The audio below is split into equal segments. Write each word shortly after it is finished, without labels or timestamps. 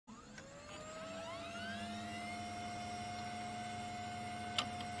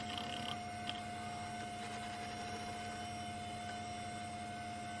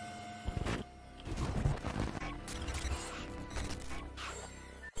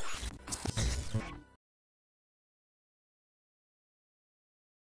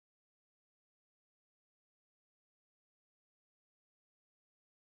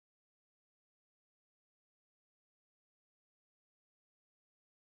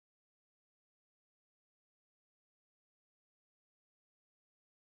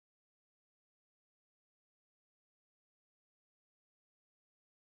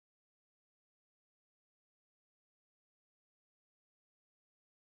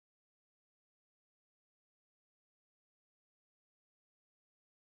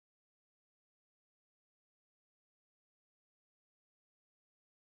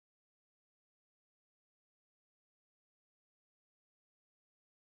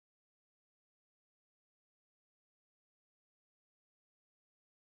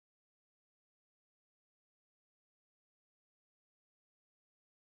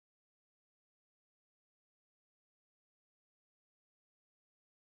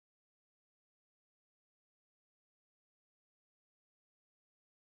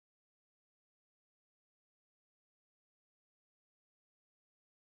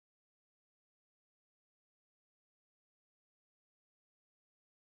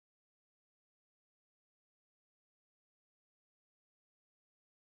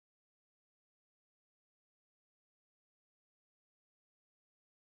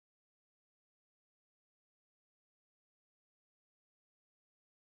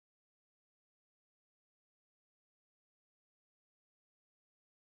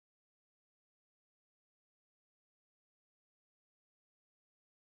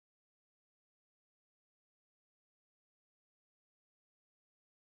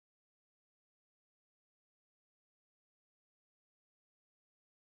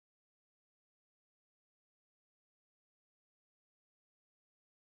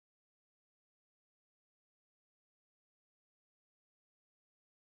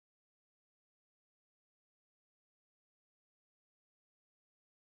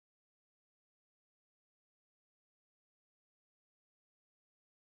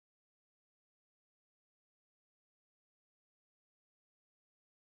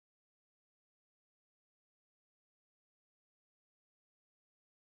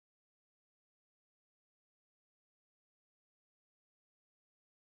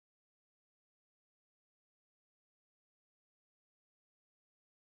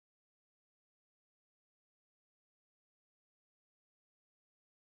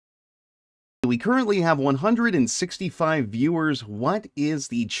we currently have 165 viewers. What is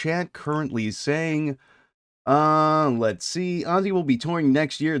the chat currently saying? Let's see. Ozzy will be touring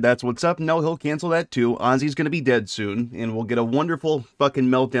next year. That's what's up. No, he'll cancel that too. Ozzy's gonna be dead soon, and we'll get a wonderful fucking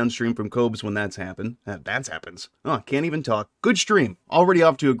meltdown stream from Cobes when that happens. Oh, can't even talk. Good stream. Already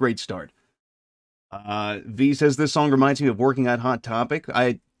off to a great start. V says this song reminds me of working at Hot Topic.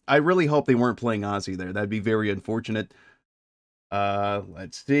 I really hope they weren't playing Ozzy there. That'd be very unfortunate.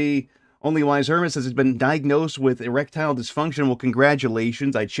 Let's see. Only Wise Hermit says it's been diagnosed with erectile dysfunction. Well,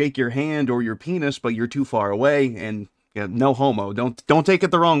 congratulations. I'd shake your hand or your penis, but you're too far away. And yeah, no homo. Don't take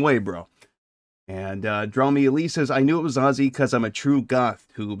it the wrong way, bro. And Draw Me Elise says, I knew it was Ozzy because I'm a true goth,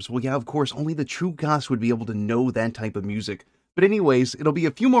 Tubes. Well, yeah, of course, only the true goths would be able to know that type of music. But anyways, it'll be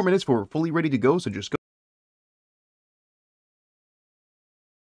a few more minutes before we're fully ready to go, so just go.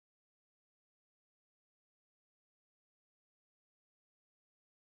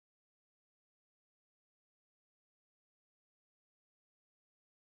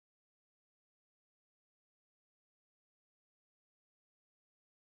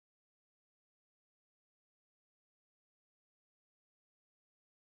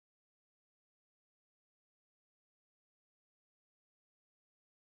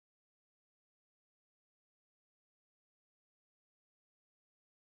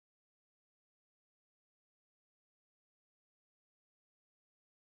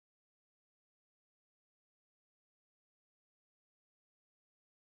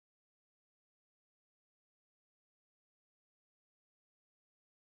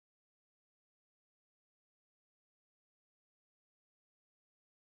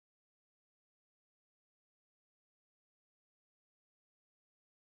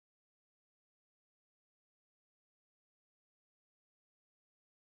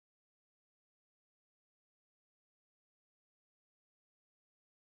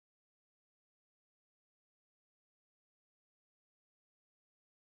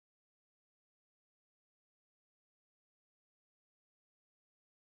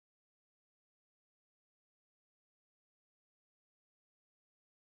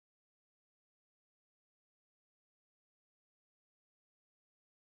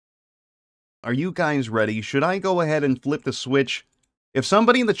 Are you guys ready? Should I go ahead and flip the switch? If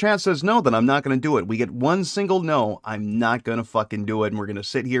somebody in the chat says no, then I'm not going to do it. We get one single no, I'm not going to fucking do it, and we're going to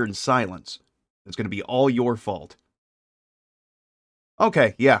sit here in silence. It's going to be all your fault.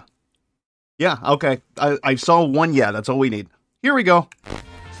 Okay, yeah. Yeah, okay. I saw one yeah, that's all we need. Here we go.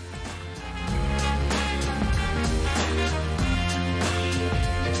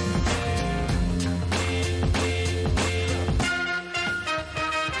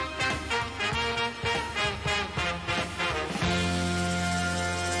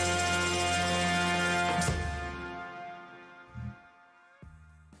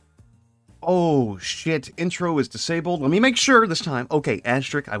 Oh, shit. Intro is disabled. Let me make sure this time. Okay,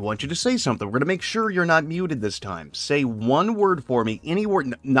 Asterik, I want you to say something. We're going to make sure you're not muted this time. Say one word for me. Any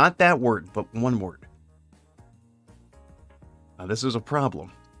word. Not that word, but one word. Now, this is a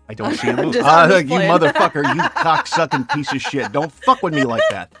problem. I don't see it move. You motherfucker. You cocksucking piece of shit. Don't fuck with me like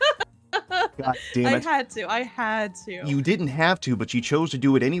that. God damn it. I had to. You didn't have to, but you chose to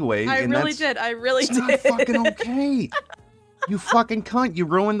do it anyway. I really did. It's not fucking okay. You fucking cunt. You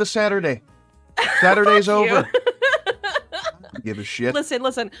ruined the Saturday. Saturday's over. Give a shit.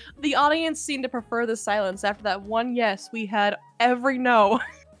 Listen. The audience seemed to prefer the silence after that one yes. We had every no.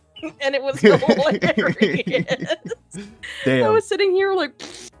 And it was hilarious. Damn. I was sitting here like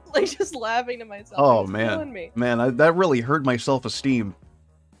just laughing to myself. Oh, man. Man, that really hurt my self-esteem.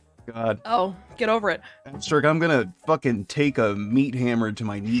 God. Oh, get over it. Asterik, I'm gonna fucking take a meat hammer to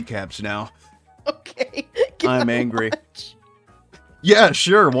my kneecaps now. Okay. I'm angry. Yeah,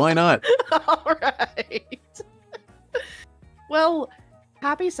 sure, why not? Alright. Well,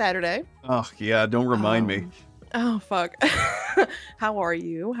 happy Saturday. Oh, yeah, don't remind me. Oh, fuck. How are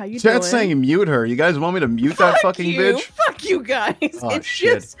you? How you doing? Chat's saying mute her. You guys want me to mute that fucking bitch? Fuck you guys. Oh,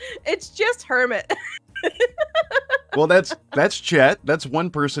 it's just Hermit. Well, that's chat. That's one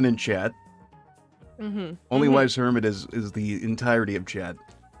person in chat. Only Wise Hermit is the entirety of chat.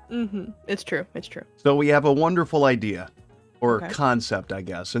 It's true. So we have a wonderful idea. Or concept, I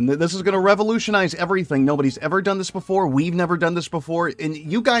guess. And this is going to revolutionize everything. Nobody's ever done this before. We've never done this before. And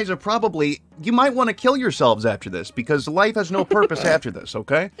you guys are probably... You might want to kill yourselves after this. Because life has no purpose after this,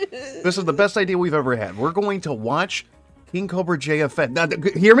 okay? This is the best idea we've ever had. We're going to watch King Cobra JFN. Now,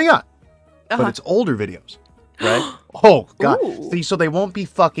 hear me out. But it's older videos. Right? Oh, God. Ooh. See, so they won't be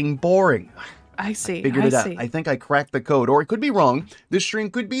fucking boring. I see. Figured it out. I think I cracked the code. Or it could be wrong. This stream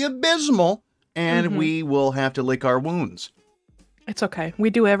could be abysmal. And we will have to lick our wounds. It's okay. We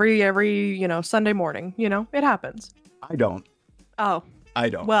do every Sunday morning. It happens. I don't. Oh. I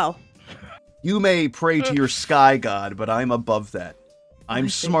don't. Well. You may pray to your sky god, but I'm above that. I'm I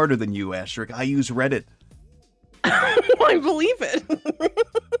see. smarter than you, Asterik. I use Reddit. I believe it.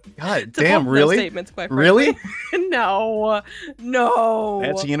 God damn, really? Statements, quite really? No.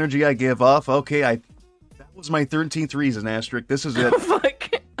 That's the energy I give off. Okay, that was my 13th reason, Asterik. This is it. Fuck.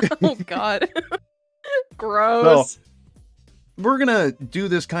 Oh, God. Gross. So, we're gonna do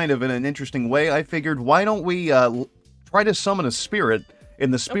this kind of in an interesting way. I figured, why don't we try to summon a spirit,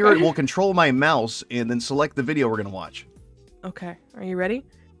 and the spirit will control my mouse, and then select the video we're gonna watch. Okay. Are you ready?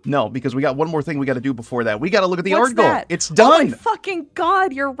 No, because we got one more thing we got to do before that. We got to look at the art that? goal. It's done. Oh my fucking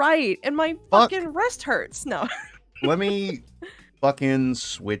God, you're right. And my fucking wrist hurts. No. Let me fucking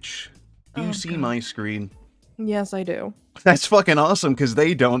switch. Do you see God. my screen? Yes, I do. That's fucking awesome, because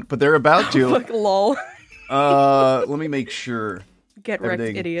they don't, but they're about to. Fuck, lol. Let me make sure. Get wrecked,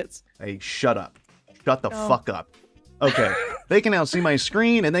 idiots. Hey, shut up. Shut the fuck up. Okay. They can now see my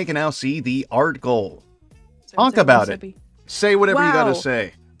screen, and they can now see the art goal. Talk about it. Say whatever you gotta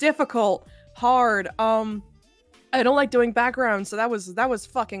say. Difficult, hard. I don't like doing backgrounds, so that was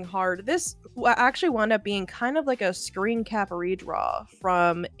fucking hard. This actually wound up being kind of like a screen cap redraw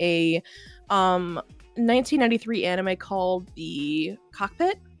from a 1993 anime called The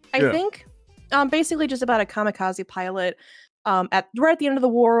Cockpit, I think. Basically just about a kamikaze pilot right at the end of the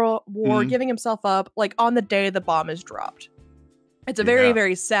war giving himself up like on the day the bomb is dropped. It's a very,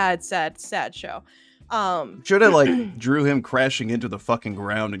 very sad show. Should have like drew him crashing into the fucking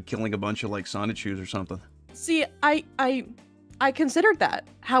ground and killing a bunch of like Sonichus or something. See, I considered that.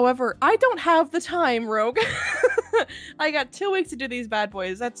 However, I don't have the time, Rogue. I got 2 weeks to do these bad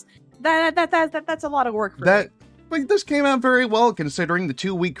boys. That's a lot of work for me. But this came out very well considering the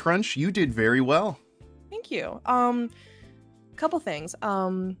 2-week crunch. You did very well. Thank you. Couple things.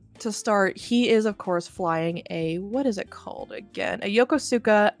 To start, he is of course flying a, what is it called again? A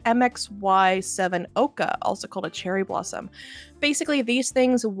Yokosuka MXY-7 Oka, also called a cherry blossom. Basically, these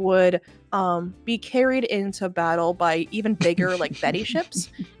things would be carried into battle by even bigger like Betty ships.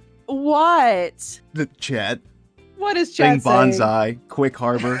 What? The chat. What is chat saying? Bonsai, Quick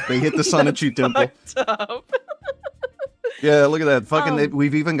Harbor. They hit the Sonichu Temple. Yeah, look at that. Fucking,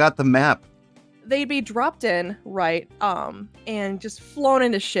 we've even got the map. They'd be dropped in, right, and just flown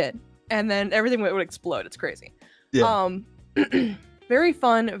into shit, and then everything would explode. It's crazy. Yeah. Very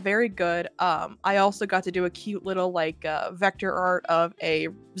fun, very good. I also got to do a cute little like vector art of a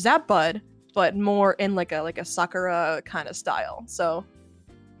Zap Bud, but more in like a Sakura kind of style. So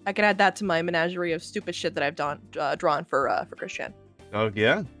I can add that to my menagerie of stupid shit that I've drawn for Christian. Oh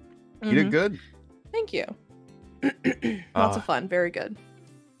yeah, you did good. Thank you. Lots of fun, very good.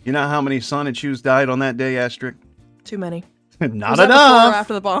 You know how many Sonichus died on that day, Asterik? Too many. Not Was enough. That before or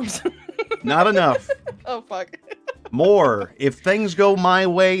after the bombs? Not enough. Oh fuck. More. If things go my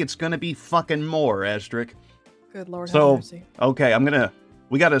way, it's gonna be fucking more, Asterik. Good Lord have mercy. Okay,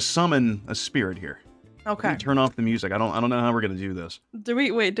 we gotta summon a spirit here. Okay. Let me turn off the music. I don't know how we're gonna do this. Do we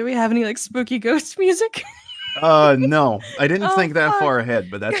have any like spooky ghost music? No. I didn't think that far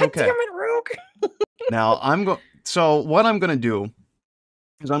ahead, but that's God okay. Damn it, Rogue. Now so what I'm gonna do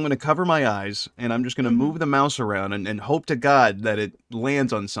is I'm gonna cover my eyes and I'm just gonna move the mouse around and hope to God that it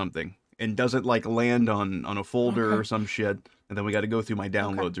lands on something and doesn't like land on a folder or some shit. And then we got to go through my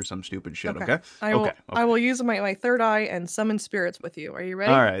downloads or some stupid shit. Okay. I will use my third eye and summon spirits with you. Are you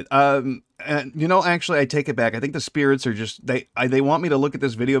ready? All right. And, actually, I take it back. I think the spirits are just they want me to look at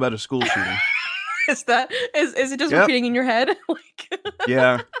this video about a school shooting. Is it just repeating in your head? Like,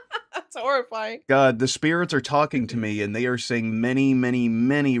 yeah. That's horrifying. God, the spirits are talking to me, and they are saying many, many,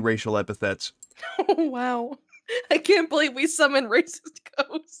 many racial epithets. Oh, wow. I can't believe we summon racist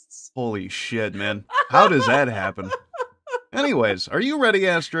ghosts. Holy shit, man. How does that happen? Anyways, are you ready,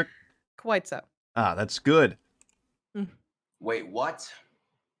 Asterik? Quite so. Ah, that's good. Wait, what?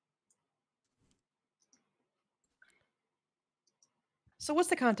 So what's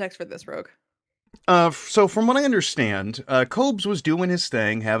the context for this, Rogue? So from what I understand, Cobes was doing his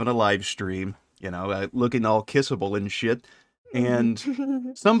thing, having a live stream, looking all kissable and shit. And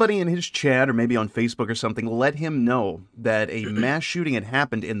somebody in his chat, or maybe on Facebook or something, let him know that a mass shooting had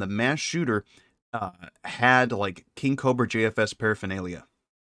happened, and the mass shooter had, like, King Cobra JFS paraphernalia.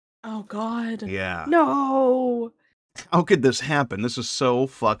 Oh, God. Yeah. No! How could this happen? This is so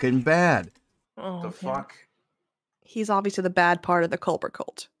fucking bad. Oh, The fuck? He's obviously the bad part of the Cobra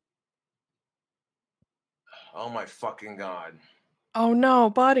cult. Oh my fucking God. Oh, no,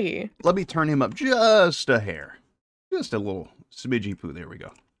 buddy. Let me turn him up just a hair. Just a little smidgy poo. There we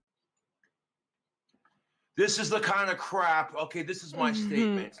go. This is the kind of crap. Okay, this is my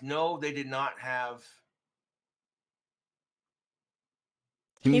statement. No, they did not have.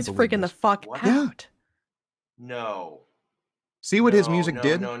 He's freaking the fuck What? out. No. See what his music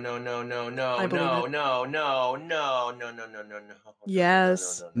did? No. I believe it. No.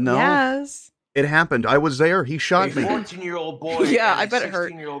 Yes. No. Yes. It happened. I was there. He shot me. A 14-year-old boy Yeah, and I bet it a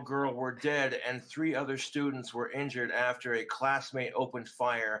hurt. 16-year-old girl were dead, and 3 other students were injured after a classmate opened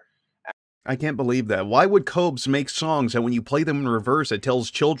fire. I can't believe that. Why would Cobes make songs that when you play them in reverse, it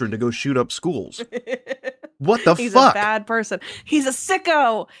tells children to go shoot up schools? What the He's fuck? a bad person. He's a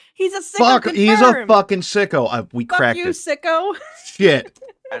sicko. He's a sicko. Fuck, confirmed. he's a fucking sicko. We Fuck cracked you, it. sicko. Shit.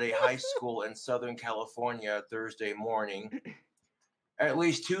 At a high school in Southern California Thursday morning. At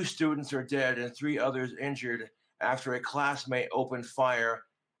least 2 students are dead and 3 others injured after a classmate opened fire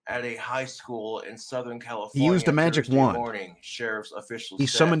at a high school in Southern California. He used a magic Thursday wand. morning, sheriff's officials He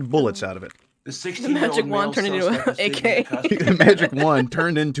said. summoned bullets out of it. The 16-year-old magic wand turned into an AK. The magic wand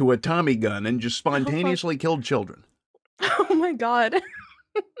turned into a Tommy gun and just spontaneously killed children. Oh my god.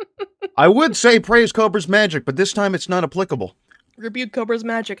 I would say praise Cobra's magic, but this time it's not applicable. Rebuke Cobra's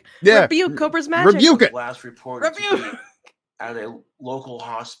magic. Yeah. Rebuke Cobra's magic. Rebuke it. Last reported to Rebuke. be at a local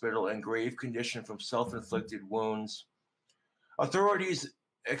hospital in grave condition from self-inflicted wounds. Authorities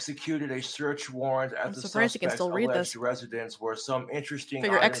executed a search warrant at I'm the surprised you can suspect's still read alleged this. residence, where some interesting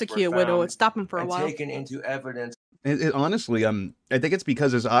Figure items execute were widow found and stop him for a and while. taken into evidence. Honestly, I think it's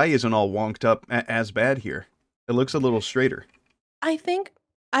because his eye isn't all wonked up as bad here. It looks a little straighter. I think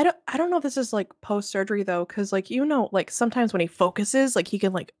I don't know if this is like post surgery though, because like like sometimes when he focuses, like he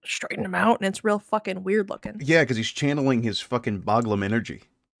can like straighten him out, and it's real fucking weird looking. Yeah, because he's channeling his fucking Boglum energy.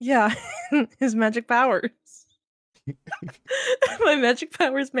 Yeah, his magic powers. My magic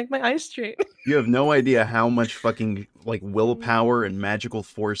powers make my eyes straight. You have no idea how much fucking like willpower and magical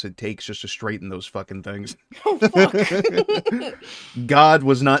force it takes just to straighten those fucking things. Oh fuck! God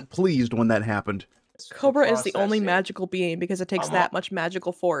was not pleased when that happened. Cobra is the only magical being because it takes that much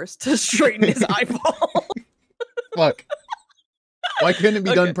magical force to straighten his eyeball. Fuck. Why couldn't it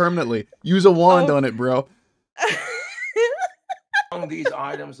be done permanently? Use a wand on it, bro. Among these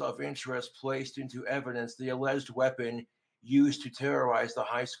items of interest placed into evidence, the alleged weapon used to terrorize the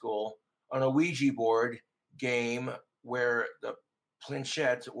high school, on a Ouija board game where the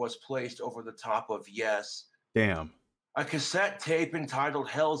planchette was placed over the top of Yes. Damn. A cassette tape entitled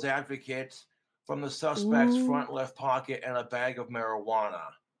Hell's Advocate from the suspect's front left pocket, and a bag of marijuana.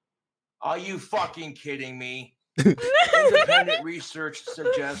 Are you fucking kidding me? Independent research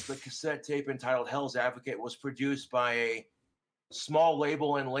suggests the cassette tape entitled Hell's Advocate was produced by a small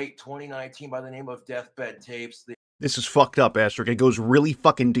label in late 2019 by the name of Deathbed Tapes. This is fucked up, Asterik. It goes really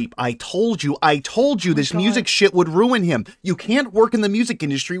fucking deep. I told you this music shit would ruin him. You can't work in the music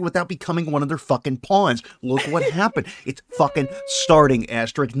industry without becoming one of their fucking pawns. Look what happened. It's fucking starting,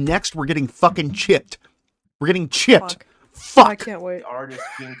 Asterik. Next, we're getting fucking chipped. We're getting chipped. Fuck. I can't wait. The artist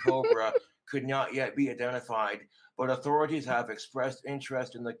King Cobra could not yet be identified, but authorities have expressed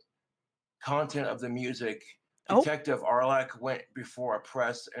interest in the content of the music. Detective Arlak went before a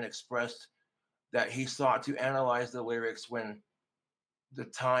press and expressed that he sought to analyze the lyrics when the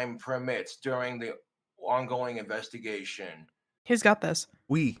time permits during the ongoing investigation. He's got this.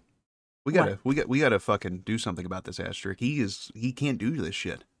 We gotta fucking do something about this, Asterik. He can't do this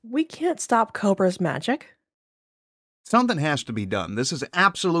shit. We can't stop Cobra's magic. Something has to be done. This is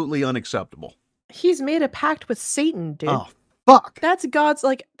absolutely unacceptable. He's made a pact with Satan, dude. Oh, fuck. That's God's,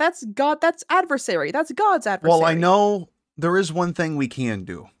 that's adversary. That's God's adversary. Well, I know there is one thing we can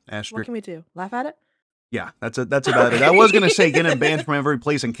do, Asterik. What can we do? Laugh at it? Yeah, that's about it. I was going to say get him banned from every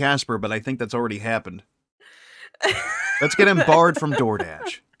place in Casper, but I think that's already happened. Let's get him barred from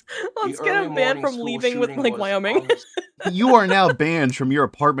DoorDash. Let's get him banned from leaving with, Wyoming. You are now banned from your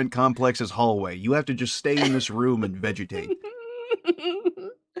apartment complex's hallway. You have to just stay in this room and vegetate.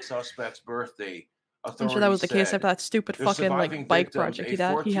 Suspect's birthday. I'm sure that was the case after that stupid fucking bike project he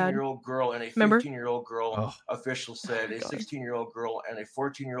had. A 14-year-old girl and a 15-year-old girl. Oh. Officials said a 16-year-old girl and a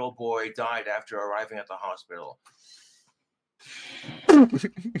 14-year-old boy died after arriving at the hospital.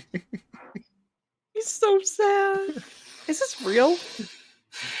 He's so sad. Is this real?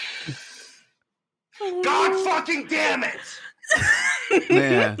 God fucking damn it!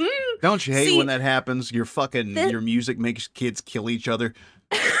 Man, don't you hate when that happens? Your music makes kids kill each other.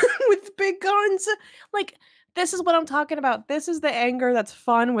 With big guns. Like, this is what I'm talking about. This is the anger that's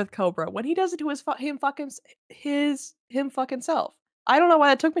fun with Cobra. When he does it to him fucking self. I don't know why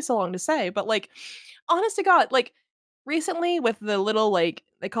that took me so long to say, but like, honest to God, like recently with the little, like,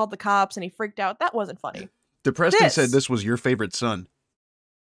 they called the cops and he freaked out. That wasn't funny. DePreston said this was your favorite son.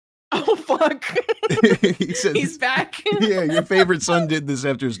 Oh fuck! He said, He's back. yeah, your favorite son did this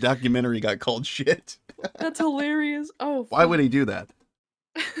after his documentary got called shit. That's hilarious. Oh. Why would he do that?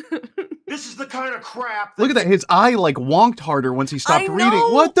 This is the kind of crap. Look at that. His eye like wonked harder once he stopped I reading. know,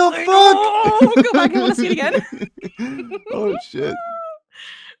 What the I fuck? know. Go back and want to see it again. Oh shit.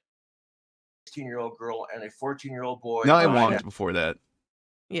 16-year-old girl and a 14-year-old boy. No, I Oh, wonked before that.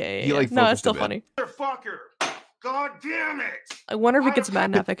 Yeah. He, like, no, focused it's still a bit. funny. Motherfucker! God damn it! I wonder if it gets mad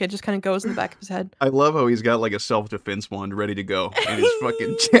enough. It just kind of goes in the back of his head. I love how he's got like a self-defense wand ready to go in his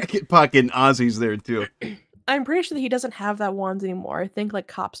fucking jacket pocket, and Ozzy's there too. I'm pretty sure that he doesn't have that wand anymore. I think like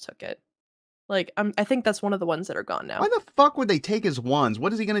cops took it. Like I think that's one of the ones that are gone now. Why the fuck would they take his wands?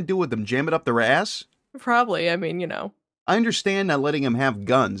 What is he gonna do with them? Jam it up their ass? Probably. I mean, you know. I understand not letting him have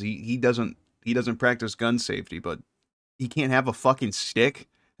guns. He doesn't practice gun safety, but he can't have a fucking stick.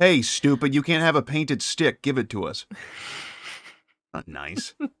 Hey, stupid! You can't have a painted stick. Give it to us. Not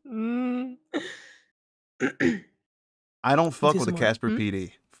nice. I don't fuck with the Casper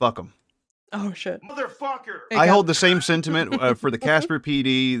PD. Fuck them. Oh shit. Motherfucker! I hold the same sentiment for the Casper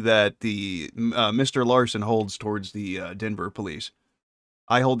PD that the Mr. Larson holds towards the Denver police.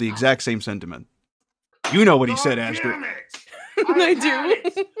 I hold the exact same sentiment. You know what he said, Asterik. Damn it! I I've had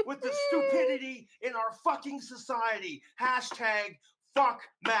do. it with the stupidity in our fucking society. Hashtag fuck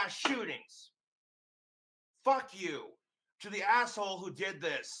mass shootings. Fuck you. To the asshole who did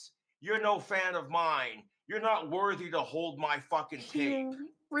this. You're no fan of mine. You're not worthy to hold my fucking tape. He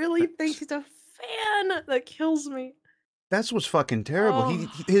really thinks he's a fan. That kills me. That's what's fucking terrible. Oh.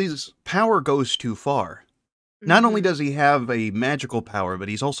 His power goes too far. Not only does he have a magical power, but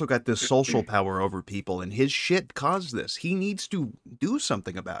he's also got this social power over people, and his shit caused this. He needs to do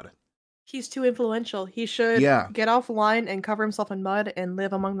something about it. He's too influential. He should get offline and cover himself in mud and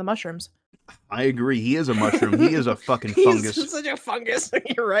live among the mushrooms. I agree. He is a mushroom. He is a fucking fungus. He's such a fungus.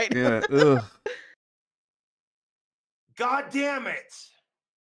 You're right. Yeah. Ugh. God damn it!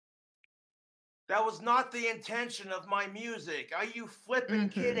 That was not the intention of my music. Are you flipping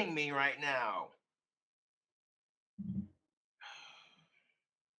kidding me right now?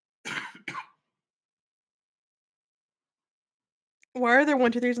 Why are there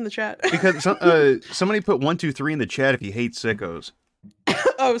 1, 2, 3s in the chat? Because somebody put 1, 2, 3 in the chat if you hate sickos.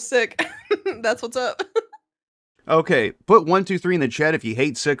 Oh, sick. That's what's up. Okay, put 1, 2, 3 in the chat if you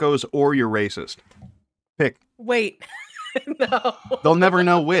hate sickos or you're racist. Pick. Wait. No. They'll never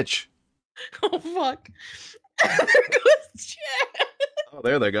know which. Oh, fuck. There goes chat. Oh,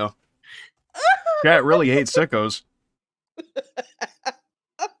 there they go. Chat really hates sickos.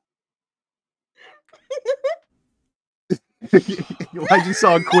 I just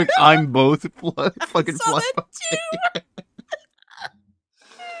saw a quick I'm both fucking saw fly. that too.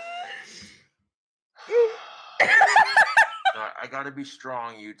 I gotta be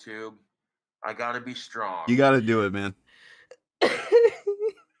strong, YouTube. I gotta be strong. You gotta do it, man.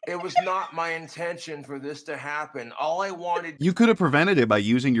 It was not my intention for this to happen. All I wanted... You could have prevented it by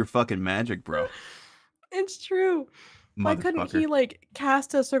using your fucking magic, bro. It's true. Why couldn't he, like,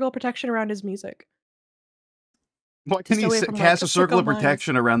 cast a circle of protection around his music? Why can't he away from, like, cast the a circle of sicko minds.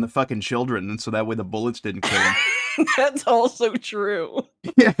 protection around the fucking children, and so that way the bullets didn't kill him? That's also true.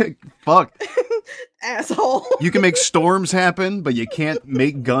 Yeah, fuck. Asshole. You can make storms happen, but you can't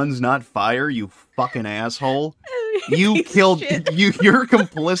make guns not fire, you fucking asshole. You killed... You're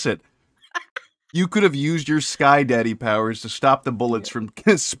complicit. You could have used your Sky Daddy powers to stop the bullets from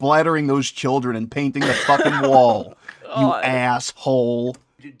splattering those children and painting the fucking wall. You asshole.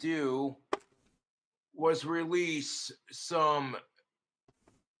 to do was release some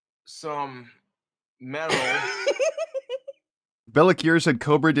metal. Bellacure said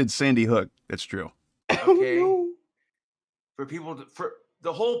Cobra did Sandy Hook. That's true. Okay. Oh, For people to, for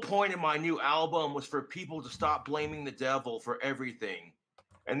the whole point of my new album was for people to stop blaming the devil for everything.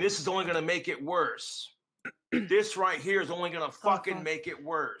 And this is only going to make it worse. This right here is only going to fucking make it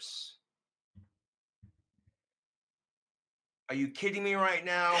worse. Are you kidding me right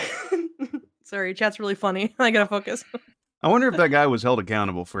now? Sorry, chat's really funny. I gotta focus. I wonder if that guy was held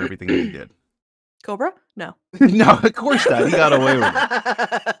accountable for everything that he did. Cobra? No. No, of course not. He got away with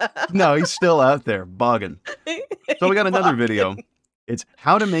it. No, he's still out there, bogging. So we got another video. It's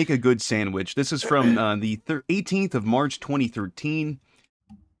how to make a good sandwich. This is from the 18th of March, 2013.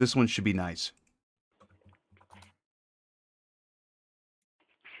 This one should be nice.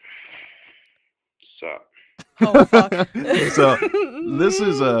 Sup? Oh, fuck. So this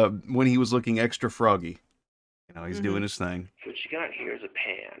is when he was looking extra froggy. You know, he's doing his thing. What you got here is a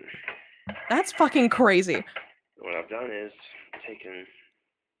pan. That's fucking crazy. What I've done is taken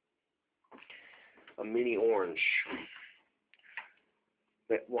a mini orange,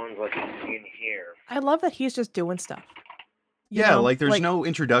 But ones like in here. I love that he's just doing stuff. You Yeah, know? like there's no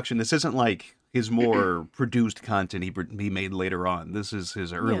introduction. This isn't like his more produced content he made later on. This is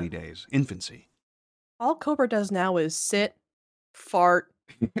his early days, infancy. All Cobra does now is sit, fart,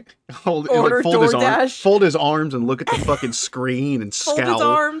 Order DoorDash. fold his arms and look at the fucking screen and fold scowl. his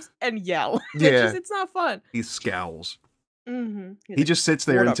arms, and yell. Yeah. It's not fun. He scowls. Mm-hmm. He just sits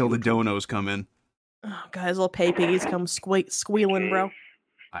there until the donos come in. Oh, God, his little pay piggies come squealing, bro.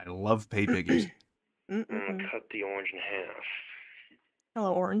 I love pay piggies. I'm gonna cut the orange in half.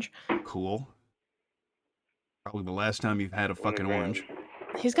 Hello, orange. Cool. Probably the last time you've had a fucking orange.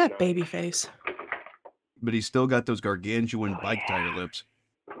 He's got baby face. But he's still got those gargantuan bike tire lips.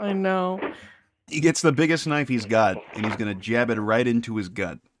 I know. He gets the biggest knife he's got, and he's gonna jab it right into his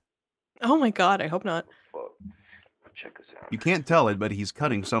gut. Oh my God, I hope not. Check this out. You can't tell it, but he's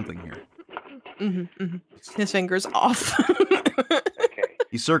cutting something here. His finger's off. Okay.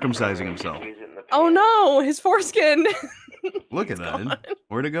 He's circumcising himself. Squeeze it in the Oh pan. no, his foreskin. Look at that.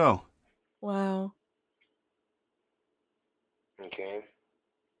 Where'd it go? Wow. Okay.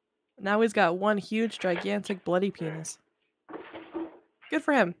 Now he's got one huge, gigantic, bloody penis. Good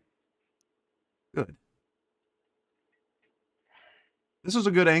for him. Good. This is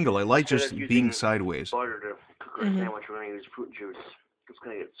a good angle. I like just Instead of being using sideways. Butter to cook our sandwich, we're gonna use fruit juice. It's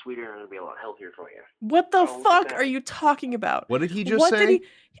gonna get sweeter and it'll be a lot healthier for you. What the Oh, look at fuck that. are you talking about? What did he just What say?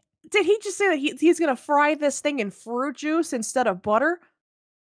 did he just say that he's gonna fry this thing in fruit juice instead of butter?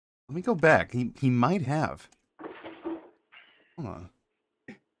 Let me go back. He might have. Hold on.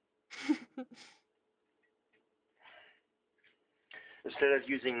 Instead of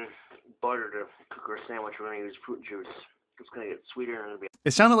using butter to cook our sandwich, we're gonna use fruit juice. It's gonna get sweeter and it'll be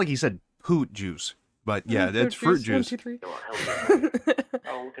It sounded like he said poot juice, but yeah, that's fruit juice. 1, 2, 3. a lot healthier.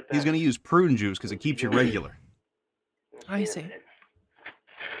 Oh, look at that. He's gonna use prune juice because it keeps you regular. I see.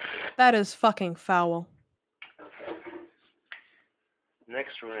 That is fucking foul. Okay.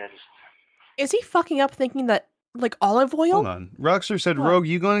 Next, we're gonna just Is he fucking up thinking that like olive oil? Hold on. Rockstar said, What? Rogue,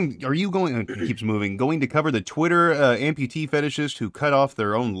 are you going, it keeps moving, going to cover the Twitter amputee fetishist who cut off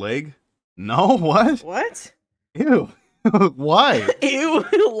their own leg? No, what? What? Ew. Why? Ew,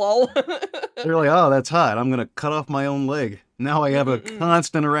 lol. They're like, oh, that's hot. I'm going to cut off my own leg. Now I have a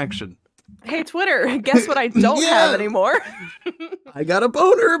constant erection. Hey, Twitter, guess what I don't have anymore? I got a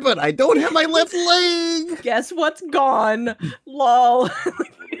boner, but I don't have my left leg. Guess what's gone? Lol.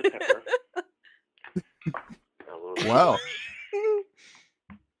 Wow.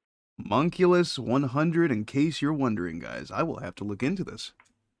 Monculus 100, in case you're wondering, guys. I will have to look into this.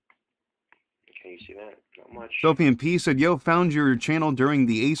 Can you see that? Not much. Sophie and P said, yo, found your channel during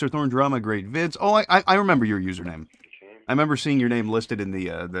the Ace or Thorn drama great vids. Oh, I remember your username. Okay. I remember seeing your name listed in the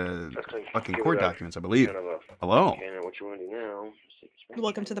That's gonna fucking give court it a documents, I believe. kind of a- Hello. Okay, now what you want to do now?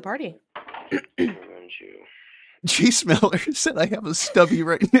 Welcome to the party. We're going to G Smeller said I have a stubby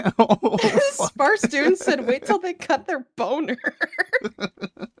right now. Sparse Dune said, wait till they cut their boner.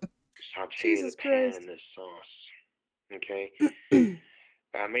 start Jesus the pan Christ. in this sauce. Okay.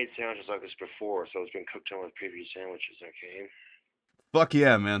 I made sandwiches like this before, so it's been cooked on with previous sandwiches. Okay. Fuck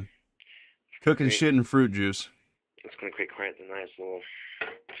yeah, man. Cooking Okay. shit in fruit juice. It's gonna create quite a nice little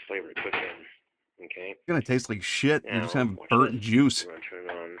flavor to cook in. Okay. It's gonna taste like shit. You Now, just have watch burnt this. juice. We're gonna turn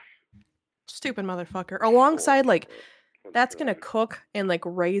it on. Stupid motherfucker. Alongside, like, Let's that's turn gonna it cook and, like,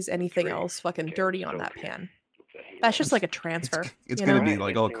 raise anything Three. else fucking Okay, dirty on so that okay. pan. Put that heat That's on. just like a transfer. It's you gonna know? be Alright, like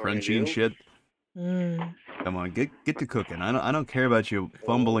next all thing we're gonna crunchy and do- shit. Mm. Come on, get to cooking. I don't care about you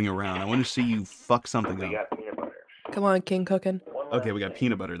fumbling around. I want to see you fuck something We up. got peanut butter. Come on, King cooking. One Okay, last we got thing.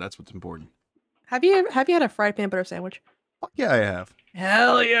 peanut butter. That's what's important. Have you had a fried peanut butter sandwich? Fuck yeah, I have.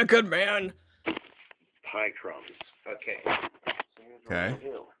 Hell yeah, good man. Pie crumbs. Okay. So here's what Okay. we're gonna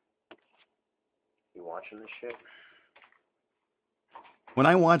do. You watching this shit? When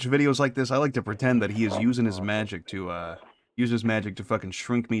I watch videos like this, I like to pretend that he is using his magic to fucking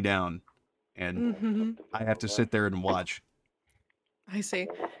shrink me down, and Hmm. I have to sit there and watch. I see.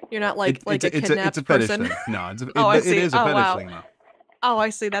 You're not like it's a kidnapped it's a fetish person. thing. No, Oh, I it see. is a Oh, fetish wow. thing though. Oh, I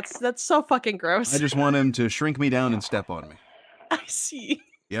see. That's so fucking gross. I just want him to shrink me down and step on me. I see.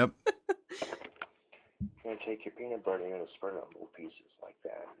 Yep. You're gonna take your peanut butter and you're gonna spread it on little pieces like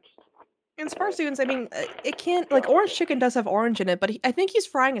that. And sparse students, I mean, it can't like orange chicken does have orange in it, but I think he's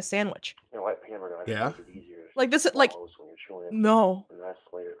frying a sandwich. You know what? Peanut butter like Yeah. makes it easier. to Like this is like swallow, so when you're chewing it, no. a nice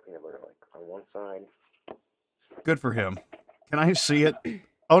layer of peanut butter like on one side. Good for him. Can I see it?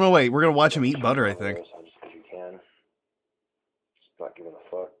 Oh no, wait. We're gonna watch him eat butter. I On the other think. side just 'cause you can. Just not giving a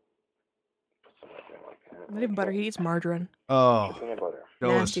fuck. Put some right there like that. Not even butter. He eats margarine. Oh, Peanut butter.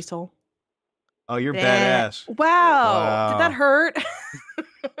 show us. Nasty soul. Oh, you're Bleh. badass. Wow. Wow. Did that hurt?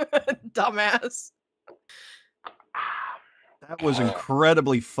 Dumbass. That was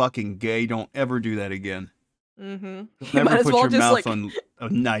incredibly fucking gay. Don't ever do that again. Mm-hmm. Never might as put well your just, mouth like- on a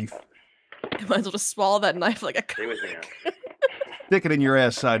knife. You might as well just swallow that knife like a Stay with me now. Stick it in your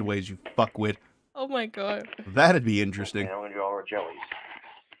ass sideways, you fuckwit. Oh my god. That'd be interesting. Now I'm gonna do all our jellies.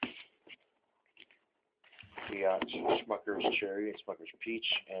 We got Smucker's Cherry and Smucker's Peach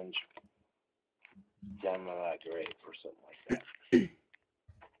and Yamala Grape or something like that.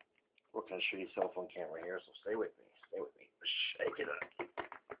 We're gonna show you cell phone camera here, so stay with me. Stay with me. Shake it up.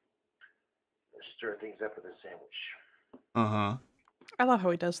 Let's stir things up with a sandwich. Uh-huh. I love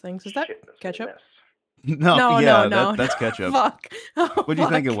how he does things. Is that Shit, that's a ketchup? mess. No, No, yeah, no, that's ketchup. Fuck. Oh, What do you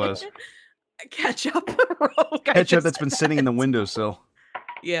think it fuck. was? Ketchup. Rogue, I Ketchup just that's been said sitting in the that. windowsill.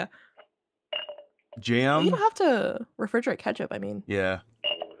 Yeah. Well, Jam? you don't have to refrigerate ketchup. I mean, Yeah.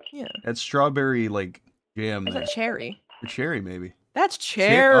 yeah. That's strawberry, like, jam. Is there. that cherry? Or cherry, maybe. That's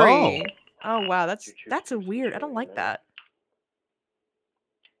Cher- cherry. oh. Oh wow, that's a weird. I don't like that.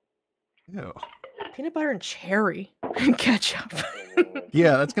 Ew. Peanut butter and cherry ketchup.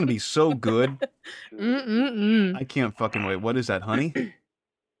 Yeah, that's gonna be so good. Mm-mm-mm. I can't fucking wait. What is that, honey?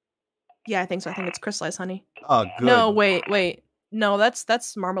 Yeah, I think so. I think it's crystallized honey. Oh, good. No, wait. No,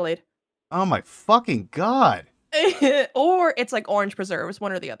 that's marmalade. Oh my fucking god. Or it's like orange preserves,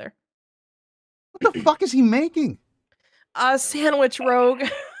 one or the other. What the fuck is he making? A sandwich, Rogue.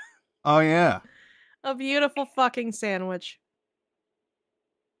 Oh yeah. A beautiful fucking sandwich.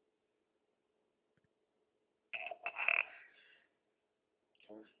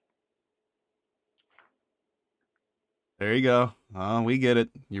 There you go. Oh, we get it.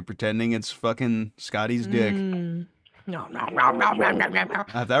 You're pretending it's fucking Scotty's dick. Mm. No.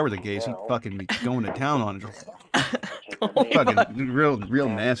 If that were the case, he'd fucking be going to town on it. Oh, fuck. Fucking real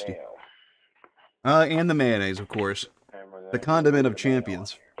nasty. And the mayonnaise, of course. The condiment of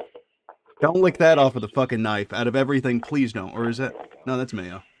champions. Don't lick that off with a fucking knife. Out of everything, please don't. Or is that... No, that's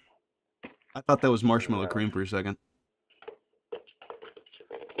mayo. I thought that was marshmallow cream for a second.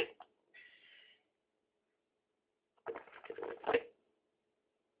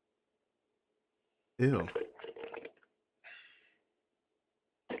 Ew.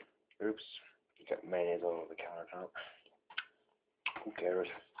 Oops. You got mayonnaise all over the countertop. Who cares?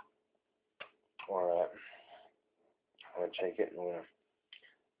 Alright. I'm gonna take it and we're gonna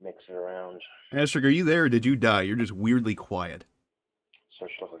mix it around. Asterik, are you there or did you die? You're just weirdly quiet. So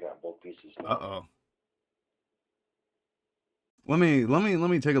it should look like I got both pieces now. Uh-oh. Let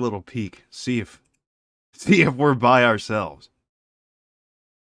me take a little peek. See if we're by ourselves.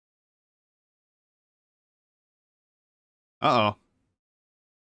 Uh-oh.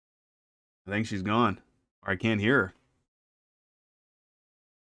 I think she's gone. Or I can't hear her.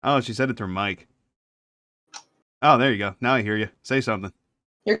 Oh, she said it through mic. Oh, there you go. Now I hear you. Say something.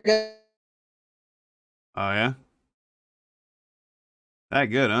 You're good. Oh, yeah? That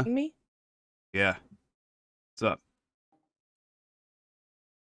good, huh? Me? Yeah. What's up?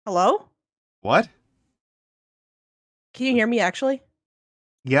 Hello? What? Can you hear me actually?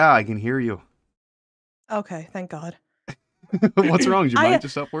 Yeah, I can hear you. Okay, thank God. What's wrong? Is your I- mic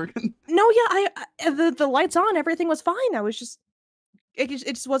just stopped working? No, yeah, the lights on, everything was fine. I was just it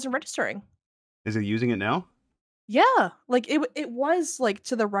just wasn't registering. Is it using it now? Yeah, like it was like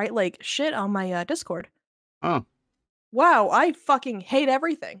to the right like shit on my Discord. Oh. Wow, I fucking hate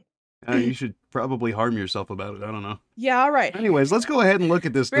everything. You should probably harm yourself about it. I don't know. Yeah, all right. Anyways, let's go ahead and look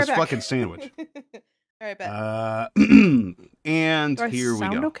at this Be right back. fucking sandwich. All right, bet. And Do I here we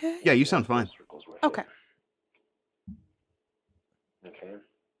sound go. okay? Yeah, you sound fine. Okay. Okay.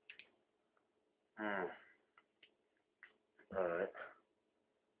 Alright.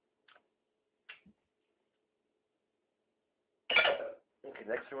 Okay,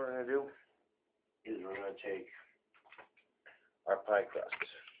 next thing we're gonna do is we're gonna take our pie crust.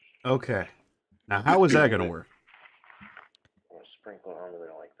 Okay. Now, how is that gonna work? We're gonna sprinkle it onto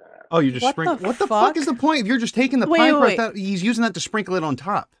there like that. Oh, you just What sprinkle. the What the fuck is fuck? the point? If you're just taking the Wait, pie wait, crust, he's using that to sprinkle it on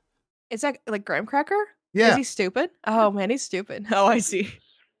top. Is that like graham cracker? Yeah. Is he stupid? Oh man, he's stupid. Oh, I see.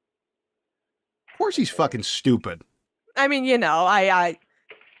 Of course, he's fucking stupid. I mean, you know, I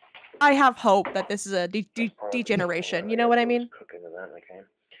have hope that this is a degeneration. You know what I mean? Cook into that, okay?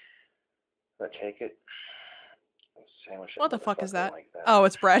 Let's take it. Sandwich What the that fuck is that? like that. Oh,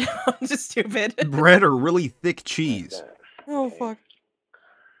 it's bread. I'm just stupid. Bread or really thick Like cheese. that. Oh Okay. fuck.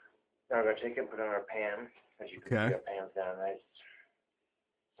 Now we're gonna take it and put it on our pan. As you can Okay. see, our pan's down nice.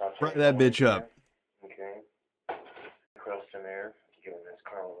 Saute Fry it that all bitch in up. there. Okay. Crust in there. Give it a nice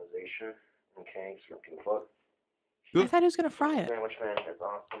caramelization. Okay, so we can put. I thought he was gonna fry it. Sandwich man is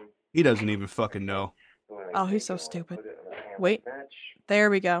awesome. He doesn't even fucking know. We're gonna Oh, he's take so it and stupid. put it in the pan Wait. like that. There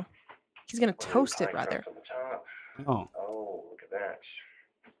we go. He's gonna toast it, rather. Oh. Oh, look at that.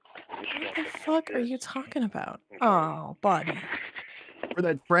 What the fuck are you talking about? Oh, buddy. For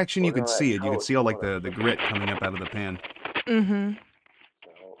that fraction you could see it. You could see all, like, the grit coming up out of the pan. Mm-hmm.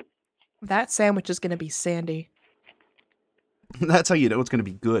 That sandwich is gonna be sandy. That's how you know it's gonna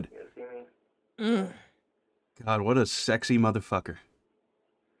be good. Mm. God, what a sexy motherfucker.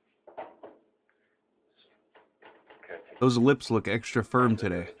 Those lips look extra firm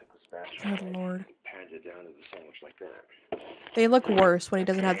today. Good lord. They look worse when he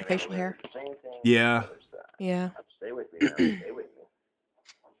doesn't have the facial hair. Yeah. Yeah. Stay with me now. Stay with me.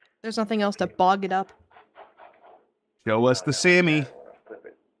 There's nothing else to bog it up. Show us the Sammy.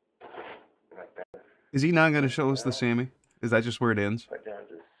 Is he not gonna show us the Sammy? Is that just where it ends? Put down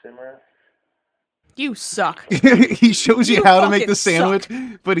to simmer. You suck. He shows you how to make the fucking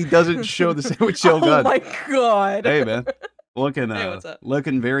sandwich, but he doesn't show the sandwich well done. Oh my god. Hey man, looking what's up?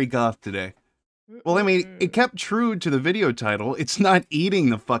 looking very goth today. Well, I mean, it kept true to the video title. It's not eating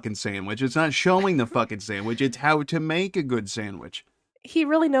the fucking sandwich. It's not showing the fucking sandwich. It's how to make a good sandwich. He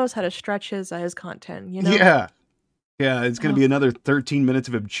really knows how to stretch his content, you know? Yeah. Yeah, it's going to be another 13 minutes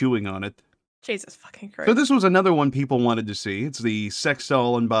of him chewing on it. Jesus fucking Christ. So this was another one people wanted to see. It's the sex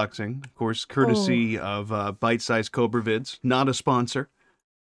doll unboxing. Of course, courtesy of Bite Size Cobra Vids. Not a sponsor.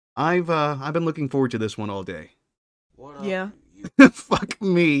 I've been looking forward to this one all day. Yeah. Fuck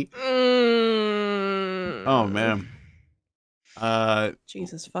me. Mm. Oh, man.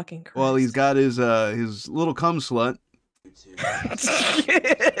 Jesus fucking Christ. Well, he's got his little cum slut. He's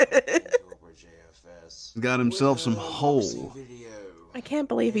got himself some hole. I can't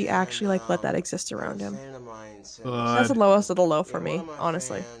believe he actually like let that exist around him. God. That's the lowest of the low for me,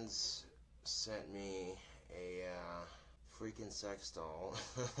 honestly. Sent me a freaking sex doll.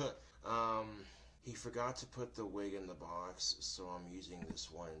 He forgot to put the wig in the box, so I'm using this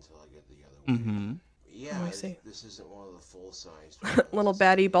one until I get the other wig. Mm-hmm. Yeah, Oh, I see. this isn't one of the full-sized ones. Little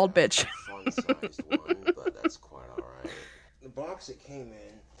baddie bald bitch. Fun-sized one, but that's quite all right. The box it came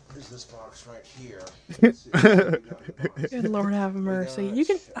in is this box right here. Good Lord have mercy. You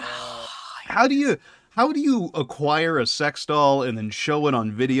can. How do you acquire a sex doll and then show it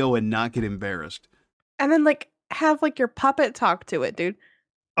on video and not get embarrassed? And then like have like your puppet talk to it, dude.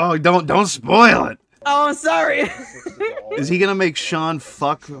 Oh, don't spoil it. Oh, I'm sorry. Is he gonna make Sean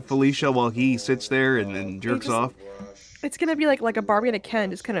fuck Felicia while he sits there and jerks off? It's gonna be like a Barbie and a Ken,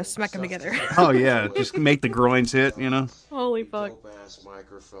 just kind of smack them together. Oh yeah, just make the groins hit, you know? Holy fuck. Dope-ass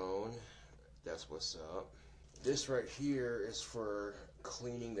microphone. That's what's up. This right here is for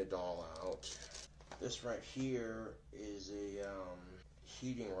cleaning the doll out. This right here is a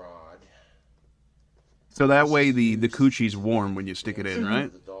heating rod. So that way the coochie's warm when you stick it in,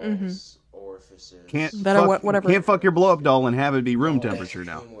 right? Mm-hmm. Can't fuck your blow up doll and have it be room temperature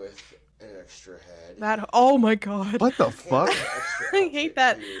now. That, oh my god. What the fuck? I hate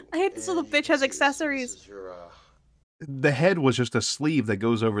that. I hate this little bitch has accessories. The head was just a sleeve that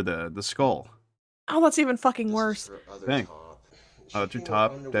goes over the skull. Oh, that's even fucking worse. Dang. Oh, it's your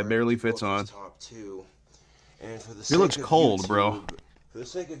top that barely fits on. It looks cold, bro. For the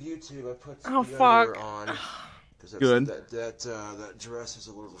sake of YouTube, I put Oh, the fuck. underwear on. Good. That dress is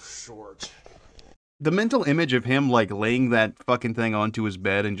a little short. The mental image of him, like, laying that fucking thing onto his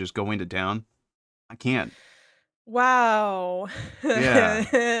bed and just going to town. I can't. Wow.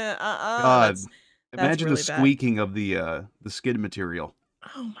 Yeah. God. Imagine really the squeaking of the skid material.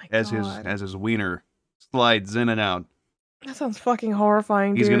 Oh my as god. As his wiener slides in and out. That sounds fucking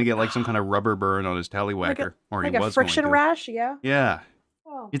horrifying, He's dude. gonna get, like, some kind of rubber burn on his tallywhacker. Or like he a was friction going to. rash, yeah? Yeah.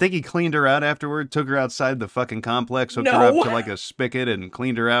 Oh. You think he cleaned her out afterward? Took her outside the fucking complex, hooked her No. up to, like, a spigot and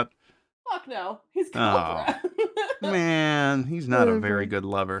cleaned her out? Fuck no. He's Oh. Cobra. Man, he's not a very good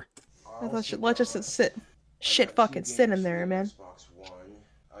lover. Let's just sit. Shit fucking sit in there, man. Xbox One.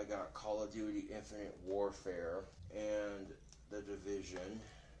 I got Call of Duty Infinite Warfare and The Division.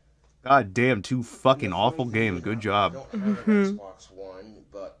 God damn, 2 fucking awful games. Good job. I don't have an Xbox One,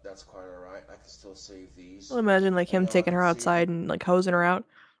 but that's quite alright. I can still save these. Well, imagine like him taking her outside and like hosing her out.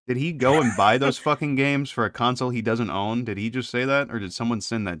 Did he go and buy those fucking games for a console he doesn't own? Did he just say that? Or did someone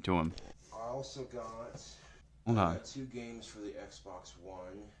send that to him? I also got Hold on. 2 games for the Xbox One.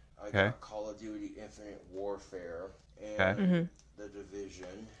 I Okay. got Call of Duty Infinite Warfare and The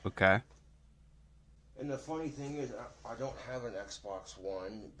Division. Okay. And the funny thing is, I don't have an Xbox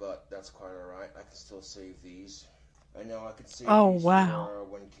One, but that's quite alright. I can still save these. I know I could save these wow. for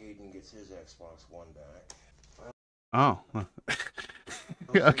when Caden gets his Xbox One back. Oh.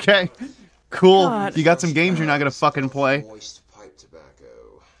 Okay. Cool. God. You got some games you're not gonna fucking play. Moist pipe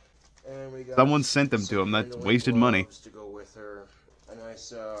tobacco. And we got Someone sent them to him. That's wasted money. gloves to go with her. A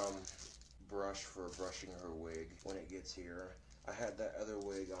nice brush for brushing her wig when it gets here. I had that other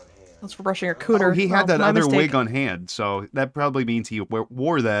wig on hand. That's for brushing your cooter. Oh, he had that my other mistake. wig on hand, so that probably means he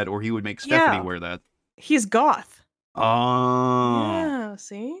wore that, or he would make Stephanie Yeah. wear that. He's goth. Oh. Yeah,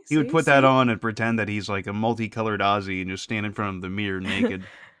 see? He would put that on and pretend that he's like a multicolored Aussie and just stand in front of the mirror naked.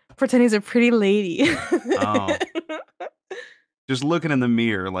 Pretend he's a pretty lady. Oh. Just looking in the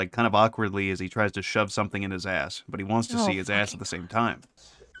mirror, like kind of awkwardly as he tries to shove something in his ass, but he wants to see his ass at the same time.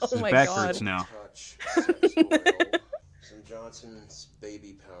 Oh His my back God. hurts now. Some Johnson's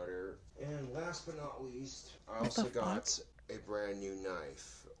baby powder, and last but not least, I also the got a brand new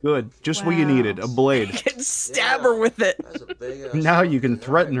knife. Good. Just what you Wow. needed. A blade. You can stab her with it. That's a big-ass Now you can fucking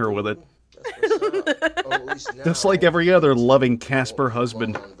threaten knife, her with it. dude. That's what's up. Oh, at least now Just like every other loving Casper won't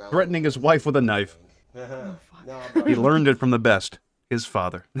husband, fall on threatening his wife with a knife. No, He learned it from the best. His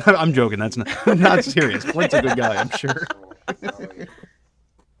father. I'm joking. That's not serious. Flint's a good guy, I'm sure.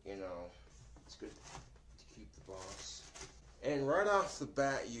 You know, it's good to keep the box. And right off the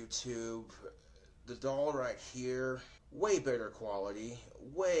bat, YouTube, the doll right here, way better quality.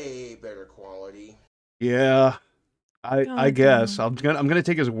 Way better quality Yeah. I God guess. damn. I'm gonna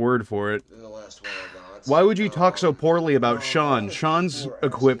take his word for it. than the last one I got. Why would you talk so poorly about no, Sean? only Sean's people are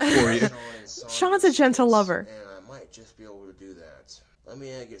equipped asking for you. Sean and Sonic Sean's a gentle skits, lover. And I might just be able to do that. Let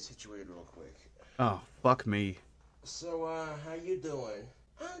me get situated real quick. Oh, fuck me. So, how you doing?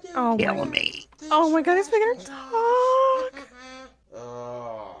 Oh my me. Oh my God, he's making her talk.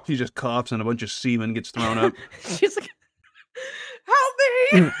 Oh. He just coughs and a bunch of semen gets thrown up. She's like, help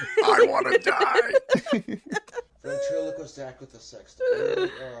me! I want to die. Ventriloquist act with a sex doll.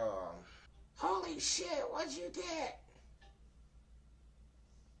 Holy shit, what'd you get?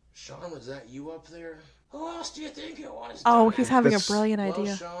 Sean, was that you up there? Who else do you think it was? Oh, Dad? he's having a That's- brilliant Well,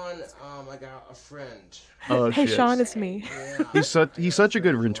 idea. Sean, I got a friend. Oh, Hey, shit. Sean, it's me. Yeah, He's such a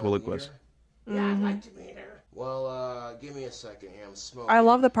good ventriloquist. Yeah, I'd like to meet her. Well, give me a second here. I'm smoking. I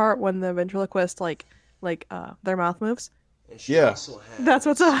love the part when the ventriloquist, their mouth moves. And she Yeah. also has That's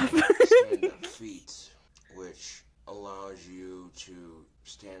what's up. stand-up feet, which allows you to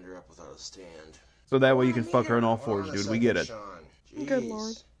stand her up without a stand. So that way you can fuck her on all fours, Hold on a dude. We get it. second, Sean. Good Jeez.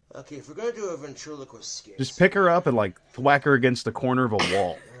 lord. Okay, if we're gonna do a ventriloquist skit, Just pick her up and like thwack her against the corner of a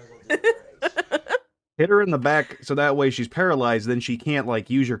wall. we'll do it right. Hit her in the back so that way she's paralyzed, then she can't like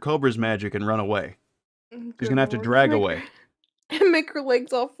use your Cobra's magic and run away. She's gonna have to drag away. And make her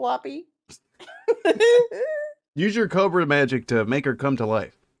legs all floppy. Use your Cobra magic to make her come to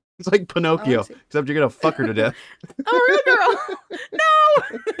life. It's like Pinocchio, I see. except you're gonna fuck her to death. Oh, real girl! No!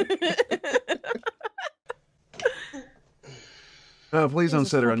 Please don't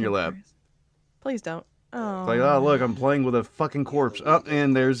Jesus sit her on your fucking lap. Christ. Please don't. Oh. It's like, oh look, I'm playing with a fucking corpse. Up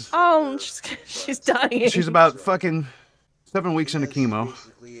and there's Oh, she's dying. she's about fucking 7 weeks into chemo.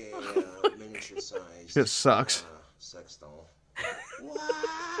 Basically a miniature size. Shit sucks. Sex doll.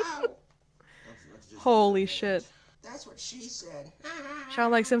 Wow! Holy shit. That's what she said.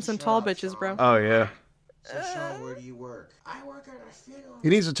 Sound like Simpson Shut tall up, bitches, Sean. bro. Oh yeah. So Sean, where do you work? I work at a funeral. He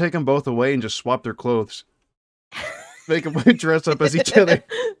needs to take them both away and just swap their clothes. Make them dress up as each other.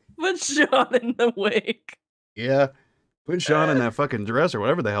 Put Sean in the wake. Yeah. Put Sean in that fucking dress or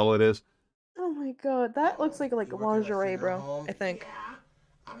whatever the hell it is. Oh my god, that looks like You work at a lingerie, funeral bro. home? I think. Yeah.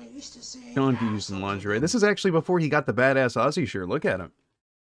 I'm used to seeing Sean can use some lingerie. This is actually before he got the badass Aussie shirt. Look at him.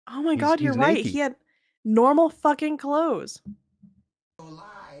 Oh my He's- god, you're he's right. naked. He had normal fucking clothes.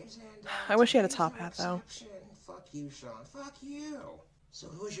 lives and, I wish he had a today's top no hat, though. exception. Fuck you, Sean. Fuck you. So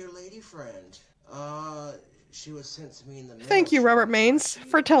who's your lady friend? She was sent to me in the mail. Thank you, Robert Sean. Maines,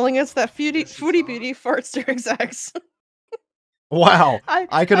 for telling us that Does she Foodie talk? Beauty farts during sex. Wow.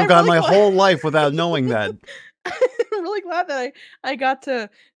 I could have I'm gone really my glad- whole life without knowing that. I'm really glad that I got to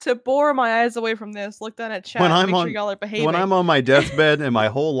bore my eyes away from this, look down at chat, When and I'm make on- sure y'all are behaving. When I'm on my deathbed and my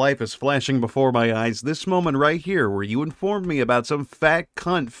whole life is flashing before my eyes, this moment right here where you informed me about some fat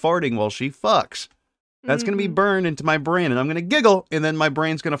cunt farting while she fucks. That's going to be Mhm. burned into my brain and I'm going to giggle and then my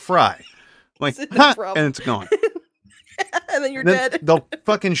brain's going to fry. Like, It's ha, rough. and it's gone. and then you're Then dead. they'll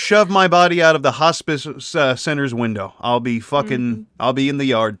fucking shove my body out of the hospice center's window. I'll be fucking, Mhm. I'll be in the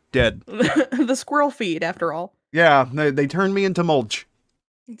yard, dead. The squirrel feed, after all. Yeah, they turned me into mulch.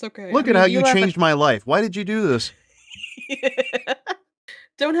 It's okay. Look I at how mean, you laugh changed my life. Why did you do this?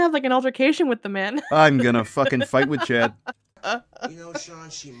 Don't have like an altercation with the man. I'm gonna fucking fight with Chad. You know, Sean,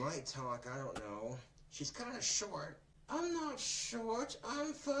 she might talk. I don't know. She's kind of short. I'm not short.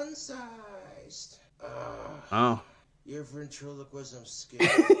 I'm fun-sized. Oh. Your ventriloquism skills.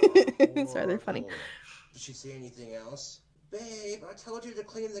 Sorry, they're funny. Did she say anything else? Babe, I told you to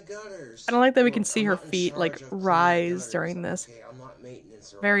clean the gutters. I don't like that we Look, can see I'm her not in feet like charge of cleaning rise gutters, during this. Okay, I'm not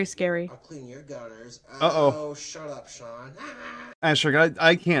maintenance or Very anything. scary. I'll clean your gutters. Uh-oh. Oh, shut up, Sean. Asterik,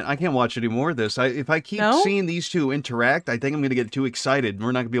 I can't watch any more of this. If I keep No? seeing these two interact, I think I'm gonna get too excited. And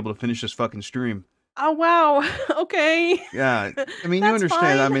we're not gonna be able to finish this fucking stream. Oh wow. Okay. Yeah, I mean, you That's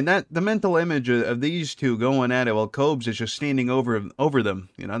understand. I fine. mean, that the mental image of these two going at it while Cobes is just standing over them.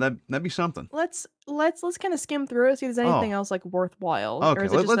 You know, that'd be something. Let's kind of skim through it, see if there's anything else like worthwhile, Okay, or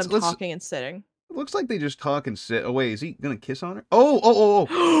is it just let's- them let's- talking and sitting? It looks like they just talk and sit. Oh wait, is he gonna kiss on her? Oh!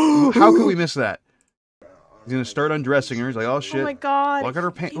 How could we miss that? He's gonna start undressing her. He's like, oh shit! Oh my god! Look at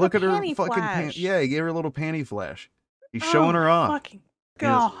her Give a look at her panty fucking flash. Yeah, he gave her a little panty flash. He's Oh showing her my off. Fucking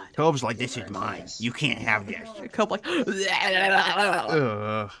god! Cobes like, this is mine. You can't have this. Cope like.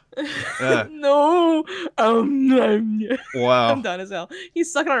 No. I'm Wow. done as hell.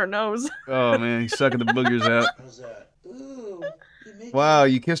 He's sucking on her nose. Oh man, he's sucking the boogers out. How's that? Ooh, you make Wow,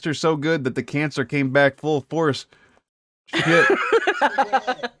 you kissed her so good that the cancer came back full force. Shit.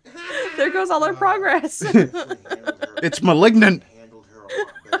 There goes all our progress. It's malignant. Handled her a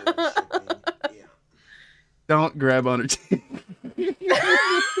lot better than shipping. Yeah. Don't grab on her teeth.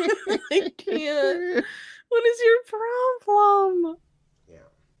 I can't. What is your problem? Yeah.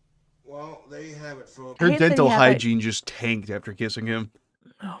 Well, there you have it, folks. I Her hate that dental you have it- hygiene just tanked after kissing him.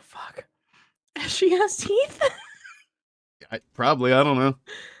 Oh fuck. She has teeth? Probably, I don't know.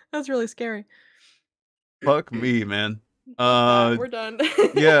 That's really scary. Fuck me, man. We're done.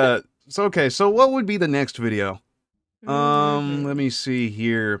 Yeah. So okay, so what would be the next video? Mhm. Let me see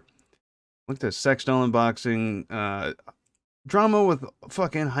here. Look at this, sex doll unboxing, drama with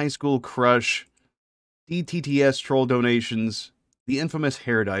fucking high school crush, DTTS troll donations, the infamous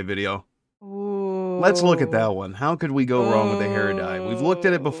hair dye video. Let's look at that one. How could we go wrong with the hair dye? We've looked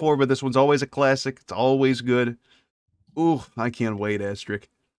at it before, but this one's always a classic. It's always good. Ooh, I can't wait, Asterik.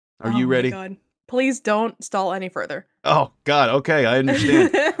 Are you Oh my ready? God. Please don't stall any further. Oh, God, okay, I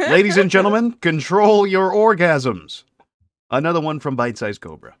understand. Ladies and gentlemen, control your orgasms. Another one from Bite Size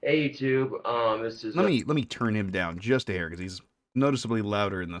Cobra. Hey YouTube, this is Let me turn him down just a hair because he's noticeably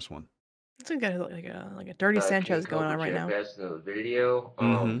louder in this one. It's got like a dirty Sanchez going on right now. Best in the video.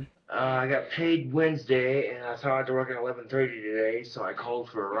 Mhm. I got paid Wednesday, and I thought I had to work at 11:30 today, so I called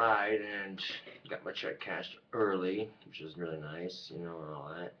for a ride and got my check cashed early, which is really nice, you know, and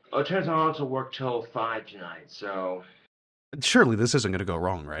all that. Oh, it turns out I also work till 5 tonight, so Surely this isn't gonna go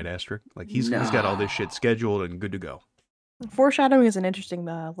wrong, right, Asterik? Like he's got all this shit scheduled and good to go. Foreshadowing is an interesting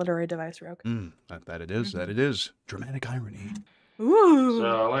literary device, Rogue. That it is. That it is. Dramatic irony. Ooh. So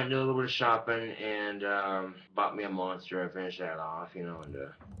I went and did a little bit of shopping and bought me a Monster and finished that off, you know, and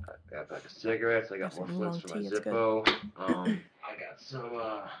I got a pack of cigarettes, I got That's more a long flips for my tea, it's good. Zippo, I got some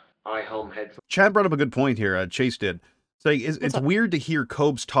iHome headphones. Chad brought up a good point here. Chase did. So it's up? weird to hear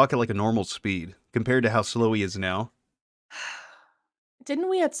Cobes talk at like a normal speed compared to how slow he is now. Didn't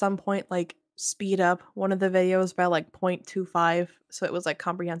we at some point like speed up one of the videos by like 0.25 so it was like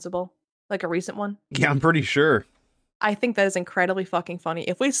comprehensible? Like a recent one? Yeah, I'm pretty sure. I think that is incredibly fucking funny.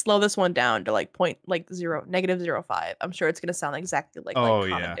 If we slow this one down to like -0.05, I'm sure it's gonna sound exactly like Oh, common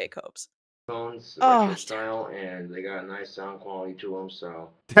yeah. day Copes. Phones, Oh, retro it's style, and they got a nice sound quality to them, so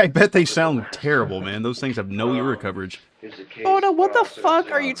I bet they sound terrible, man. Those things have no ear coverage. here's the case. Oh no, what the also,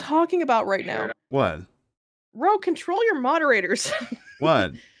 fuck are you talking about right now? What? Rogue, control your moderators.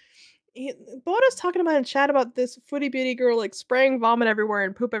 What? Boda's talking about in chat about this footy beauty girl like spraying vomit everywhere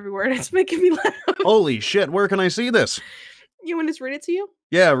and poop everywhere, and it's making me laugh. Holy shit, where can I see this? You want to just read it to you?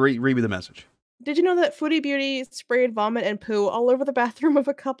 Yeah, read me the message. Did you know that Footy Beauty sprayed vomit and poo all over the bathroom of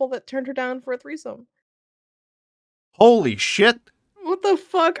a couple that turned her down for a threesome? Holy shit. What the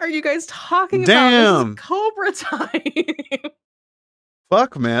fuck are you guys talking Damn. about? This is Cobra time.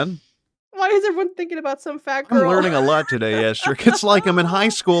 Fuck, man. Why is everyone thinking about some fat I'm girl? learning a lot today, Asterik. It's like I'm in high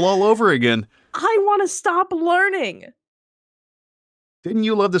school all over again. I want to stop learning. Didn't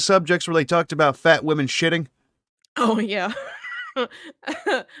you love the subjects where they talked about fat women shitting? Oh yeah.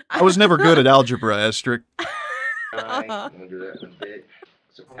 I was never good at algebra, Asterik. I'm gonna do that in a bit.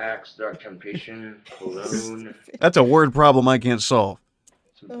 Some Axe, Dark Temptation, Cologne, That's a word problem I can't solve.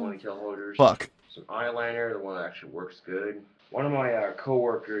 some ponytail holders. Fuck. Some eyeliner, the one that actually works good. One of my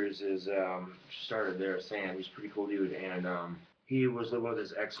co-workers is started there, Sam. He's a pretty cool dude, and he was living with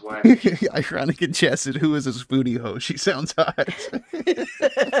his ex-wife. Ironic and Chesed, who is this foodie hoe? She sounds hot.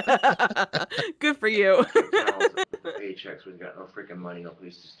 Good for you. paychecks. We've got no freaking money, no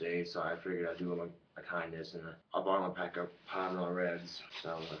place to stay. So I figured I'd do him a kindness, and I bought him a pack of Pamela Reds.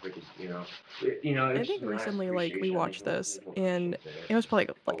 So I figured, I it's think just a nice recently, like, we appreciation. watched this, There's no and shit there. it was probably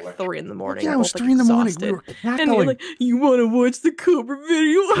like 3 in the morning. Yeah, We're it was both, like, 3 in the morning. We exhausted. were And you're cackling. like, you want to watch the Cobra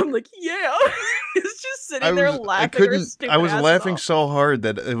video? I'm like, yeah. It's just sitting there laughing. I was laughing so hard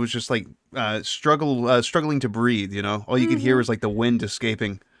that it was just like struggling to breathe. You know, all you could hear was like the wind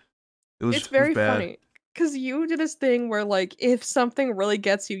escaping. It's very bad. funny because you do this thing where, like, if something really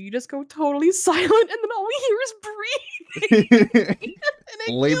gets you, you just go totally silent, and then all we hear is breathing. And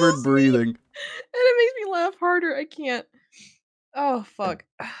it Labored kills breathing. me. And it makes me laugh harder. I can't. Oh fuck.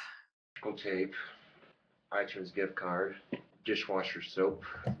 Tape, iTunes gift card, dishwasher soap,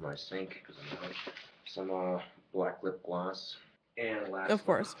 my sink, because I'm out, some black lip gloss, and last Of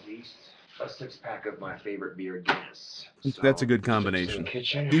course. but not least, a 6-pack of my favorite beer, Guinness. That's a good So, combination.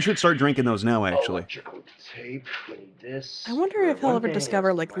 kitchen, You should start drinking those now, actually. electrical tape, we need this. I wonder if he'll One ever thing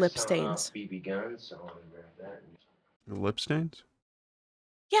discover, is like, my lip son, stains. BB gun, so I'm gonna grab that. Lip stains?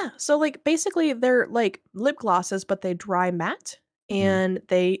 Yeah, so, like, basically they're like lip glosses, but they dry matte and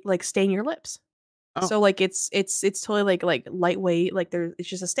they like stain your lips. Oh. So like it's totally like lightweight, like it's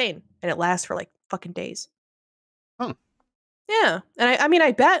just a stain and it lasts for like fucking days. Huh. Yeah. And I mean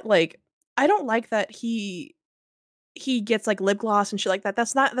I bet like I don't like that he gets like lip gloss and shit like that.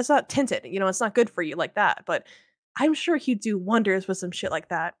 That's not tinted, you know, it's not good for you like that. But I'm sure he'd do wonders with some shit like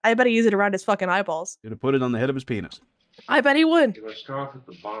that. I bet he use it around his fucking eyeballs. Gonna put it on the head of his penis. I bet he would. I'm gonna start off with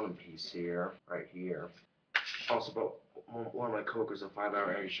the bottom piece here, right here. Also, but one of my coworkers a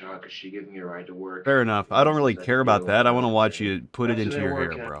 5-hour energy shot because she gave me a ride to work. Fair enough. I don't really care about that. I want to watch you you put it into your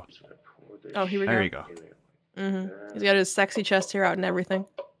hair, bro. Oh, here we go. There you go. He's got his sexy chest hair out and everything.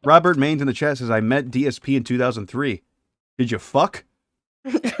 Robert Maines in the chat says, I met DSP in 2003. Did you fuck?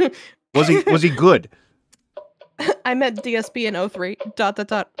 Was he good? I met DSP in 03. ...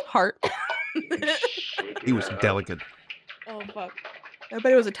 Heart. He was delicate. Oh fuck. I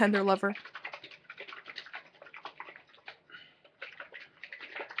bet he was a tender lover.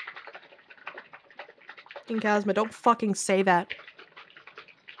 Cosma, don't fucking say that.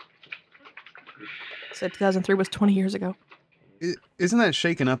 Said 2003 was 20 years ago. Isn't that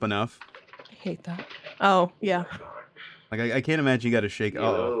shaken up enough? I hate that. Oh, yeah. Like, I can't imagine you got to shake.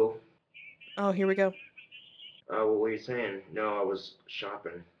 Hello. Oh, here we go. What were you saying? No, I was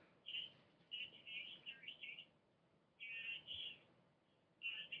shopping.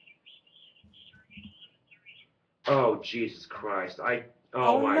 Oh, Jesus Christ.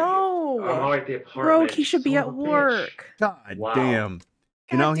 Oh my no. God. I'm already at the apartment. Bro, he should be Son at of a bitch. work. God Wow. damn.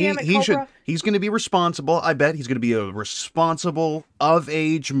 You God know, damn it, he should, Cobra. he's going to be responsible. I bet he's going to be a responsible, of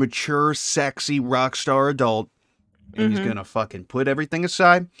age, mature, sexy rock star adult. And he's going to fucking put everything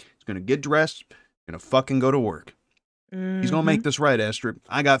aside. He's going to get dressed. Going to fucking go to work. He's going to make this right, Asterik.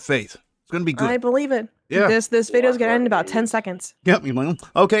 I got faith. It's going to be good. I believe it. Yeah. This video's gonna end in about 10 seconds. Yep. You're like,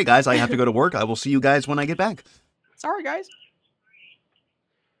 okay, guys, I have to go to work. I will see you guys when I get back. Sorry, guys.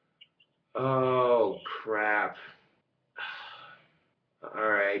 Oh, crap.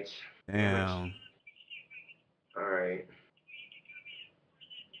 Alright. Damn. Alright.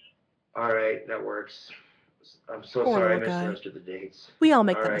 Alright, that works. I'm so Poor sorry I little guy. misunderstood the dates. We all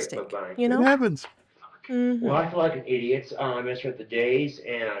make that Alright, mistake. bye-bye. You It know? happens. Well, I feel like an idiot. I misread the days,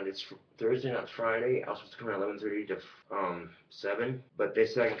 and it's Thursday, not Friday. I was supposed to come in at 11:30 to 7, but they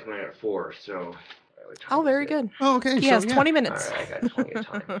said I can come in at 4, so... Oh, very good. Oh, okay. He so, has yeah. 20 minutes. Alright, I got plenty of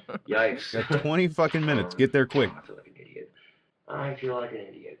time. Yikes. You got 20 fucking minutes. Get there quick. I feel like an idiot. I feel like an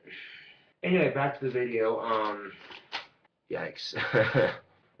idiot. Anyway, back to the video. Yikes.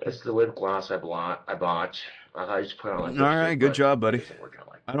 That's the lip gloss I bought. I thought I just put on like All right, good job, buddy. it doesn't work out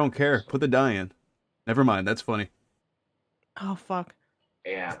like I don't care. Put the dye in. Never mind. That's funny. Oh, fuck.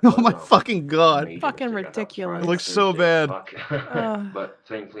 Yeah. Oh my fucking god. Fucking ridiculous. It looks so bad. But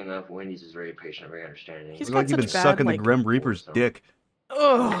thankfully enough, Wendy's is very patient, very understanding. He's Looks like got you've been such bad, sucking like- the Grim Reaper's dick.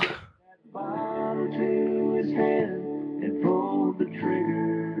 Ugh.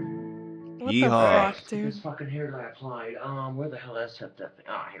 What Yeehaw. the fuck, dude? This fucking hair that I applied. Where the hell is that thing?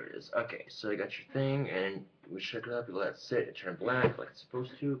 Ah, here it is. Okay, so you got your thing, and we shake it up. You let it sit. It turned black like it's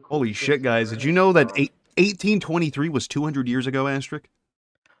supposed to. Holy shit, guys. Did you know that 1823 was 200 years ago, Asterik?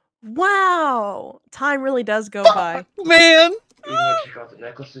 Wow. Time really does go by. Man! You can check out the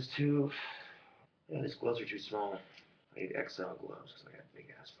necklaces too. Yeah, these gloves are too small. I need XL gloves because I got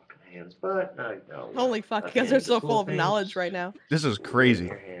big ass fucking hands. But no. Holy fuck, you guys are so full of knowledge right now. This is crazy.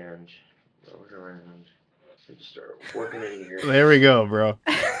 Your hand, roll it around. So just start working in here. There we go, bro.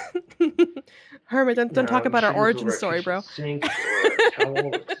 Hermit, don't talk about our shoes origin over a story, kitchen bro. Sink or a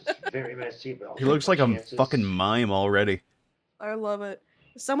towel. It's just very messy, but He looks like a fucking mime already. I love it.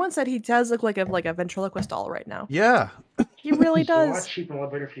 Someone said he does look like a ventriloquist doll right now. Yeah. He really It's a lot does. cheaper and a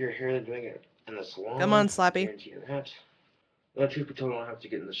lot better for your hair than doing it in the salon. Come on, Slappy. Guarantee you that. The truth be told, I don't have to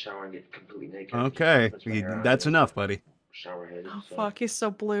get in the shower and get completely naked. Okay. That's enough, buddy. Shower head. Oh So. fuck, he's so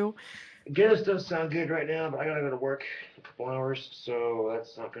blue. Again, this does sound good right now, but I gotta go to work in a couple hours, so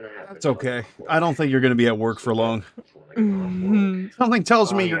that's not gonna happen. It's okay. I don't think you're going to be at work for long. Something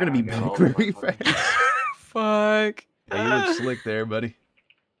tells me you're going to be back very fast. Fuck. Yeah, you look slick there, buddy.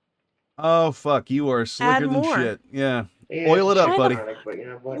 Oh, fuck. You are slicker than more. shit. Yeah. Yeah, Oil it up, Why buddy. But you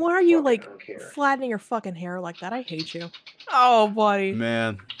know what? Why are you Fuck it, like I don't care. flattening your fucking hair like that? I hate you. Oh, buddy.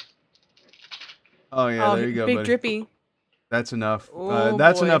 Man. Oh, yeah, there you go, big buddy. drippy. That's enough. Oh,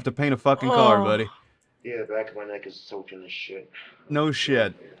 That's boy. enough to paint a fucking car, Oh. buddy. Yeah, the back of my neck is soaked in this shit. No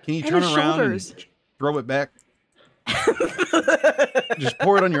shit. Can you And turn his around shoulders. and throw it back? Just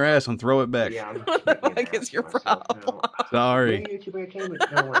pour it on your ass and throw it back. Yeah, I'm What the making an fuck is ass your of myself problem? now. Sorry. Yeah, YouTube entertainment,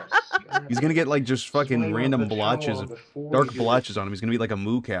 no less. He's gonna get like just fucking Swing random off the blotches, shower before dark you do blotches on him. He's gonna be like a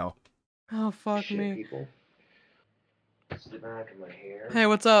moo cow. Oh, fuck shit, me. people. It's the back of my hair. Hey,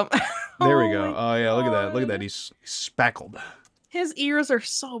 what's up? There we Oh go. my Oh yeah, look at that. Look at God. that. He's spackled. His ears are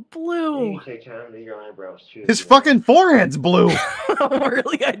so Maybe blue. take time to do your eyebrows too. His fucking forehead's blue. Oh,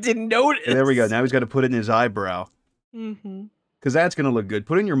 really? I didn't notice. And there we go. Now he's got to put it in his eyebrow. Mm-hmm. Because that's going to look good.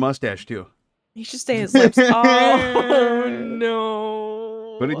 Put it in your mustache, too. He should stay his lips. Oh,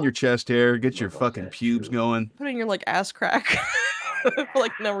 no. Put it in your chest hair. Get your fucking pubes going. Put it in your, like, ass crack. For,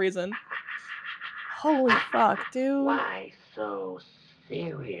 like, no reason. Holy fuck, dude. Why so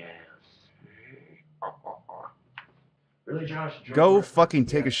serious? Really, Josh? Go fucking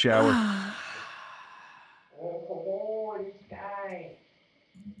take a shower. Oh, this guy.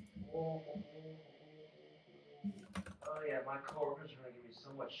 Oh, yeah, my coworkers are gonna give me so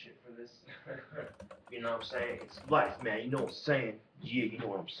much shit for this. You know what I'm saying? It's life, man. You know what I'm saying? Yeah, you know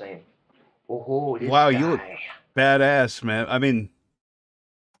what I'm saying. Oh, this Wow, guy. you look badass, man. I mean,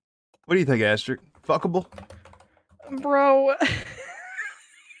 what do you think, Asterik? Fuckable? Bro.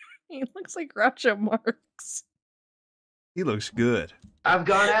 He looks like Groucho Marx. He looks good. I've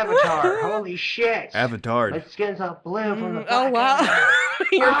gone Avatar. Holy shit. Avatar. My skin's all blue from the Oh, black wow. eye.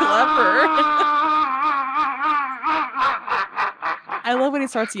 You're clever. I love when he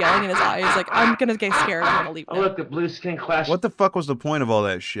starts yelling in his eyes, like, I'm gonna get scared, I'm gonna leave Oh, now. look, the blue skin clash. What the fuck was the point of all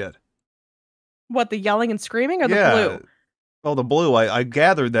that shit? What, the yelling and screaming or the yeah. blue? Oh, the blue. I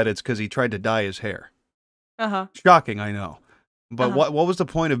gathered that it's because he tried to dye his hair. Uh-huh. Shocking, I know. But Uh-huh. what was the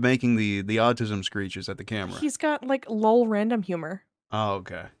point of making the autism screeches at the camera? He's got, like, lol random humor. Oh,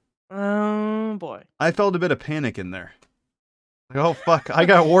 okay. Oh, boy. I felt a bit of panic in there. Like, oh, fuck. I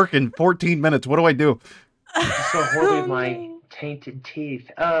got work in 14 minutes. What do I do? So horribly with my tainted teeth.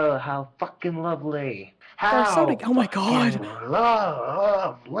 Oh, how fucking lovely. They're so How oh my god. fucking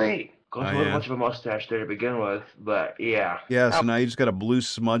lovely. Going Oh, for a yeah. bunch of a mustache there to begin with, but yeah. Yeah, so now you just got a blue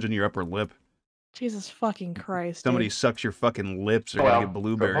smudge on your upper lip. Jesus fucking Christ. Somebody dude. sucks your fucking lips, they're Well, gonna get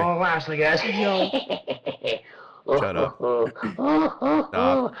blueberry. Oh, lastly, guys. Yo. Shut up.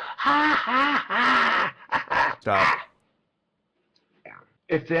 Stop.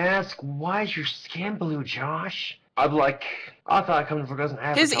 If they ask, why is your skin blue, Josh? I'm like, I thought coming from an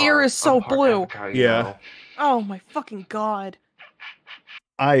Avatar. His ear is so I'm part blue. Avatar, you Yeah. know. Oh my fucking god.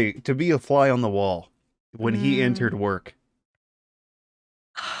 To be a fly on the wall when he entered work.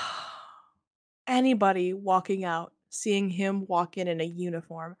 Anybody walking out, seeing him walk in a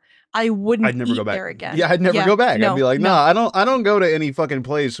uniform, I wouldn't I'd never eat go back. there again. Yeah, I'd never go back. No, I'd be like, no. nah, I don't go to any fucking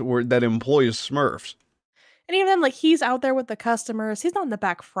place where that employs Smurfs. And even then, like, he's out there with the customers. He's not in the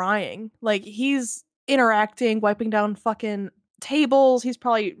back frying. Like, he's interacting, wiping down fucking tables. He's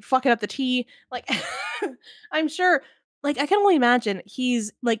probably fucking up the tea. Like, I'm sure, like, I can only imagine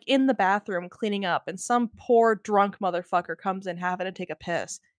he's, like, in the bathroom cleaning up, and some poor drunk motherfucker comes in having to take a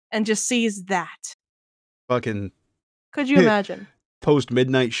piss and just sees that. Fucking Could you imagine?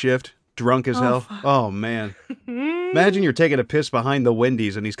 post-midnight shift, drunk as Oh, hell. fuck. Oh, man. Imagine you're taking a piss behind the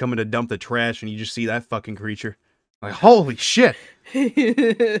Wendy's and he's coming to dump the trash and you just see that fucking creature. Like, holy shit.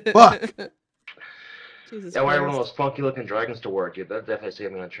 Fuck. Jesus Yeah, wear one of Christ. those funky looking dragons to work. Yeah, that definitely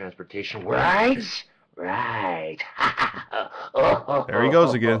saved me on transportation. Right? Right. There he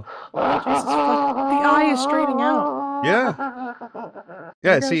goes again. Jesus fuck. The eye is straightening out. Yeah.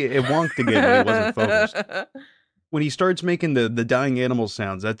 Yeah, see, it wonked again when he wasn't focused. When he starts making the dying animal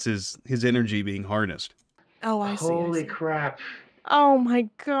sounds, that's his energy being harnessed. Oh, I see. I Holy see. crap. Oh my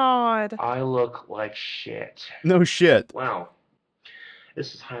god. I look like shit. No shit. Wow.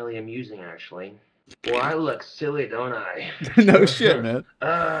 This is highly amusing, actually. Well, I look silly, don't I? No shit, man.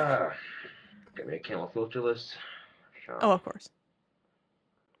 Get me a camel filterless. Oh, of course.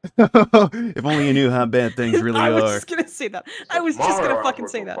 If only you knew how bad things really I was are. just gonna say that. So I was just gonna tomorrow, fucking I'll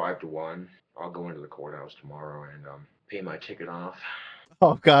say work that. from 5 to 1. I'll go into the courthouse tomorrow and pay my ticket off.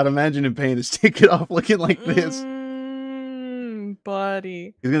 Oh god, imagine him paying his ticket off looking like this.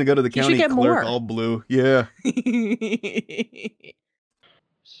 Buddy. He's gonna go to the You should county get clerk more. all blue. Yeah.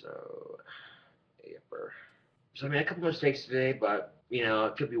 So, yipper. So I made a couple mistakes today, but you know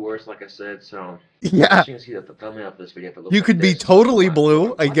it could be worse, like I said. So Yeah. you can see that the thumbnail of this video. If it looks You like could be this, totally what- blue,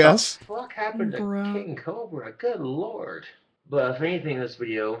 what I the guess. fuck happened to Bruh. King Cobra? Good lord. But if anything, this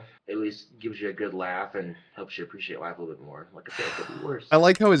video at least gives you a good laugh and helps you appreciate life a little bit more. Like I said, it could be worse. I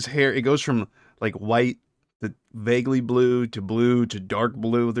like how his hair, it goes from like white to vaguely blue to dark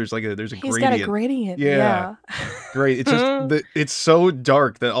blue. There's a He's gradient. got a gradient. Yeah. Great. It's just it's so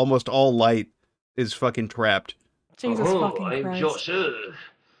dark that almost all light is fucking trapped. Jesus fucking I'm Christ. Joseph,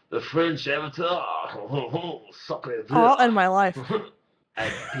 the French avatar. Sucker I'll end my life.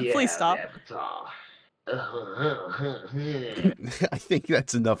 Please Please stop. Avatar. I think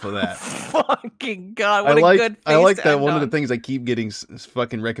that's enough of that. Fucking God, what a good face I like to that end one of on. the things I keep getting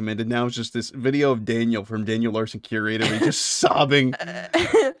fucking recommended now is just this video of Daniel from Daniel Larson Curator. He's just sobbing.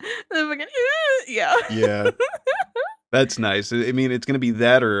 The fucking, yeah. Yeah. That's nice. I mean, it's going to be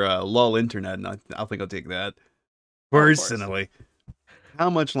that or LOL Internet, and I think I'll take that. course. Personally. How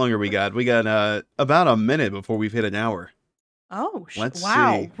much longer we got? We got about a minute before we've hit an hour. Oh, Let's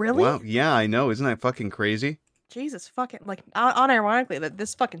wow, see. really? Wow. Yeah, I know. Isn't that fucking crazy? Jesus fucking, like, unironically, that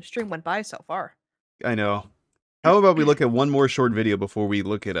this fucking stream went by so far. I know. How about we look at one more short video before we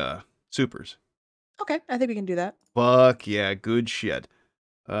look at supers? Okay, I think we can do that. Fuck yeah, good shit.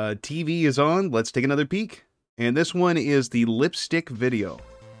 TV is on. Let's take another peek. And this one is the lipstick video.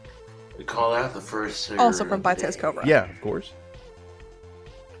 We call that the first cigarette Also from of the Bite Size day. Cobra. Yeah, of course.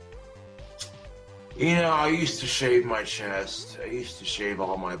 You know, I used to shave my chest. I used to shave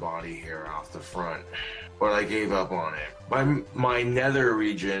all my body hair off the front, but I gave up on it. My nether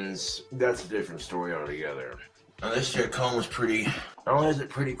regions, that's a different story altogether. Now this here comb is pretty, not only is it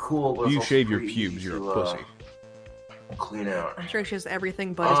pretty cool, but You it's also shave your pretty pubes, easy you're to, a pussy. Clean out. I'm sure she has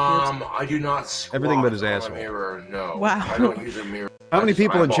everything but his pubes. I do not squat Everything but his on a asshole. mirror, no. Wow. I don't use a mirror. How many I just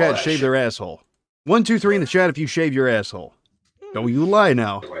people in eyeball chat that shave shit. their asshole? 1, 2, 3 in the chat if you shave your asshole. Don't you lie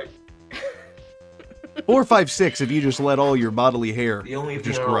now. 4, 5, 6 if you just let all your bodily hair The only thing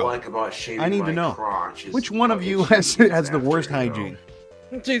just I grow. don't like about shaving I need my to know. crotch is Which one how of you itchy has it gets has the after, worst you know? hygiene?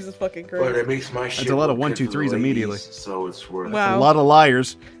 Jesus fucking But Christ. it makes my shit a lot of look 1, good 2, for the 3s immediately. ladies, so it's worth A Wow. lot of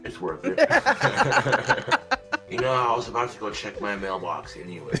liars. it. It's worth it. You know, I was about to go check my mailbox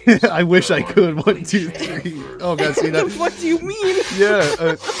anyway. I wish I could. 1, 2, 3. Oh god, see that? What do you mean?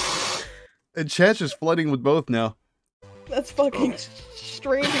 Yeah. And chat's just flooding with both now. That's fucking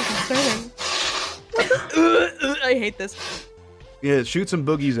strange and concerning. I hate this. Yeah, shoot some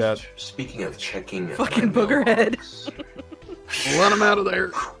boogies out. Speaking of checking, Fucking my boogerhead. mailbox. Let them out of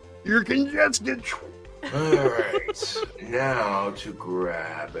there. You're congested. Alright, now to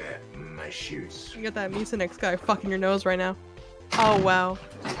grab my shoes. You got that Mucinex guy fucking your nose right now. Oh, wow.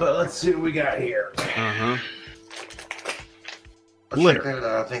 But let's see what we got here. Uh-huh. Check that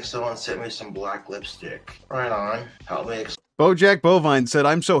out. I think someone sent me some black lipstick. Right on. Help me Bojack Bovine said,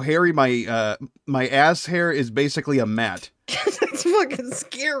 "I'm so hairy, my ass hair is basically a mat." That's fucking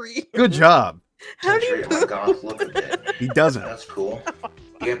scary. Good job. How do you accentuate my goth look a bit. He doesn't. That's cool.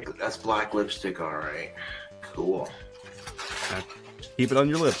 Yep, that's black lipstick, alright. Cool. Keep it on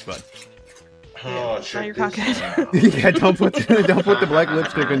your lips, bud. Oh, not check your this cockhead. out. Yeah, don't put the black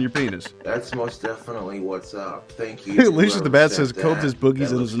lipstick on your penis. That's most definitely what's up. Thank you. Lucius whoever the Bat said says, "Cobes his that. boogies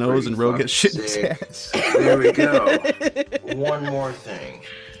That in his looks nose, and pretty Ro gets shit in his fucking ass." sick. There we go. One more thing.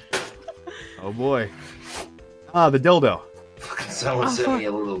 Oh boy. Ah, the dildo. Fucking someone Oh, sent fuck. me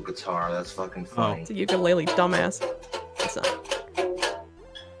a little guitar. That's fucking funny. It's a ukulele, dumbass. It's not.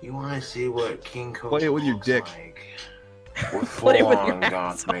 You want to see what King Cobra Play it with your looks dick. like? With Play it with your full-on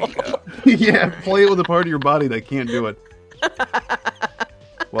goth asshole. makeup. Yeah, play it with a part of your body that can't do it.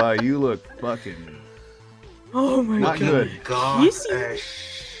 Wow, you look fucking Oh my not god. good. Goth You see- as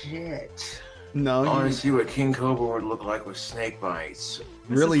shit. I No, want you to see what King Cobra would look like with snake bites.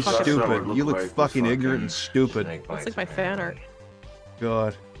 really is fucking- stupid. You look Like with fucking ignorant and fucking stupid. snake That's bites, like my fan art.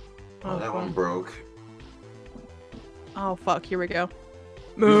 God. Oh, that one fuck. broke. Oh fuck, here we go.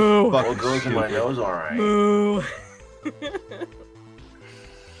 Moo. Fuck. What goes in my stupid. nose, alright. Moo.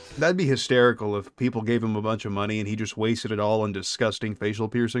 That'd be hysterical if people gave him a bunch of money and he just wasted it all on disgusting facial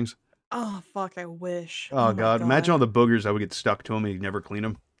piercings. Oh fuck, I wish. Oh, my god. Imagine all the boogers that would get stuck to him and he'd never clean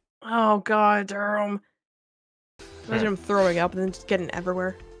them. Oh god, Durham. Imagine him throwing up and then just getting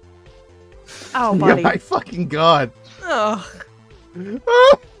everywhere. Oh, buddy. Yeah, my fucking god. Ugh.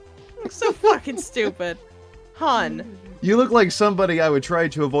 So fucking stupid. Hun. You look like somebody I would try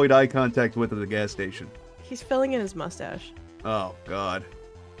to avoid eye contact with at the gas station. He's filling in his mustache. Oh, God.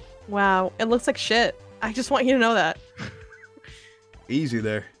 Wow, it looks like shit. I just want you to know that. Easy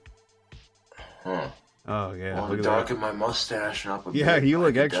there. Huh. Oh, yeah. Want Look to at darken my mustache up a bit? Yeah, you I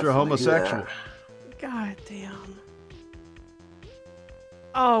look could extra definitely do homosexual. that. God damn.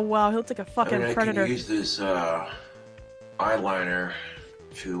 Oh, wow, he looks like a fucking I mean, I predator. can use this eyeliner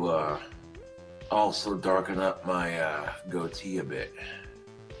to also darken up my goatee a bit.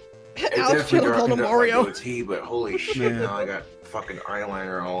 It definitely Outfield darkened up my Mario. goatee, but holy shit, Man. now I got fucking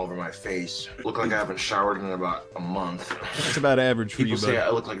eyeliner all over my face. Look like I haven't showered in about a month. That's about average for People you, say bud. I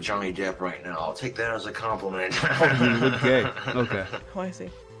look like Johnny Depp right now. I'll take that as a compliment. You look gay. Okay. Oh, I see.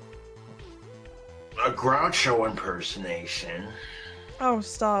 A Groucho impersonation. Oh,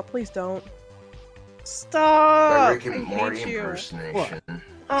 stop. Please don't. A Stop! Rick and I Morty hate you. impersonation.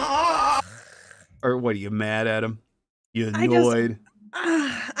 Or what, are you mad at him? You I just- annoyed?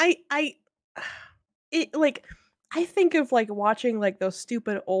 I think of like watching like those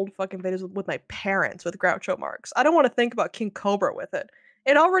stupid old fucking videos with my parents with Groucho marks. I don't want to think about King Cobra with it.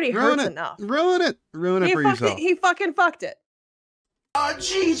 It already Ruin hurts it. enough. Ruin it. Ruin it He for fucked yourself. it. He fucking fucked it. Oh,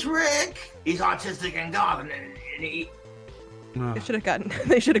 jeez, Rick! He's autistic and goth, and he... Oh, They should have gotten.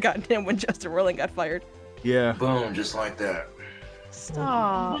 They should have gotten him when Justin Roiland got fired. yeah. Boom, just like that.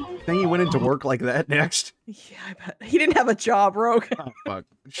 Stop. Think he went into work like that next? Yeah, I bet he didn't have a job, Rogue. Oh, fuck.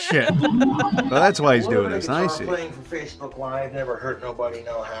 Shit. Well, that's why he's A little doing bit this. of I guitar see. playing for Facebook Live never hurt nobody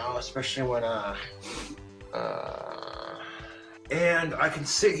no how, especially when and I can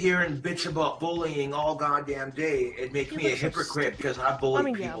sit here and bitch about bullying all goddamn day. It'd make You me a look so hypocrite stupid. because I bullied I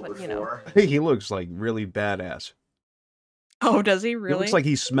mean, yeah, people but, you know. before. I think he looks like really badass. Oh, does he He really? looks like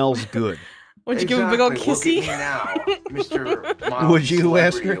he smells good. Would you give him a big old Exactly, kissy? look at me now, Mr. Mild Would you,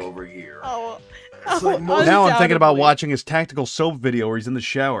 Celebrity Asterik? over here. Oh. It's like most- Now I'm thinking about undoubtedly. watching his tactical soap video where he's in the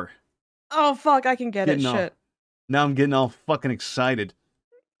shower. Oh fuck! I can get it. Getting all- Shit. Now I'm getting all fucking excited.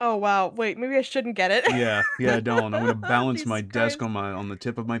 Oh wow. Wait, maybe I shouldn't get it. Yeah, don't. I'm gonna balance my Jesus desk Christ. on the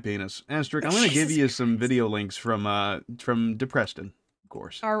tip of my penis. Asterik, I'm gonna give Jesus you some video links from Depreston, of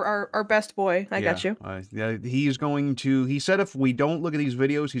course. Our best boy. I got you. Yeah, he's going to. He said if we don't look at these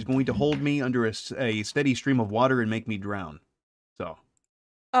videos, he's going to hold me under a steady stream of water and make me drown. So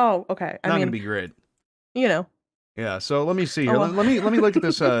Oh, okay. I not mean, gonna be great. you know. Yeah, so let me see here. Oh, Let me look at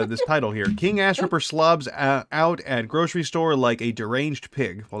this this title here. King Ass Ripper slobs out at grocery store like a deranged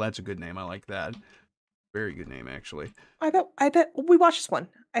pig. Well, that's a good name. I like that. Very good name, actually. I bet we watched this one.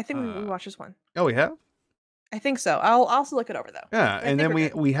 I think we Uh, watched this one. Oh, we have? I think so. I'll also look it over though. Yeah, I and then think we're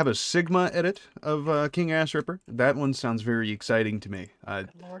good. we have a Sigma edit of King Ass Ripper. That one sounds very exciting to me. Good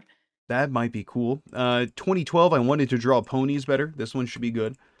lord. That might be cool. 2012, I wanted to draw ponies better. This one should be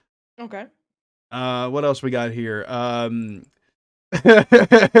good. Okay. What else we got here? I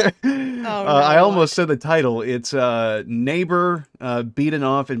no, almost said the title. It's Neighbor beaten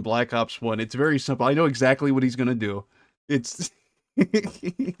off in Black Ops 1. It's very simple. I know exactly what he's gonna do. It's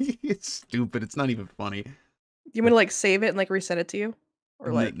it's stupid. It's not even funny. You want to like save it and like resend it to you,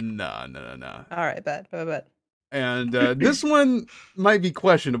 or like? No. All right, bet. And this one might be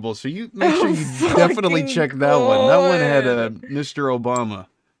questionable, so you make sure Oh, you definitely fucking check that one. That one had God. Mr. Obama.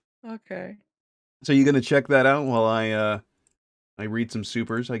 Okay. So you gonna check that out while I read some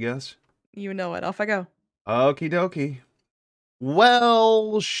supers, I guess? You know it. Off I go. Okie dokie.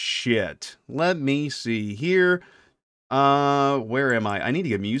 Well, shit. Let me see here. Where am I? I need to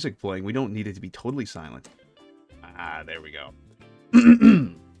get music playing. We don't need it to be totally silent. Ah, there we go.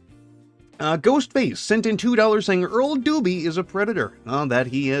 Ghostface sent in $2 saying Earl Doobie is a predator. Oh, that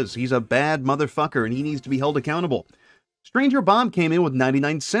he is. He's a bad motherfucker and he needs to be held accountable. Stranger Bob came in with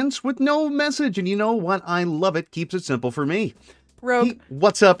 99 cents with no message, and you know what? I love it. Keeps it simple for me. Rogue.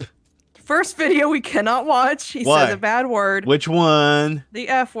 What's up? First video we cannot watch. He Why? says a bad word. Which one? The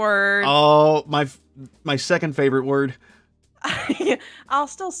F word. Oh, my second favorite word. I'll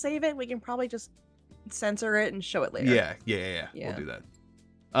still save it. We can probably just censor it and show it later. Yeah. Yeah. We'll do that.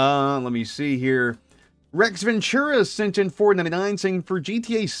 Let me see here. Rex Ventura sent in $4.99 saying for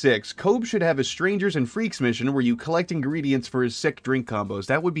GTA 6, Cobra should have a Strangers and Freaks mission where you collect ingredients for his sick drink combos.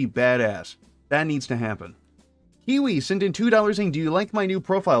 That would be badass. That needs to happen. Kiwi sent in $2 saying, do you like my new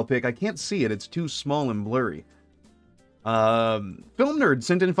profile pic? I can't see it. It's too small and blurry. Film Nerd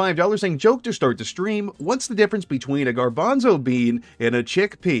sent in $5 saying, joke to start the stream. What's the difference between a garbanzo bean and a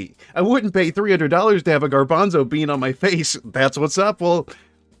chickpea? I wouldn't pay $300 to have a garbanzo bean on my face. That's what's up. Well,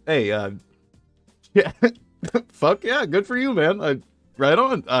 Hey, yeah, fuck yeah, good for you, man. Right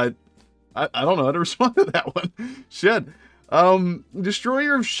on. I don't know how to respond to that one. Shit.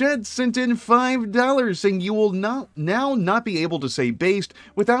 Destroyer of Shed sent in $5 saying you will not be able to say based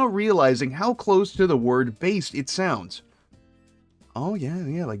without realizing how close to the word based it sounds. Oh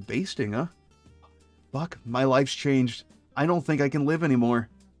yeah, like basting, huh? Fuck, my life's changed. I don't think I can live anymore.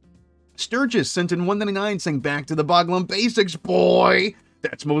 Sturgis sent in $1.99 saying back to the Boglum basics, boy!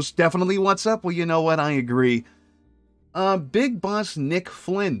 That's most definitely what's up. Well, you know what? I agree. Big Boss Nick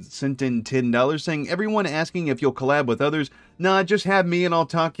Flynn sent in $10 saying, everyone asking if you'll collab with others. Nah, just have me and I'll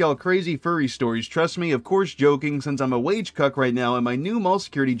talk y'all crazy furry stories. Trust me, of course joking, since I'm a wage cuck right now and my new mall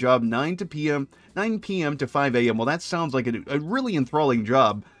security job 9 p.m. to 5 a.m. Well, that sounds like a really enthralling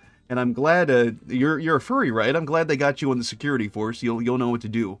job. And I'm glad, you're a furry, right? I'm glad they got you on the security force. You'll know what to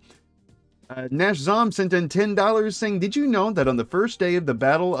do. Nash Zom sent in $10 saying, did you know that on the first day of the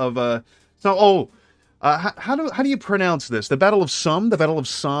Battle of, how do you pronounce this? The Battle of Somme? The Battle of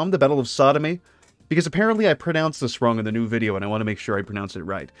Somme? The Battle of Sodomy? Because apparently I pronounced this wrong in the new video, and I want to make sure I pronounce it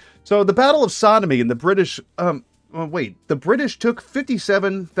right. So, the Battle of Sodomy and the British, the British took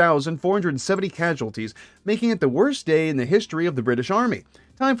 57,470 casualties, making it the worst day in the history of the British Army.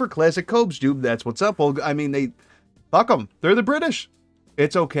 Time for classic Cobes, dude. That's what's up. Well, I mean, fuck them. They're the British.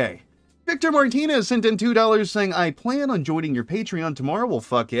 It's okay. Victor Martinez sent in $2 saying, I plan on joining your Patreon tomorrow. Well,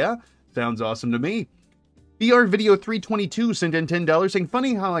 fuck yeah. Sounds awesome to me. BR Video 322 sent in $10 saying,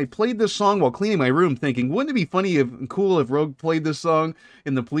 funny how I played this song while cleaning my room thinking, wouldn't it be funny and cool if Rogue played this song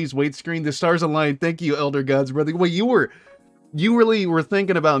in the please wait screen? The stars align. Thank you, Elder Gods, brother. Wait, you really were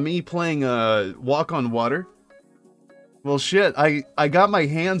thinking about me playing Walk on Water? Well, shit, I got my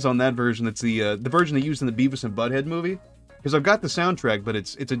hands on that version. It's the version they used in the Beavis and Butthead movie. Because I've got the soundtrack, but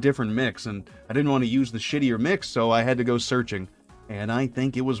it's a different mix, and I didn't want to use the shittier mix, so I had to go searching. And I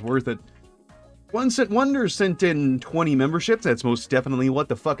think it was worth it. One Cent Wonder sent in 20 memberships. That's most definitely what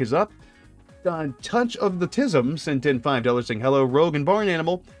the fuck is up. Touch of the Tism sent in $5 saying, hello, Rogue and Barn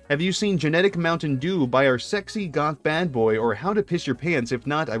Animal. Have you seen Genetic Mountain Dew by our sexy goth bad boy, or How to Piss Your Pants? If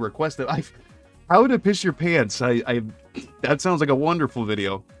not, I request that How to Piss Your Pants. That sounds like a wonderful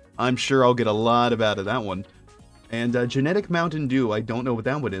video. I'm sure I'll get a lot out of that one. And Genetic Mountain Dew, I don't know what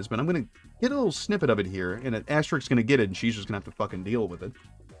that one is, but I'm going to get a little snippet of it here, and Asterik's going to get it, and she's just going to have to fucking deal with it.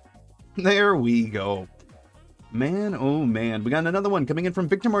 There we go. Man, oh man. We got another one coming in from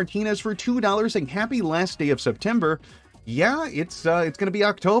Victor Martinez for $2 saying, happy last day of September. Yeah, it's going to be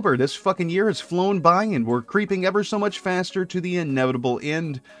October. This fucking year has flown by, and we're creeping ever so much faster to the inevitable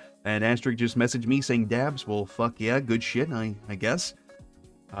end. And Asterik just messaged me saying, dabs, well, fuck yeah, good shit, I guess.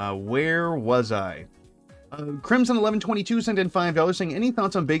 Where was I? Crimson 1122 sent in $5 saying, any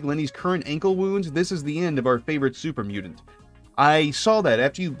thoughts on Big Lenny's current ankle wounds? This is the end of our favorite super mutant. I saw that.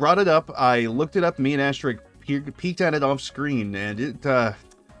 After you brought it up, I looked it up. Me and Asterik peeked at it off screen, and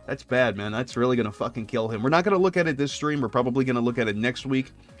that's bad, man. That's really going to fucking kill him. We're not going to look at it this stream. We're probably going to look at it next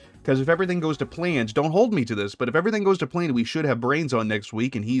week, because if everything goes to plan, don't hold me to this, but if everything goes to plan, we should have Brains on next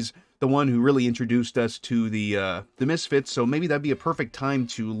week, and he's the one who really introduced us to the Misfits, so maybe that'd be a perfect time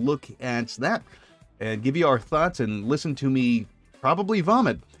to look at that and give you our thoughts and listen to me probably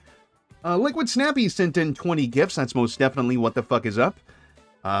vomit. Liquid Snappy sent in 20 gifts. That's most definitely what the fuck is up.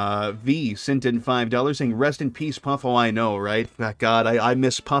 V sent in $5 saying, rest in peace, Puff. Oh, I know, right? God, I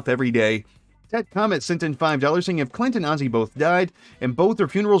miss Puff every day. Ted Comet sent in $5 saying, if Clint and Ozzy both died and both their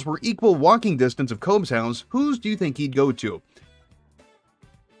funerals were equal walking distance of Cobb's house, whose do you think he'd go to?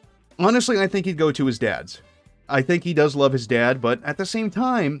 Honestly, I think he'd go to his dad's. I think he does love his dad, but at the same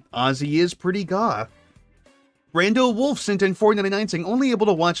time, Ozzy is pretty goth. Brando Wolf sent in $4.99 saying, only able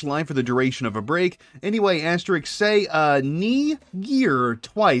to watch live for the duration of a break. Anyway, Asterix, say knee gear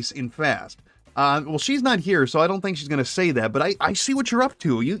twice in fast. Well, she's not here, so I don't think she's going to say that, but I see what you're up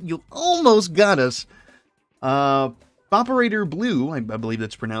to. You almost got us. Operator Blue, I believe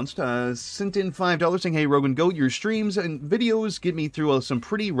that's pronounced, sent in $5 saying, hey, Rogan Goat, your streams and videos get me through some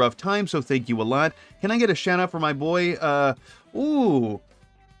pretty rough times, so thank you a lot. Can I get a shout out for my boy?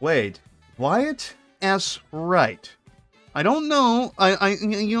 Wait, Wyatt S. Wright. I don't know.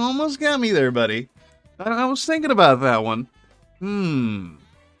 You almost got me there, buddy. I was thinking about that one.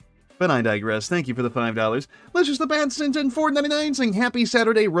 But I digress. Thank you for the $5. Licious the Bad sent in $4.99 saying, happy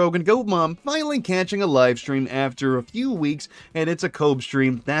Saturday, Rogan Goat Mom. Finally catching a live stream after a few weeks, and it's a Cobe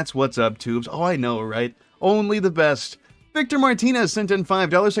stream. That's what's up, tubes. Oh, I know, right? Only the best. Victor Martinez sent in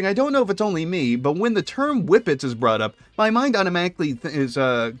 $5 saying, I don't know if it's only me, but when the term Whippets is brought up, my mind automatically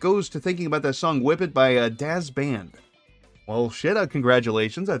goes to thinking about that song Whip It by Daz Band. Well, shit,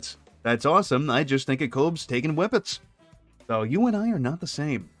 congratulations. That's awesome. I just think of Cobe's taking Whippets. So you and I are not the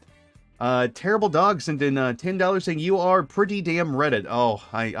same. Terrible Dog sent in $10 saying, you are pretty damn Reddit. Oh,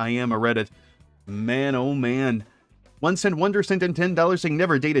 I am a Reddit. Man, oh man. 1 Cent Wonder sent in $10 saying,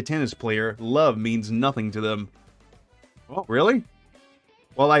 never date a tennis player. Love means nothing to them. Oh, really?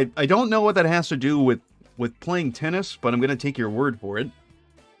 Well, I don't know what that has to do with playing tennis, but I'm going to take your word for it.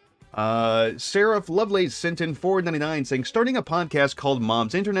 Seraph Lovelace sent in $4.99 saying, starting a podcast called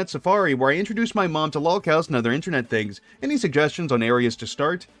Mom's Internet Safari, where I introduce my mom to lolcows and other internet things. Any suggestions on areas to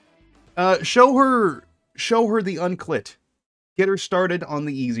start? Show her the unclit. Get her started on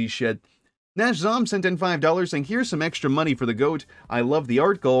the easy shit. Nash Zom sent in $5 saying, here's some extra money for the goat. I love the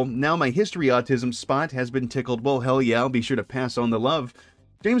art goal. Now my history autism spot has been tickled. Well, hell yeah, I'll be sure to pass on the love.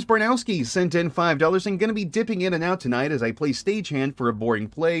 James Barnowski sent in $5 and gonna be dipping in and out tonight as I play stagehand for a boring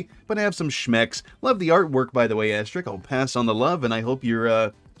play, but have some schmecks. Love the artwork, by the way, Asterik. I'll pass on the love, and I hope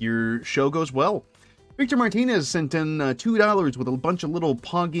your show goes well. Victor Martinez sent in $2 with a bunch of little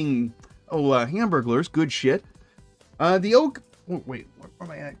pogging, hamburglers. Good shit. The Oak... Wait, where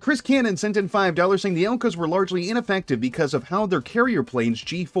am I at? Chris Cannon sent in $5 saying the Elkas were largely ineffective because of how their carrier planes,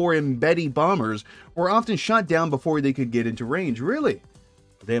 G4M Betty bombers, were often shot down before they could get into range. Really?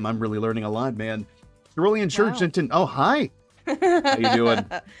 Damn, I'm really learning a lot, man. Cerulean Church sent in... Oh, hi! How you doing?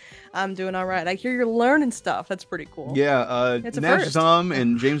 I'm doing all right. I hear you're learning stuff. That's pretty cool. Yeah, Nash Zom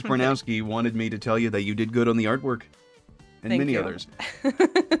and James Barnowski wanted me to tell you that you did good on the artwork. And Thank many you. others.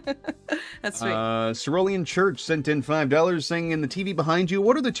 That's sweet. Cerulean Church sent in $5 saying, in the TV behind you,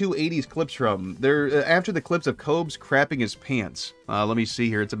 what are the two 80s clips from? They're after the clips of Cobes crapping his pants. Let me see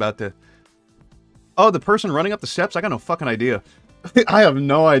here. It's about to... Oh, the person running up the steps? I got no fucking idea. I have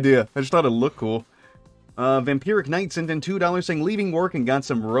no idea. I just thought it looked cool. Vampiric Knight sent in $2 saying, leaving work and got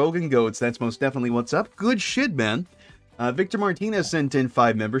some Rogan goats. That's most definitely what's up. Good shit, man. Victor Martinez sent in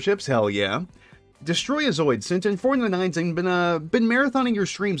 5 memberships. Hell yeah. Destroyazoid sent in $4.99 saying, been marathoning your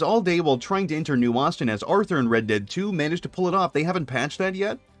streams all day while trying to enter New Austin as Arthur in Red Dead 2. Managed to pull it off. They haven't patched that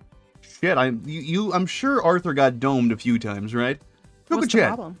yet? Shit, I'm sure Arthur got domed a few times, right? What's the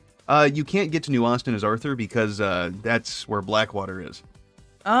problem? You can't get to New Austin as Arthur because that's where Blackwater is.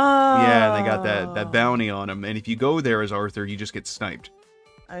 Oh. Yeah, they got that bounty on him, and if you go there as Arthur, you just get sniped.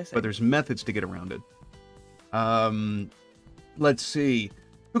 I see. But there's methods to get around it. Let's see.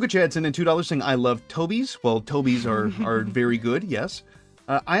 Puka Chad sent in $2 saying, I love Tobies. Well, Tobies are very good, yes.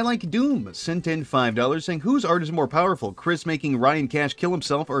 I Like Doom sent in $5 saying, whose art is more powerful? Chris making Ryan Cash kill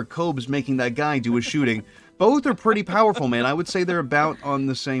himself or Cobes making that guy do a shooting? Both are pretty powerful, man. I would say they're about on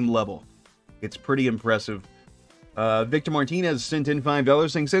the same level. It's pretty impressive. Victor Martinez sent in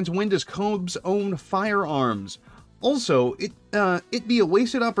 $5 saying, since when does Cobes own firearms? Also, it'd be a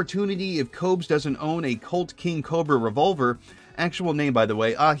wasted opportunity if Cobes doesn't own a Colt King Cobra revolver. Actual name, by the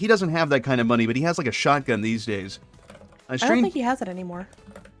way. He doesn't have that kind of money, but he has like a shotgun these days. I don't think he has it anymore.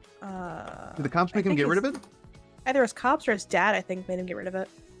 Did the cops make him get rid of it? Either his cops or his dad, I think, made him get rid of it.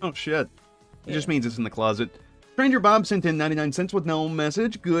 Oh, shit. It just means it's in the closet. Stranger Bob sent in 99 cents with no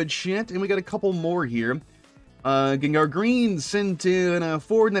message. Good shit. And we got a couple more here. Gengar Green sent in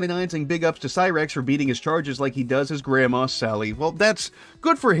 $4.99 saying big ups to Cyrex for beating his charges like he does his grandma Sally. Well, that's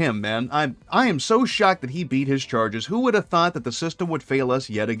good for him, man. I am so shocked that he beat his charges. Who would have thought that the system would fail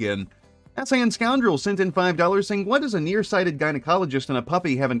us yet again? Assayan Scoundrel sent in $5 saying, what does a nearsighted gynecologist and a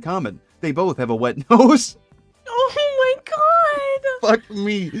puppy have in common? They both have a wet nose. Oh my god! Fuck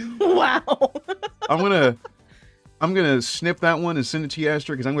me. Wow. I'm gonna snip that one and send it to you,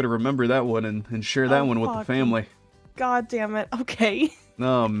 Asterik, because I'm gonna remember that one and share that one with the family. God damn it. Okay.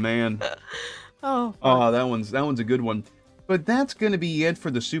 Oh man. Oh. That one's a good one. But that's gonna be it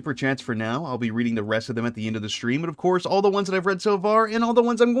for the super chats for now. I'll be reading the rest of them at the end of the stream, and of course, all the ones that I've read so far and all the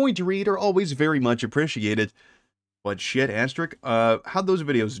ones I'm going to read are always very much appreciated. But shit, Asterik, how'd those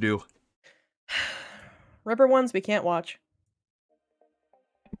videos do? Rubber ones we can't watch.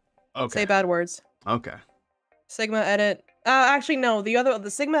 Okay. Say bad words. Okay. Sigma edit. Actually no, the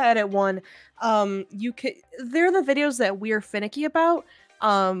Sigma edit one, they're the videos that we're finicky about.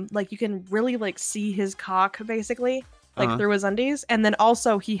 Like you can really like see his cock basically, like through his undies, and then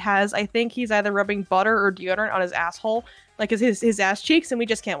also he has, I think he's either rubbing butter or deodorant on his asshole, like his ass cheeks, and we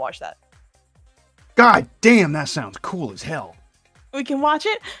just can't watch that. God damn, that sounds cool as hell. We can watch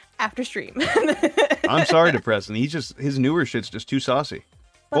it after stream. I'm sorry to Preston. His newer shit's just too saucy.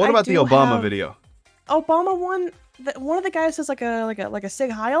 But what about the Obama video? Obama one of the guys says like a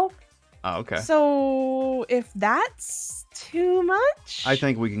Sig Heil. Oh, okay. So if that's too much, I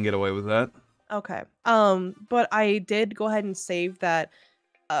think we can get away with that. Okay. But I did go ahead and save that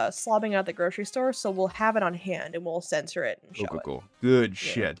slobbing out at the grocery store, so we'll have it on hand and we'll censor it and show it. Cool. Good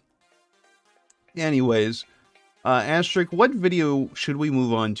shit. Anyways, Asterik, what video should we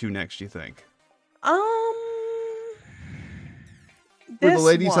move on to next, you think? For the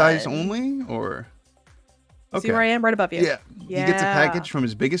ladies' eyes only, or? Okay. See where I am? Right above you. Yeah. He gets a package from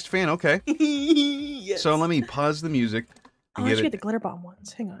his biggest fan. Okay. Yes. So let me pause the music. Oh, I should get the glitter bomb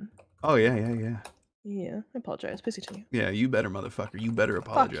ones. Hang on. Oh, yeah. Yeah, I apologize. Please continue. Yeah, you better, motherfucker. You better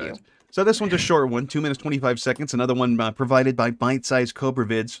apologize. Fuck you. So this one's a short one, 2 minutes, 25 seconds. Another one provided by Bite Size Cobra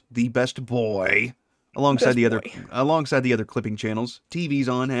Vids, the best boy, alongside alongside the other clipping channels. TV's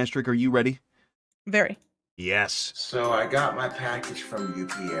on. Asterik, are you ready? Very. Yes. So I got my package from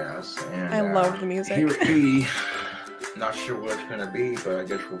UPS, and I love the music. Here it be. Not sure what it's gonna be, but I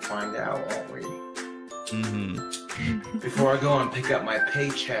guess we'll find out, won't we? Before I go and pick up my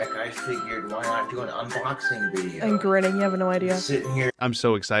paycheck, I figured why not do an unboxing video? I'm grinning. You have no idea. Sitting here. I'm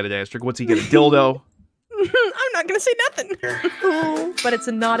so excited, Asterik. What's he get? A dildo? I'm not gonna say nothing. But it's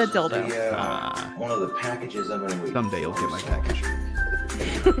not a dildo. One of the packages I'm gonna read. Someday you'll get my package.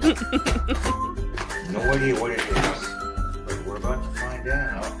 No idea what it is, but we're about to find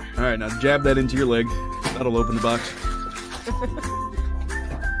out. All right, now jab that into your leg. That'll open the box.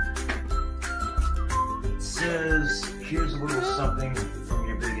 It says, here's a little something from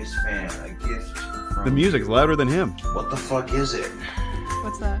your biggest fan. A gift from... The music's louder than him. What the fuck is it?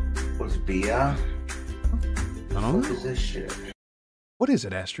 What's that? What's Bia? I don't What know. is this shit? What is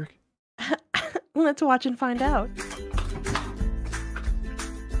it, Asterik? Let's watch and find out.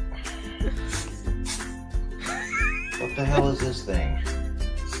 What the hell is this thing?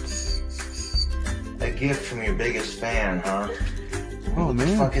 A gift from your biggest fan, huh? Oh, What man.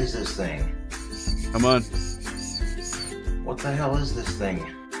 the fuck is this thing? Come on. What the hell is this thing?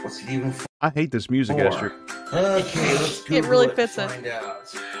 What's it even for? I hate this music, Asterik. Okay, let's Google It really and fits it. find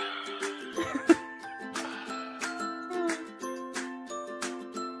out.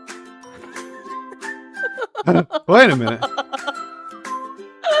 Wait a minute.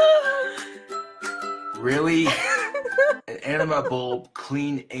 Really? An enema bulb,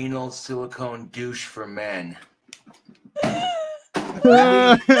 clean anal silicone douche for men.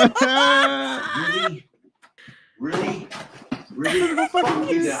 Really? Really? Really? Fuck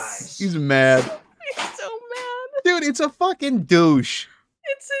you guys. He's mad. He's so mad. Dude, it's a fucking douche.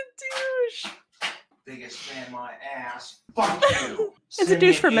 It's a douche. Biggest fan my ass. Fuck you. It's a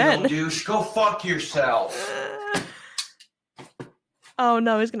douche for men. Douche, go fuck yourself. Oh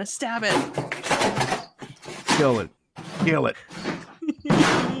no, he's gonna stab it. Kill it. Kill it.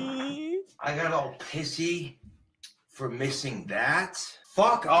 I got all pissy for missing that.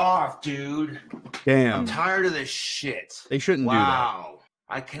 Fuck off, dude. I'm Damn. tired of this shit. They shouldn't do that. Wow.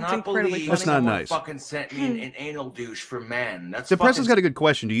 I cannot incredibly believe funny. That's not someone nice. fucking sent me an anal douche for men. That's The press has fucking... got a good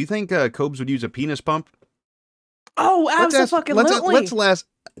question. Do you think Cobes would use a penis pump? Oh, Let's absolutely. Let's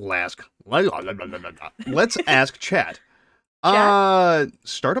ask chat.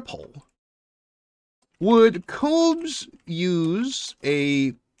 Start a poll. Would Cobes use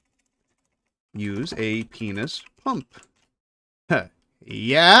a penis pump? Huh.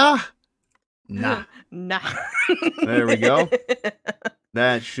 Yeah? Nah. Nah. There we go.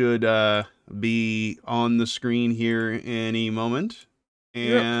 That should be on the screen here any moment.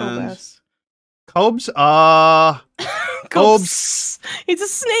 And Cobes, Cobes. He's a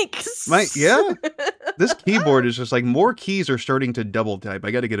snake. Yeah. This keyboard is just like more keys are starting to double type.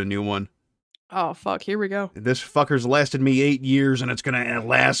 I got to get a new one. Oh fuck! Here we go. This fucker's lasted me 8 years, and it's gonna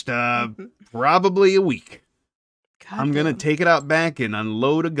last probably a week. I'm gonna take it out back and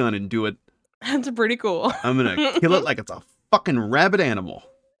unload a gun and do it. That's pretty cool. I'm gonna kill it like it's a fucking rabid animal.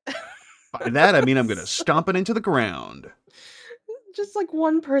 By that I mean I'm gonna stomp it into the ground. Just like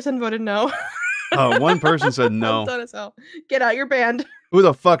one person voted no. Oh, one person said no. Done as hell. Get out, you're banned. Who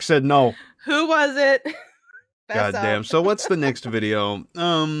the fuck said no? Who was it? God damn. So what's the next video?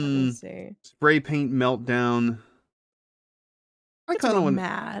 Let's see. Spray paint meltdown. I kind of want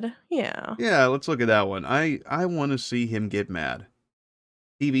mad. Yeah. Yeah, let's look at that one. I want to see him get mad.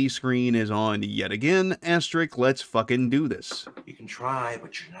 TV screen is on yet again. Asterik, let's fucking do this. You can try,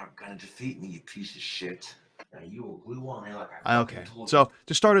 but you're not gonna defeat me, you piece of shit. Now you will glue on me like I Okay. So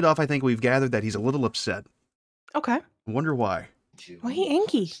to start it off, I think we've gathered that he's a little upset. Okay. I wonder why. Why he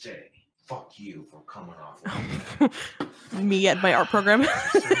anky? Stay. Fuck you for coming off. Me at my art program.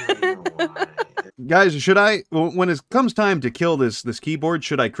 Guys, should I, when it comes time to kill this keyboard,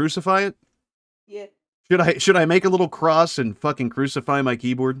 should I crucify it? Yeah. Should I make a little cross and fucking crucify my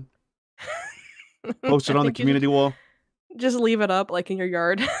keyboard? Post it on the community wall? Just leave it up, like in your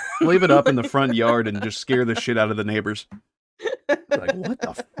yard. Leave it up in the front yard and just scare the shit out of the neighbors. Like, what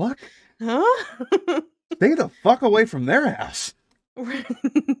the fuck? Huh? Stay the fuck away from their house.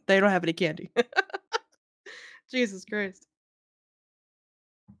 They don't have any candy. Jesus Christ.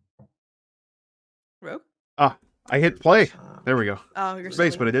 Rogue? Ah, I hit play. There we go. Oh, you're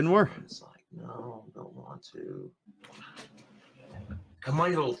Space, but it didn't work. It's like, no, don't want to. Come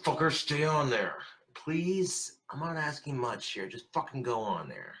on, you little fucker, stay on there. Please? I'm not asking much here. Just fucking go on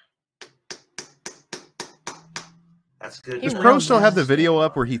there. That's good. Does He Pro really still have the does. video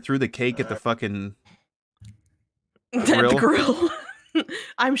up where he threw the cake at the fucking At grill? the grill.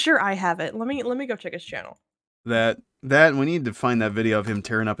 I'm sure I have it. Let me go check his channel. That we need to find that video of him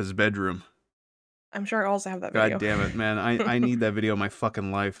tearing up his bedroom. I'm sure I also have that video. God damn it, man. I need that video in my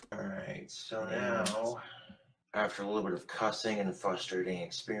fucking life. Alright, so now, after a little bit of cussing and frustrating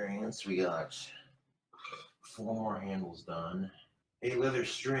experience, we got 4 more handles done. Hey, leather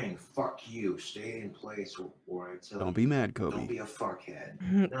string, fuck you. Stay in place where I tell you. Don't be mad, Don't Kobe. be a fuckhead.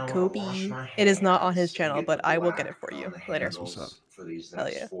 Now I'm gonna wash Kobe. my It is not on hands his and channel, get but the I will get it black for you on the later. handles What's up? for these Hell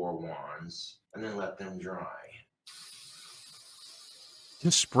next yeah. 4 wands, and then let them dry.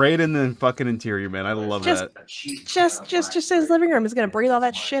 Just spray it in the fucking interior, man. I love Just- that. Just in his living room. He's gonna breathe all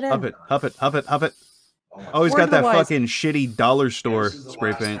that shit in. Huff it, huff it, huff it, huff it. Oh, he's Word got to the that wise. fucking shitty dollar store This is the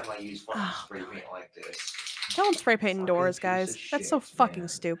spray last paint. time I use fucking spray paint like this. Don't spray paint Fucking indoors, piece guys. of That's so shit, fucking man.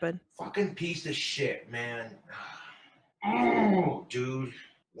 stupid. Fucking piece of shit, man. Oh, dude.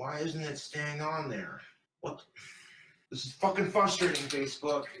 Why isn't it staying on there? What? This is fucking frustrating,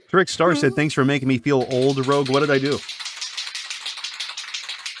 Facebook. Trick Star said, "Thanks for making me feel old, Rogue. What did I do?"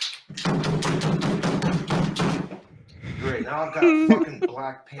 Great, now I've got fucking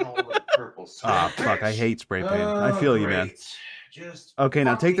black paint all over the purple. Ah, fuck. I hate spray paint. I feel you, man. Just Okay,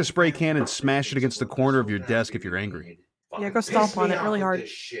 now take the fucking spray can and fantastic. smash it against the What corner this of your whole desk if video you're angry. made. Yeah, Fucking go stomp piss on me it off really with hard. this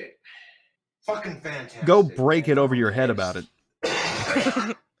shit. Fucking fantastic. Go break man. it over your head about it.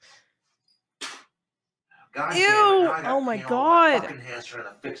 God Ew! damn it, now I got Oh my paint all over my God. fucking hands trying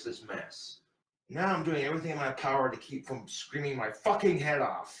to fix this mess. Now I'm doing everything in my power to keep from screaming my fucking head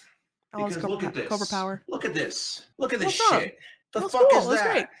off. Oh, it's Because look at this. Cobra power. Look at this. Look at this What's wrong? shit. The That's fuck cool. is That's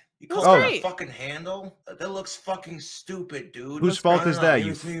that? great. You That's call that a great. fucking handle? That looks fucking stupid, dude. Whose I fault don't is know. that, Maybe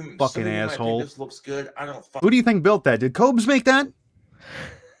you some of fucking you might think asshole? This looks good. I don't Who do you think built that? Did Cobes make that?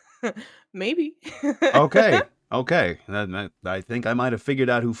 Maybe. Okay. Okay. I think I might have figured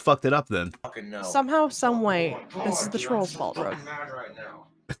out who fucked it up then. fucking know. Somehow, some way, Oh my this is God, the dude, troll's I'm so fault, Rogue. fucking mad right now.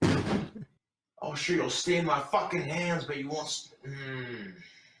 Oh, sure, you'll stain my fucking hands, but you won't.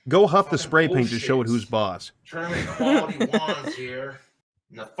 Go huff the Fucking spray paint to show it bullshit. who's boss. Trying to make quality wands here,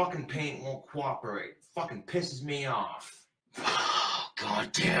 and the fucking paint won't cooperate. Fucking pisses me off. God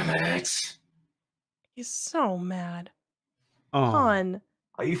damn it! He's so mad. Oh. Hon,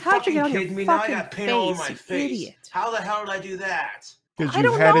 Are you How'd you fucking get on your kidding me? Now I fucking got paint all over face, my you face. idiot. How the hell did I do that? Because I you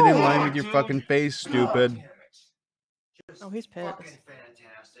don't had it in know. line with your Dude. fucking face, God stupid. damn it. Just Oh, he's pissed. fucking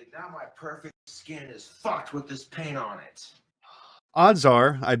fantastic. Now my perfect skin is fucked with this paint on it. Odds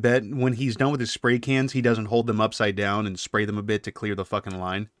are, I bet, when he's done with his spray cans, he doesn't hold them upside down and spray them a bit to clear the fucking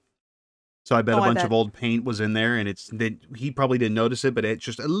line. So I bet Oh, a I bunch bet. of old paint was in there, and he probably didn't notice it, but it's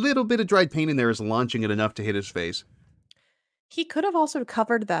just a little bit of dried paint in there is launching it enough to hit his face. he could have also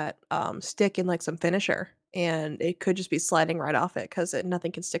covered that stick in like some finisher, and it could just be sliding right off it because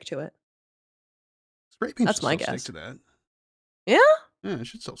nothing can stick to it. Spray paint That's should my still guess. stick to that. Yeah? Yeah, it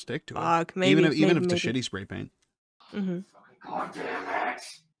should still stick to it. Fuck, maybe. even if maybe, it's a maybe. shitty spray paint. Mm-hmm. God damn it!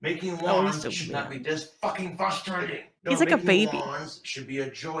 Making Oh, he's wands so should mad. not be this fucking frustrating. He's like a making baby. Wands should be a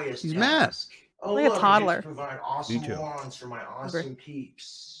joyous He's mad. task. Oh, Like a look, I get to toddler. provide awesome too. wands for my awesome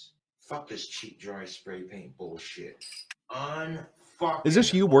peeps. Fuck this cheap dry spray paint bullshit. Is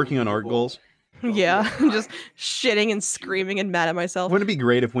this you working on art goals? Yeah, I'm just shitting and screaming and mad at myself. Wouldn't it be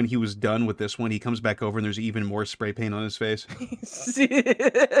great if when he was done with this one, he comes back over and there's even more spray paint on his face?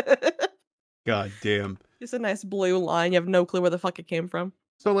 God damn. Just a nice blue line. You have no clue where the fuck it came from.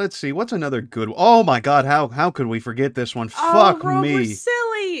 So let's see, what's another good one? Oh my god, how could we forget this one? Oh, Fuck Rogue, we're me.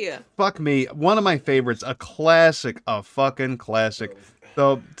 silly. Fuck me. One of my favorites, a classic, a fucking classic.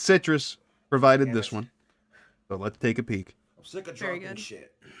 So Citrus provided Damn this it. one. So let's take a peek. I'm sick of Very dropping good.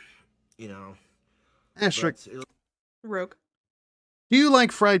 shit. You know. Asterik, but Rogue. do you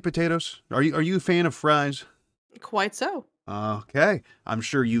like fried potatoes? Are you a fan of fries? Quite so. Okay. I'm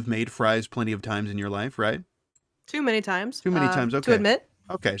sure you've made fries plenty of times in your life, right? Too many times. Too many times, okay. To admit.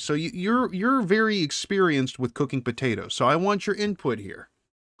 Okay, so you're very experienced with cooking potatoes, so I want your input here.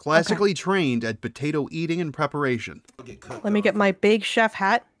 Classically trained at potato eating and preparation. Let me get my big chef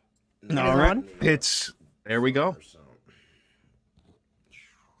hat. All is right, on. there we go.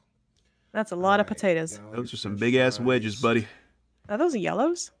 That's a lot of potatoes. Those are some big ass wedges, buddy. Are those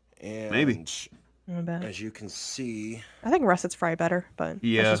yellows? Maybe. I bet. As you can see, I think russets fry better, but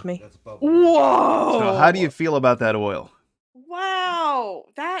Yeah. that's just me. that's bubble. Whoa! So how do you feel about that oil? Wow,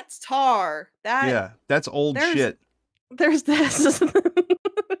 that's tar. Yeah, that's old there's- shit. There's this.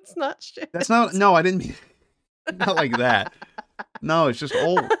 It's not shit. That's not. No, I didn't mean. Not like that. No, it's just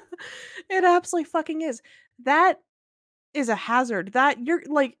old. It absolutely fucking is. That is a hazard. That you're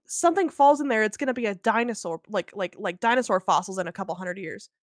like something falls in there, it's gonna be a dinosaur, like dinosaur fossils in a couple hundred years.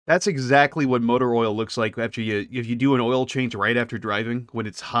 That's exactly what motor oil looks like after if you do an oil change right after driving, when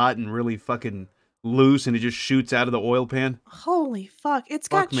it's hot and really fucking loose and it just shoots out of the oil pan. Holy fuck! It's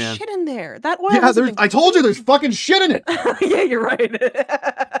Fuck, got man. shit in there. That oil. Yeah, hasn't there's. been I told you cleaned. there's fucking shit in it. Yeah, you're right.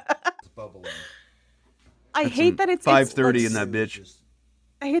 It's bubbling. I That's hate some that it's 5:30 in like, that bitch. Just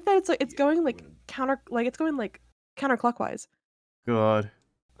I hate that it's going like counterclockwise. God.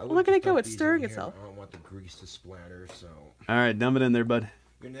 I Look at it go, dump it's these in stirring here, itself. but I don't want the grease to splatter, so All right, dump it in there, bud.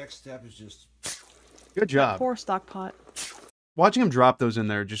 your next step is just Good job. Poor stock pot. Watching him drop those in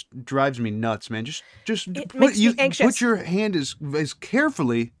there just drives me nuts, man. Just It makes me anxious. put your hand as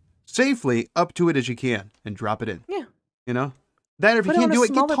carefully, safely up to it as you can and drop it in. Yeah. You know? That if Put you it can't on a do it,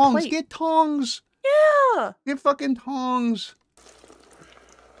 get smaller tongs. plate. Get tongs. Yeah. Get fucking tongs.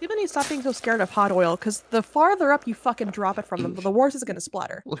 People need to stop being so scared of hot oil, because the farther up you fucking drop it from them, the worse it's gonna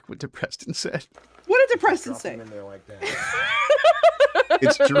splatter. Look what DePreston said. What did Preston drop say? them in there like that.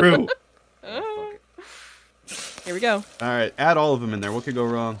 It's true. Oh, fuck it. Here we go. All right, add all of them in there. What could go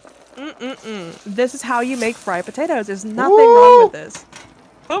wrong? This is how you make fried potatoes. There's nothing Woo! wrong with this.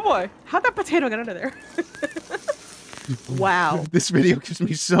 Oh boy, how'd that potato get under there? Wow. This video gives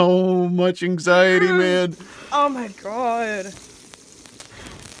me so much anxiety, man. Oh my god.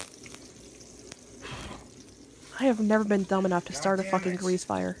 I have never been dumb enough to start a damn fucking it. grease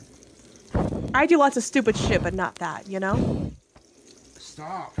fire. I do lots of stupid shit, but not that, you know?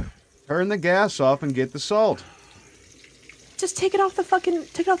 Stop. Turn the gas off and get the salt. Just take it off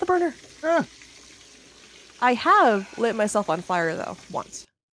the burner. Ah, I have lit myself on fire though, once.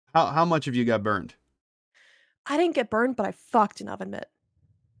 how much of you got burned? I didn't get burned, but I fucked an oven mitt.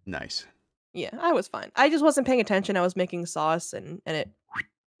 Nice. Yeah, I was fine. I just wasn't paying attention. I was making sauce and it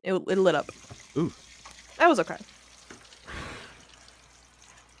lit up. Ooh. That was okay.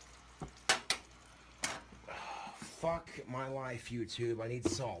 Fuck my life, YouTube. I need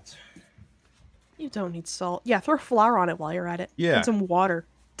salt. You don't need salt. Yeah, throw flour on it while you're at it. Yeah. And some water,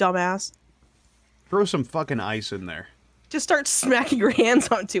 dumbass. Throw some fucking ice in there. Just start smacking your hands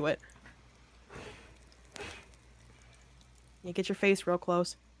onto it. You get your face real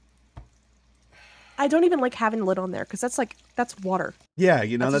close. I don't even like having the lid on there because that's water. Yeah,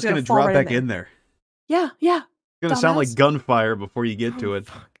 you know, That's that's just going gonna to fall drop right in back there. in there. Yeah, yeah. It's going to sound like Dumbass. gunfire before you get to it.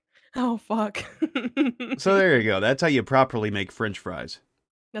 Fuck. Oh fuck. So there you go. That's how you properly make French fries.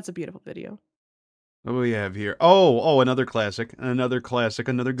 That's a beautiful video. What do we have here? Oh, another classic. Another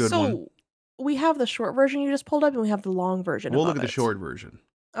good so, one. we have the short version you just pulled up, and we have the long version. We'll look above at the it. short version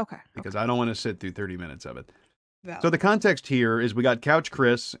Okay. because I don't want to sit through 30 minutes of it. Valid. So the context here is we got Couch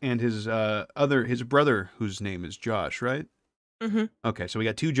Chris and his brother, whose name is Josh, right? Mm-hmm. Okay, so we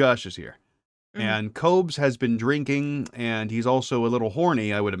got two Joshes here. Mhm. And Cobes has been drinking, and he's also a little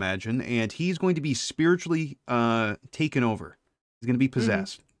horny, I would imagine, and he's going to be spiritually taken over. He's going to be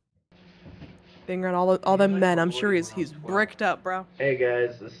possessed. Being around all them men, I'm sure he's bricked up, bro. Hey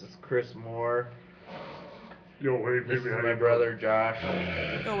guys, this is Chris Moore. Yo, hey, This baby, is how my you brother Josh.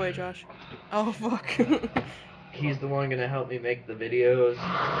 Go away, Josh. Oh fuck. He's the one gonna help me make the videos,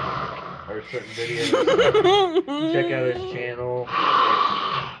 or certain videos. Check out his channel.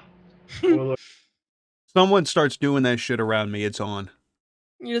 Well, Someone starts doing that shit around me, it's on.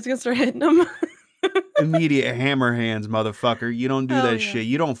 You're just gonna start hitting him. Immediate hammer hands, motherfucker. You don't do Hell that yeah. shit.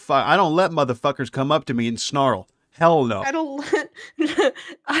 You don't I don't let motherfuckers come up to me and snarl. Hell no. I don't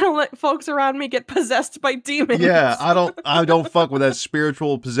let folks around me get possessed by demons. Yeah, I don't fuck with that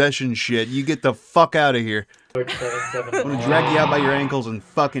spiritual possession shit. You get the fuck out of here. I'm gonna drag you out by your ankles and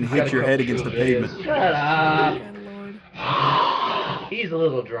fucking hit your head against the pavement. Shut up! Good lord. He's a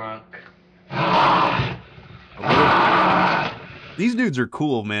little drunk. These dudes are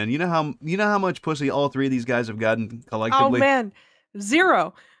cool, man. You know how much pussy all three of these guys have gotten Oh collectively? man,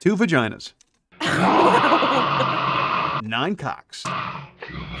 0. 2 vaginas. 9 cocks. I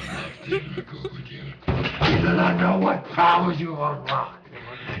do not know what power you unlock.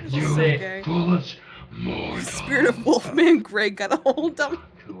 You Okay. foolish mortal. Spirit of Wolfman Greg got a hold of him.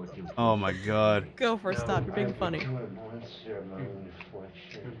 Oh my god. Go for a stop. You're being funny.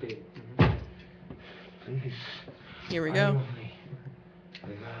 Please. Here we go.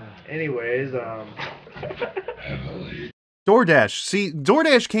 Anyways, DoorDash. See,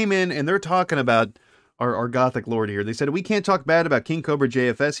 DoorDash came in and they're talking about our Gothic Lord here. They said, we can't talk bad about King Cobra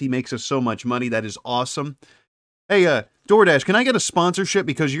JFS. He makes us so much money. That is awesome. Hey, DoorDash, can I get a sponsorship?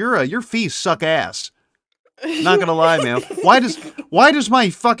 Because your fees suck ass. Not gonna lie, man. Why does my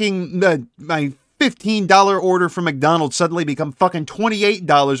fucking, my $15 order from McDonald's suddenly become fucking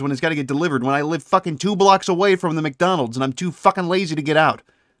 $28 when it's gotta get delivered when I live fucking 2 blocks away from the McDonald's and I'm too fucking lazy to get out?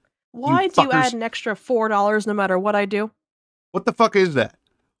 Why do you add an extra $4 no matter what I do? What the fuck is that?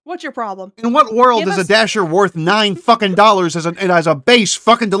 What's your problem? In what world is a dasher worth $9 fucking as a base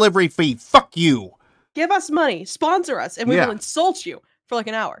fucking delivery fee? Fuck you. Give us money, sponsor us, and we will insult you for like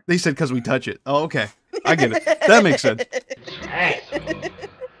an hour. They said because we touch it. Oh, okay. I get it. That makes sense. Hey,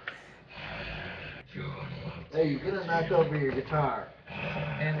 you gonna knock over your guitar.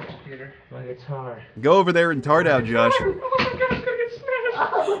 And the computer. My guitar. Go over there and tart out, Josh. Oh my god, it's gonna get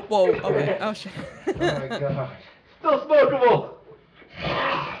smashed. Whoa, okay. Oh shit. Oh my god. Still smokable!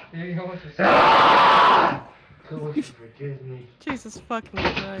 Jesus fucking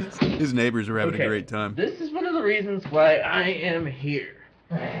Christ. His neighbors are having a great time. This is one of the reasons why I am here.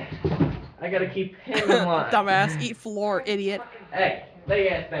 I gotta keep him in line. Dumbass, eat floor, idiot. Hey, lay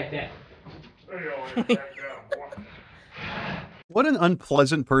your ass back down. What an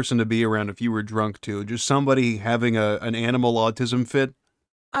unpleasant person to be around if you were drunk too. Just somebody having an animal autism fit.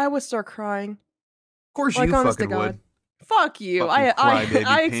 I would start crying. Of course like, you honest to fucking God. would. Fuck you. Fucking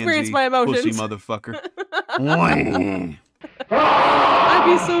I experienced my emotions. Pussy motherfucker. I'd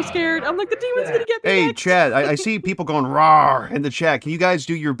be so scared. I'm like, the demon's gonna get me. Hey, next. chat. I see people going rawr in the chat. Can you guys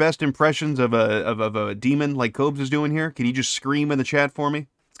do your best impressions of a demon like Cobes is doing here? Can you just scream in the chat for me?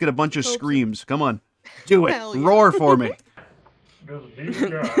 Let's get a bunch of screams. Come on. Do it. Hell yeah. Roar for me. There's a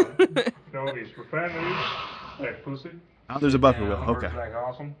demon guy. No, he's profanities. Like pussy. Oh, there's a buffer wheel. Okay. Like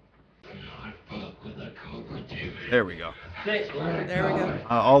awesome. There we go. There we go.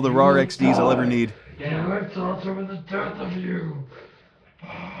 All the raw XDs I'll ever need. I thought of the death of you.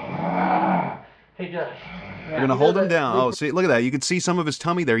 Hey, Josh. We're gonna hold him down. Oh, see, look at that. You can see some of his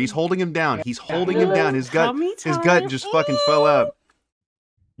tummy there. He's holding him down. He's holding him down. His gut just fucking fell out.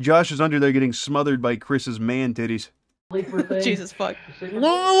 Josh is under there getting smothered by Chris's man titties. Jesus fuck.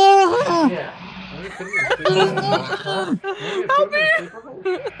 Yeah. Help me!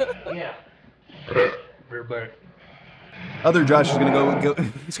 Yeah. We're back. Other Josh is gonna go.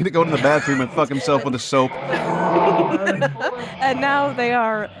 He's gonna go to the bathroom and fuck himself with a soap. And now they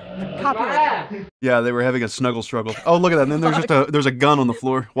are copyrighted. Yeah, they were having a snuggle struggle. Oh, look at that. And then there's a gun on the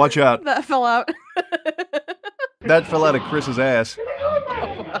floor. Watch out. That fell out. That fell out of Chris's ass.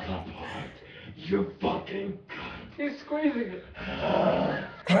 You fucking. He's squeezing it. Oh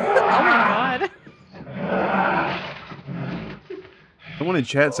my god. Someone in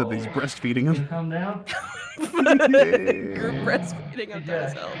chat said that he's breastfeeding him. Calm down. You're breastfeeding on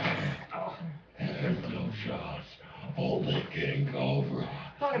that hell. There's no shots. Only King Cobra.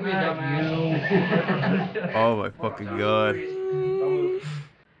 Fucking me, dumbass. Oh my fucking god. Dude,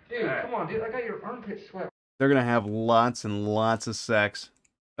 come on, dude. I got your armpit sweat. They're gonna have lots and lots of sex.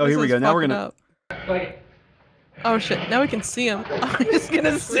 Oh, This here we is go. Now we're fucking gonna. up. Like, Oh shit, now we can see him. I'm just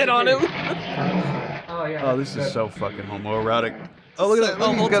gonna sit on him. oh yeah. Oh, this is so fucking homoerotic. Oh, look at that.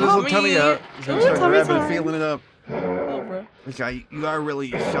 Oh, Look, he's got his little tummy tummy. out. He's gonna Ooh, start tummy's grabbing and hard. feeling it up. Oh, bro. This guy, you got a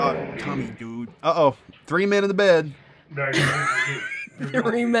really soft tummy, dude. Uh-oh. 3 men in the bed.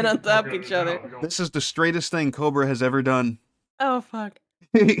 3 men on top of each other. This is the straightest thing Cobra has ever done. Oh fuck.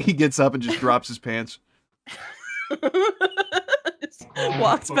 He gets up and just drops his pants. Just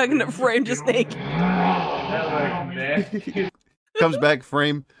walks back in the frame just naked. Comes back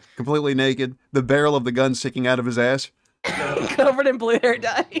frame, completely naked. The barrel of the gun sticking out of his ass. Covered in blue hair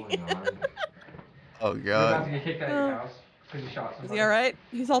dye. Oh god. Is he alright?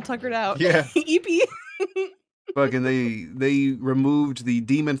 He's all tuckered out. Yeah. Eepy. Fucking they removed the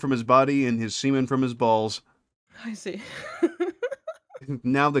demon from his body and his semen from his balls. I see.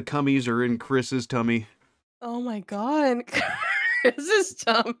 Now the cummies are in Chris's tummy. Oh my god. Chris's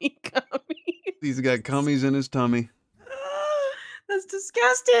tummy cummy. He's got cummies in his tummy. That's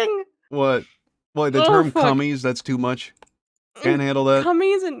disgusting. What? What, the Oh, term fuck. cummies, that's too much? Can't handle that?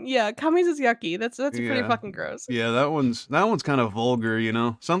 Cummies and cummies is yucky. That's pretty Yeah. fucking gross. Yeah, that one's kind of vulgar, you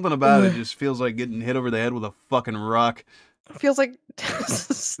know? Something about it just feels like getting hit over the head with a fucking rock. Feels like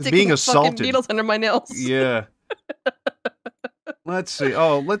sticking Being fucking assaulted. needles under my nails. Yeah. Let's see.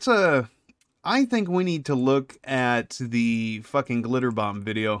 Oh, I think we need to look at the fucking glitter bomb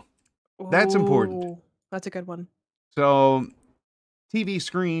video. That's important. Ooh, that's a good one. So, TV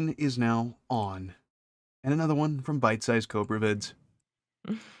screen is now on. And another one from Bite Size Cobra Vids.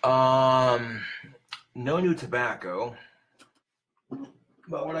 No new tobacco.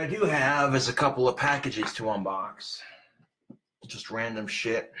 But what I do have is a couple of packages to unbox. Just random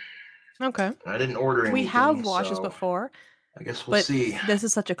shit. Okay. I didn't order anything. We have washes so before. I guess we'll see. This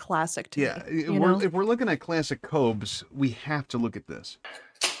is such a classic to Yeah, me. You know? if we're looking at classic Cobes, we have to look at this.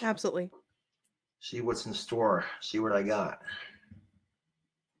 Absolutely. See what's in store. See what I got.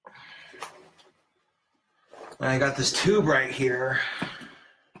 I got this tube right here.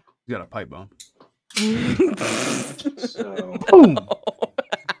 You got a pipe bomb. So. Boom.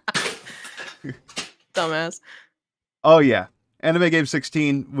 Dumbass. Oh yeah, Anime Game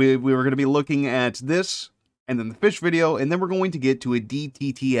 16. We were going to be looking at this, and then the fish video, and then we're going to get to a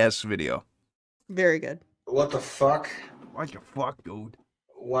DTTS video. Very good. What the fuck? What the fuck, dude?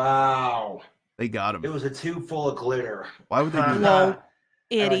 Wow. They got him. It was a tube full of glitter. Why would they do that? Lol.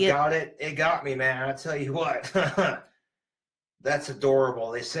 And Idiot. I got it. It got me, man. I tell you what. That's adorable.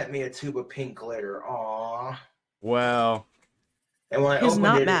 They sent me a tube of pink glitter. Aww. Wow. And when I He's opened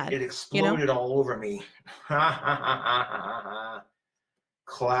not it, mad, it exploded all over me.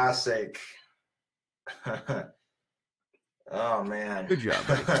 Classic. Oh, man. Good job,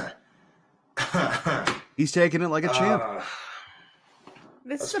 buddy. He's taking it like a champ.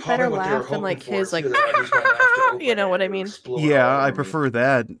 This is That's a better probably what they were laugh than like hoping for, his like, too, that I just won't have to open you know it. what I It'll mean? explode Yeah, all I over me. prefer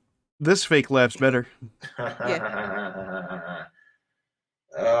that. This fake laugh's better.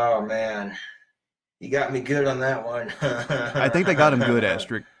 Oh, man. You got me good on that one. I think they got him good,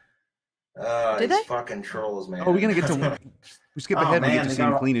 Asterik. Did these they? fucking trolls, man. Oh, we're gonna get to. We skip Oh, ahead. We man, get to they see him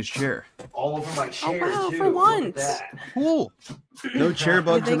got clean his chair. all over my chair, wow, too. for Look at once. that. Cool. No chair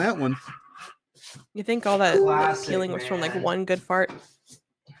bugs in that one. You think all that Classic, peeling was from like man. one good fart?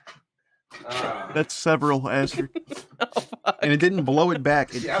 That's several, Asterik. Oh, fuck. And it didn't blow it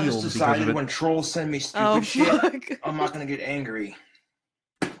back. It See, I've peeled just because of decided it. when trolls send me stupid Oh, shit, fuck. I'm not going to get angry.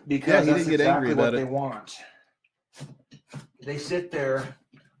 Yeah, Because he that's didn't get exactly angry what about they it. want. They sit there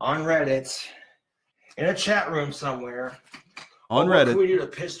on Reddit, in a chat room somewhere. On What can Reddit. we do to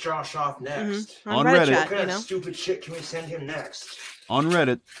piss Josh off next? On Reddit Reddit. chat, What kind you of know? stupid shit can we send him next? On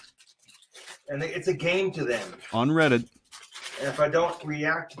Reddit. And it's a game to them. On Reddit. And if I don't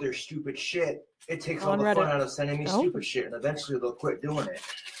react to their stupid shit, it takes all On the Reddit. fun out of sending me Oh. stupid shit. And eventually they'll quit doing it.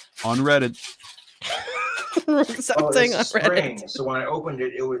 On Reddit. Stop Oh, saying it's on a spring. Reddit. So when I opened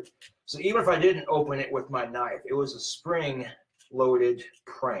it, it would. So even if I didn't open it with my knife, it was a spring-loaded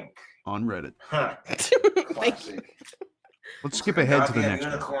prank. On Reddit. Huh. Thank you. Classic. Let's skip ahead to the Goddamn next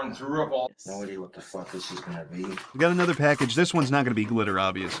one. unicorn threw up all. No idea what the fuck this is gonna be. We got another package. This one's not going to be glitter,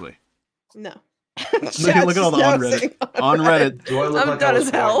 obviously. No. Look at all the on Reddit. On Reddit. Do I look I'm like done I was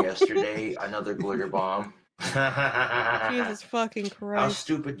as hell. born yesterday? Another glitter bomb. Jesus fucking How Christ.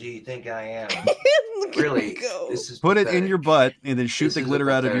 stupid do you think I am? Look at Really? him go. This is Put it in pathetic. your butt and then shoot This the is a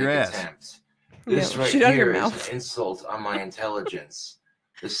glitter out of your pathetic ass. attempt. This Yeah, right shoot out of your here is mouth. an insult on my intelligence.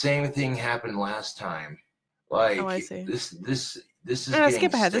 The same thing happened last time. Like Oh, I see. this is Skip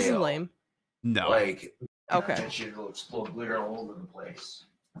getting ahead. This is stale. lame. Like No. Okay. eventually it'll explode glitter all over the place.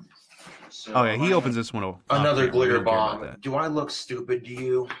 So Oh, yeah, he opens this one. another We glitter don't care about bomb. that. Do I look stupid to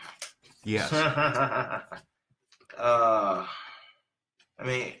you? Yes. I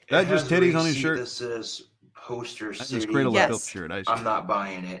mean, it That just has a titties on his receipt shirt? that says Poster That's City. his Cradle Yes. of Filth shirt. I see. I'm not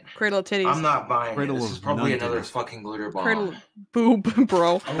buying it. Cradle of titties. I'm not buying Cradle it. This of is probably nun another titties. fucking glitter bomb. Cradle boob,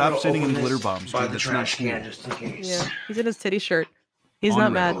 bro. I'm Stop gonna sitting in open glitter this bombs, by dude. the That's not trash can cool. just in case. Yeah. He's in his titty shirt. He's On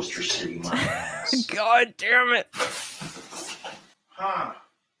not Reddit. mad. Poster City, my ass. God damn it. Huh.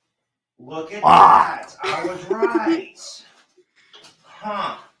 Look at Ah. that. I was right.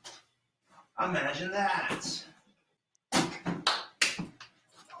 Huh. Imagine that.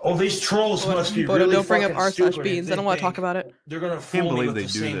 Oh, these trolls must be Bodo, really don't bring up fucking r slash stupid if beans. they I don't want to think talk about it. They're gonna Can't fool me believe with they the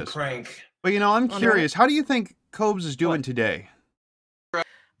do same this. prank. But, you know, I'm On curious. How do you think Cobes is doing What? today?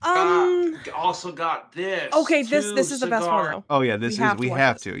 Also got this. Okay, this two is the best one cigar though. Oh, yeah, this We is. have to We watch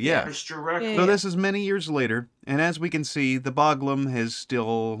have this. to. Yeah. Fish directly. Yeah, So this is many years later, and as we can see, the Boglum has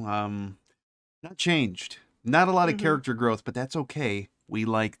still not changed. Not a lot of Mhm. character growth, but that's okay. We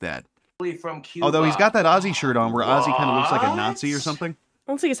like that. From Cuba. Although he's got that Aussie shirt on where Aussie kind of looks like a Nazi or What? something.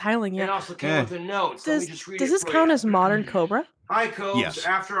 I don't think he's hiling It yet. also came Yeah. with a note. Let me Does just read does it this for count you. as modern Cobra? Hi, Cobes. Yes.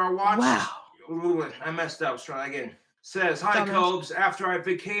 After I watched. Wow. Ooh, I messed up. Let's try again. Says, hi, Dumbass. Cobes. After I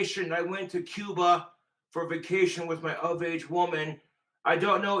vacationed, I went to Cuba for vacation with my of-age woman. I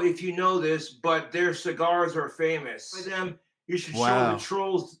don't know if you know this, but their cigars are famous. By them, you should show Wow. the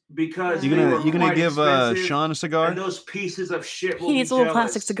trolls because You they were gonna quite give expensive, Sean a cigar? and those pieces of shit will He needs be a little jealous.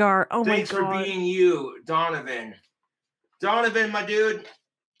 plastic cigar. Oh Thanks my for god. being you, Donovan. Donovan, my dude.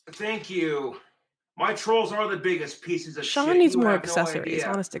 Thank you. My trolls are the biggest pieces of Sean shit. needs You more have no accessories, idea.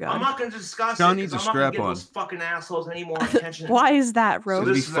 honest to God. I'm not going to discuss Sean it needs because a I'm not going to give strap-on. those fucking assholes any more attention. Why is that, It's Rose?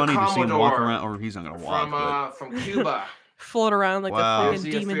 gonna be This is a funny to see him walk Commodore around, or he's not gonna walk. from Cuba. Float around like Wow. the Here's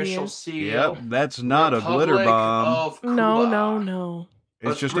fucking the demon he official is. seal. Yep, that's not a glitter Republic bomb. of Cuba. No, no, no. It's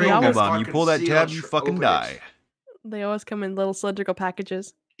Let's just a bring normal this bomb. You fucking pull that seal tab, and you fucking open it. die. They always come in little cylindrical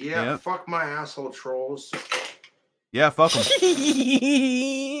packages. Yeah, Yep. fuck my asshole trolls. Yeah, fuck them.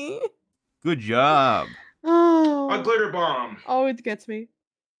 Good job. A Oh, glitter bomb. always gets me.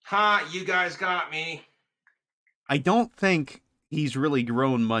 Ha, you guys got me. I don't think he's really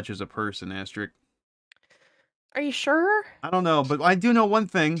grown much as a person, Asterik. Are you sure? I don't know, but I do know one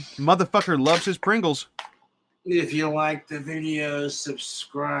thing. Motherfucker loves his Pringles. If you like the video,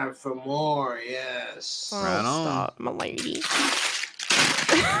 subscribe for more. Yes. Oh, Right on. stop, my lady.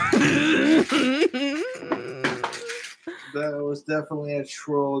 That was definitely a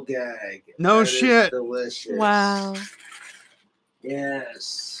troll gag. No That is shit. delicious. Wow.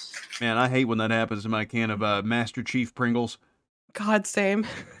 Yes. Man, I hate when that happens to my can of Master Chief Pringles. God, same.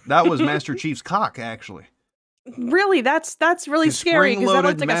 That was Master Chief's cock, actually. Really, that's really His scary because that spring-loaded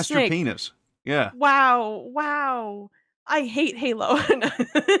looked like a Master snake. Penis. Yeah, Wow, wow. I hate Halo.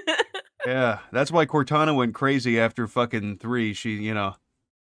 yeah. That's why Cortana went crazy after fucking 3. She, Saw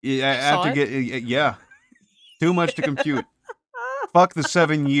after it? yeah. Too much to compute. Fuck the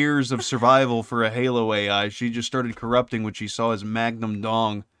 7 years of survival for a Halo AI. She just started corrupting when she saw his magnum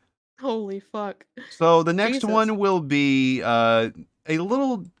dong. Holy fuck. So the next Jesus. one will be a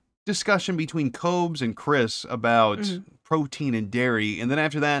little discussion between Cobes and Chris about Mhm. protein and dairy. And then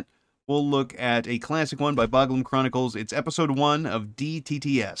after that, we'll look at a classic one by Boglum Chronicles. It's episode 1 of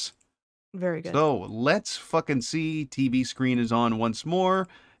DTTS. Very good. So let's fucking see. TV screen is on once more.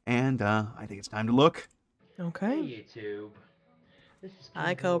 And I think it's time to look. Okay. Hey, YouTube. This is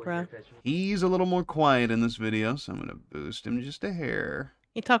Hi, King Cobra Cobra. here, Fetch- He's a little more quiet in this video, so I'm going to boost him just a hair.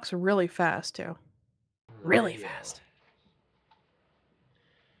 He talks really fast, too. Really Radio. fast.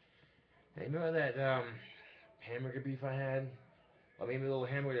 Hey, remember that hamburger beef I had? I made a little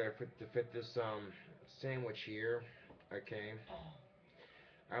hamburger to fit this sandwich here. Okay.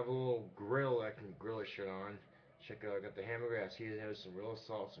 I have a little grill I can grill this shit on. Check out, I got the hamburger. I seasoned it with some real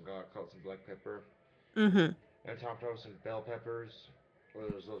salt, some garlic, some black pepper. Mm-hmm. And topped off some bell peppers. Or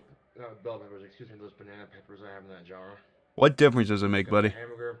those not bell peppers, excuse me, those banana peppers I have in that jar. What difference does it make, Got the buddy?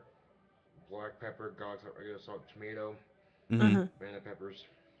 hamburger, black pepper, garlic, regular salt, tomato, Mm-hmm. banana peppers,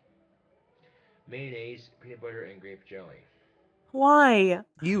 mayonnaise, peanut butter, and grape jelly. Why?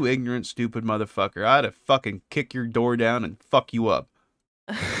 You ignorant, stupid motherfucker. I'd have fucking kick your door down and fuck you up.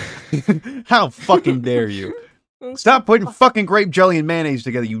 How fucking dare you? Stop putting fucking grape jelly and mayonnaise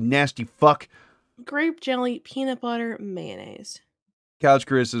together, you nasty fuck. Grape jelly, peanut butter, mayonnaise. Couch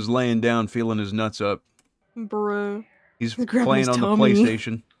Chris is laying down, feeling his nuts up. Bro. He's Grabbing playing his on the tummy.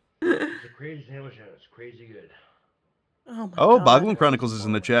 PlayStation. It's a crazy sandwich and it's crazy good. Oh my Oh, god. Boglum Chronicles is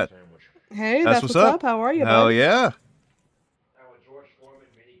in the chat. Sandwich. Hey, That's that's what's what's up. up. How are you, Hell bud? yeah. Our George Foreman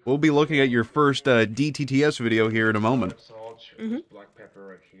mini We'll be looking at your first DTTS video here in a moment. salt, Mhm. black pepper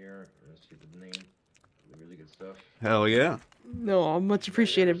right here. Let's see the name. Really good stuff. Hell yeah. No, much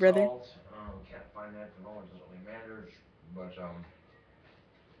appreciated, brother. Salt, can't find that at the moment. Doesn't really matter. But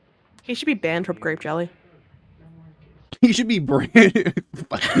He should be banned from grape jelly. He should be branded.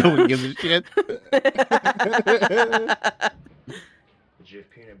 No one gives a shit. Jif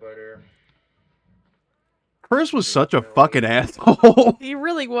peanut butter. Chris was such a fucking asshole. He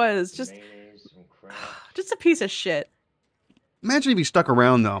really was. Just Mayonnaise, some crap. a piece of shit. Imagine if he stuck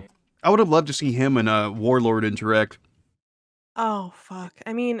around, though. I would have loved to see him and Warlord interact. Oh, fuck.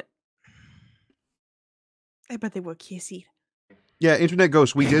 I mean, I bet they would kiss it. Yeah, Internet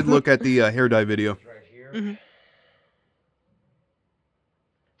Ghost, we did look at the hair dye video. Right here. Mhm.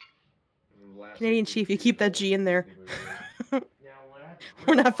 Last Canadian Chief, you keep that G in there. Now, what I-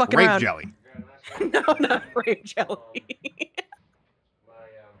 We're not fucking Grape around. jelly. No, not grape jelly. My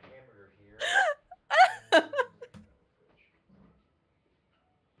hamburger here.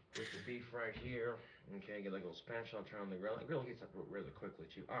 With the beef right here. Okay, get like a little Spanish. I'll turn on the grill. The grill heats up really quickly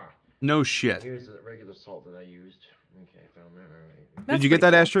too. No shit. Here's the regular salt that I used. Okay, found that. All right. Did you get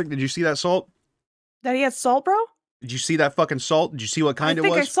that, Asterik? Did you see that salt? That he had salt, bro? Did you see that fucking salt? Did you see what kind I it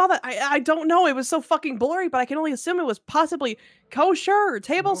think I was? saw that. I don't know. It was so fucking blurry, but I can only assume it was possibly kosher or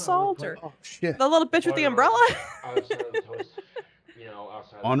table salt or Oh, shit. the little bitch with the umbrella. Outside of the toast,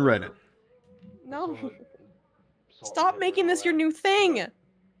 outside of On the Reddit. burger. No. Some of the salt Stop and making pepper this and your all new thing. that.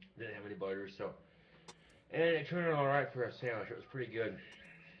 Didn't have any butter, so. And it turned out alright for a sandwich. It was pretty good.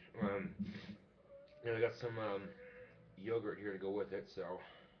 I got some yogurt here to go with it, so.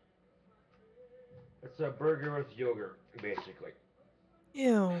 It's a burger with yogurt, basically.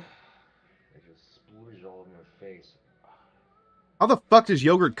 Ew. I just splooge all over my face. How the fuck does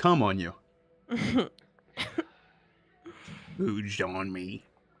yogurt come on you? Booged on me.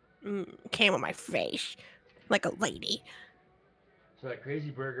 Came on my face like a lady. So that crazy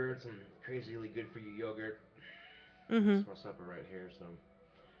burger and some crazily good for you yogurt. Mm-hmm. That's my supper right here. So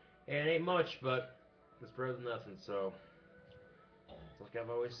it ain't much, but it's better than nothing. So like I've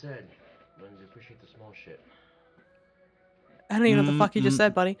always said, learn to appreciate the small shit. I don't even know what the fuck you just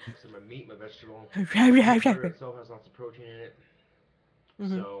said, buddy. So my meat, my vegetable, Mhm. the burger itself has lots of protein in it.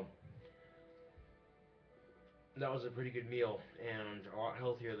 So that was a pretty good meal and a lot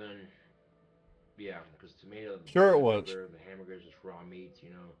healthier than, because tomato. Sure it was. The hamburger is just raw meats, you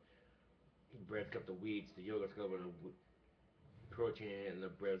know. The bread's got the wheats, the yogurt's got a bit of protein in it, and the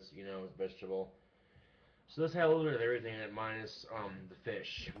bread's, you know, vegetable. So this had a little bit of everything in it, minus the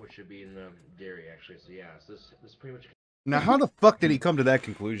fish, which would be in the dairy actually. So yeah, so this pretty much. Now, how the fuck did he come to that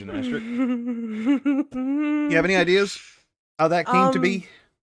conclusion, Asterik? You have any ideas how that came to be?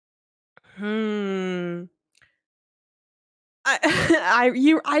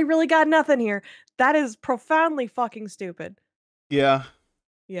 I really got nothing here. That is profoundly fucking stupid. Yeah.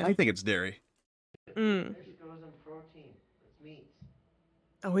 Yeah. I think it's dairy. Fish goes in protein. It's meat.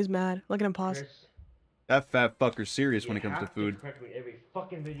 Oh, he's mad. Look at him pause. Chris, That fat fucker's serious when it comes to You food. have to correct me every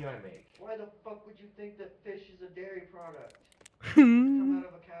fucking video I make. Why the fuck would you think that fish is a dairy product? Does it come out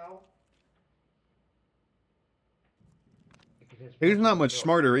of a cow? He's not much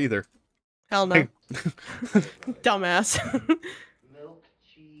smarter either. Hell no. Dumbass. Milk,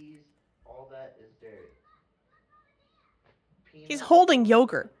 cheese, all that is dairy. He's holding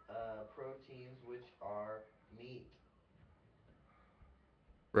yogurt. Proteins, which are meat.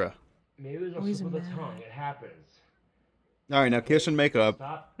 Bruh. Maybe it was Oh, he's a slip of the mad. tongue. It happens. All right, now kiss and make up.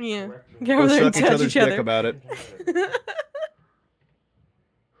 Stop. Yeah. correcting Get me. over Go there and suck each touch other's each dick other. about it.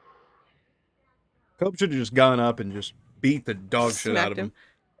 Cope should have just gone up and just beat the dog shit out of him.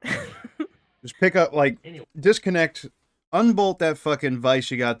 Just pick up, like, Anyway. disconnect, unbolt that fucking vice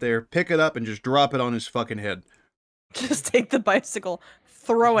you got there, pick it up, and just drop it on his fucking head. Just take the bicycle,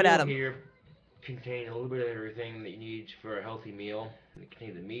 throw it This at meal him. Here contain a little bit of everything that you need for a healthy meal. It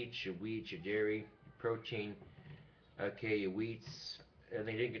contains the meats, your wheat, your dairy, protein. Okay, your wheats.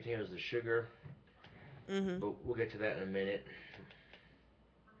 Everything it didn't contain was the sugar. But we'll get to that in a minute.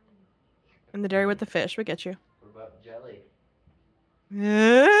 And the dairy with the fish, we get you. What about jelly?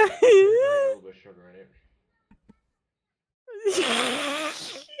 Yeah. There's a little bit of sugar in it.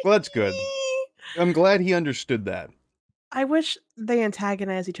 Well, that's good. I'm glad he understood that. I wish they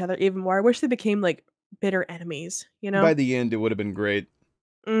antagonize each other even more. I wish they became like bitter enemies, you know? By the end, it would have been great.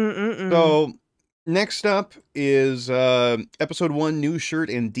 Mm-mm-mm. So, next up is Episode 1, New Shirt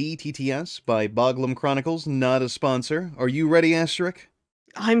and DTTS by Boglum Chronicles, not a sponsor. Are you ready, Asterik?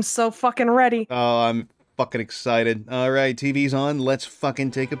 I'm so fucking ready. Oh, I'm fucking excited. Alright, TV's on, let's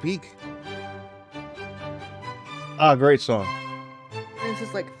fucking take a peek. Ah, great song. This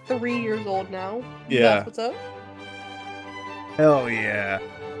is like 3 years old now. Yeah. That's what's up? Hell yeah.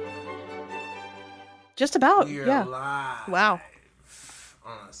 Just about, We're yeah. live Wow.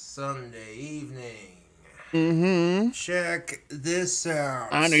 on a Sunday evening. Mm-hmm. Check this out.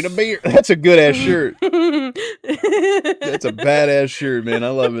 I need a beer. That's a good ass shirt. That's a badass shirt, man. I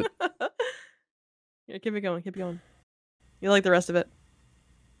love it. Yeah, keep it going, keep it going. You like the rest of it?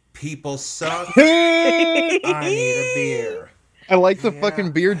 People suck. I I need a beer. like the Yeah.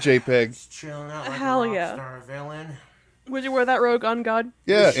 fucking beer JPEG. Just chilling out like Hell a rock yeah. star villain. Would you wear that robe on God?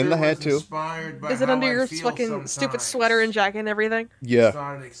 Yeah, This in the shirt hat was too. inspired by Is it how under I your feel fucking stupid sometimes. sweater and jacket and everything? It's Yeah.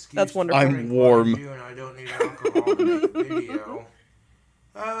 not an excuse That's to wonderful. I'm drink warm. what I do, and I don't need alcohol to make a video.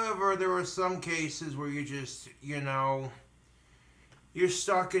 However, there were some cases where you just, you know, you're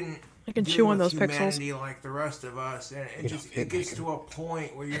stuck in I can dealing chew on with those pixels. humanity like the rest of us, and it just fit it gets back to a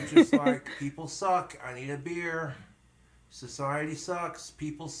point where you're just like, people suck. I need a beer. Society sucks.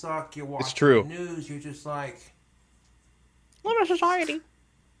 People suck. You watch true. the news. You're just like, What a society.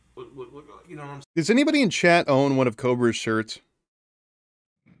 you know what I'm Does anybody in chat own one of Cobra's shirts?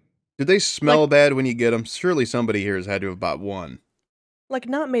 Do they smell Like- bad when you get them? Surely somebody here has had to have bought one. Like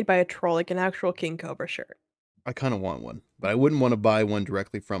not made by a troll, like an actual King Cobra shirt. I kind of want one, but I wouldn't want to buy one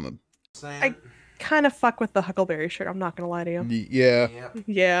directly from him. saying? Kind of fuck with the Huckleberry shirt, I'm not gonna lie to you. Yeah, Yep.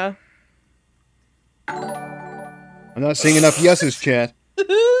 Yeah. I'm not seeing enough yeses, chat. Thank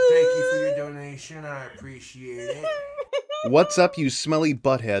you for your donation. I appreciate it. What's up, you smelly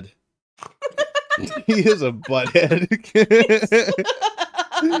butthead? He is a butthead.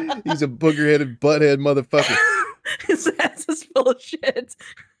 He's a booger-headed butthead motherfucker. His ass is full of shit.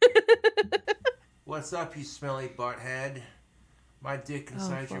 What's up, you smelly butthead? My dick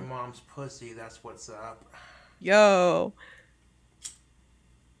inside your fuck. mom's pussy, that's what's up. Yo.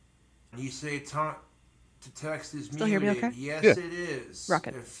 You say to text is Still hear me muted. okay? Yes, Yeah. it is.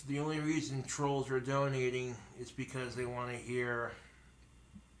 Rocket. If the only reason trolls are donating is because they want to hear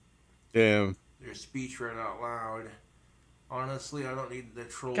Damn. their speech read out loud. Honestly, I don't need the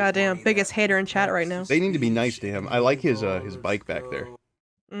trolls. Goddamn, money. biggest That hater in chat right now. They need to be nice to speech him. I like his enables, bike back there.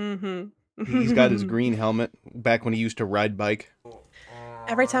 Mm-hmm. He's got his green helmet back when he used to ride bike.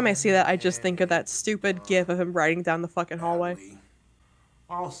 Every time I see that, I just think of that stupid gif of him riding down the fucking hallway.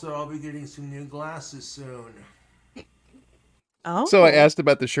 Also, I'll be getting some new glasses soon. Oh. So I asked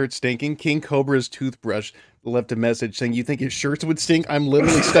about the shirt stinking. King Cobra's toothbrush left a message saying, "You think his shirts would stink? I'm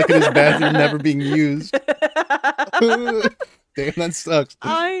literally stuck in his bathroom, never being used." Damn, that sucks.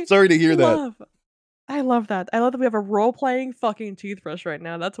 Sorry to hear that. I love that. I love that we have a role-playing fucking toothbrush right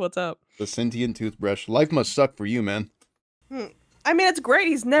now. That's what's up. The sentient toothbrush. Life must suck for you, man. I mean, it's great.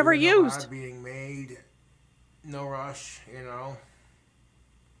 He's never Doing a lot used. being made. No rush, you know.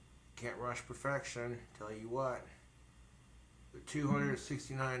 Can't rush perfection. Tell you what. The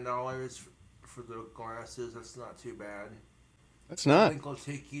 $269 for the glasses, that's not too bad. That's I not. think I'll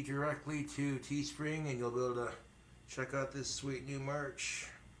take you directly to Teespring and you'll be able to check out this sweet new merch.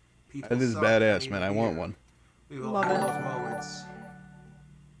 People That is suck, badass, need man. a I want beer. one. We will Love have it. those moments.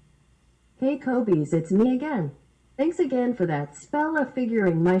 Hey Kobe's, it's me again. Thanks again for that spell of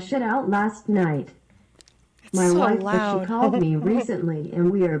figuring my shit out last night. My so wife, loud. she called me recently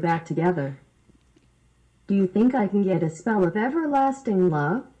and we are back together. Do you think I can get a spell of everlasting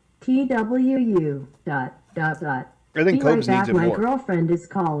love? TWU. ... I Be think right Cobes back, needs it my more. girlfriend is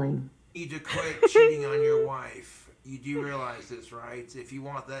calling. You need to quit cheating on your wife. You do realize this, right? If you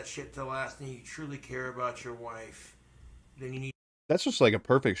want that shit to last and you truly care about your wife, then you need That's just like a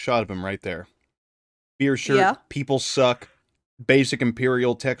perfect shot of him right there. Beer shirt, Yeah. people suck, basic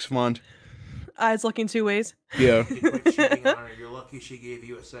imperial text font. Eyes looking two ways. Yeah. to quit cheating on her. You're lucky she gave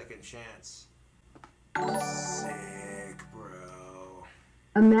you a second chance. Sick, bro.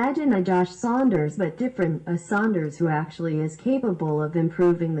 Imagine a Josh Saunders but different, a Saunders who actually is capable of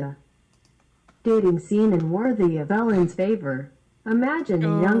improving the dating scene and worthy of Ellen's favor. Imagine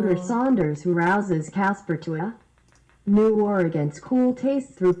a younger Saunders who rouses Casper to a new war against cool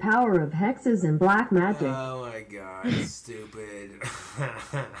taste through power of hexes and black magic. Oh my god, stupid.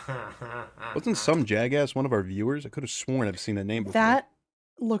 Wasn't some jackass one of our viewers? I could have sworn I've seen the name before. That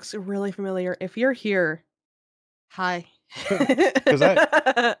looks really familiar. If you're here, hi. Because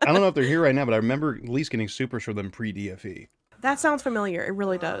I don't know if they're here right now, but I remember at least getting supers for them pre-DFE. That sounds familiar. It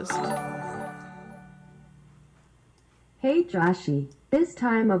really does. Hey Joshy, this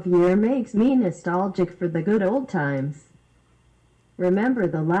time of year makes me nostalgic for the good old times. Remember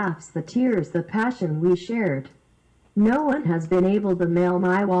the laughs, the tears, the passion we shared. No one has been able to mail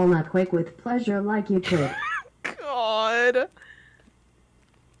my walnut quake with pleasure like you could. God.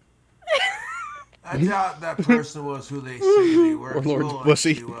 I doubt that person was who they say they were. Or Lord We'll like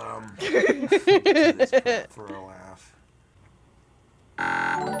Pussy. to, do this crap for a laugh.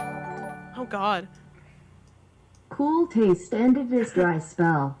 Oh God. Cool taste ended his dry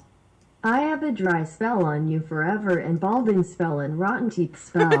spell. I have a dry spell on you forever and balding spell and rotten teeth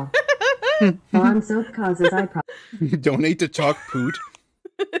spell. Bond soap causes eye problems. Donate to Talk Poot.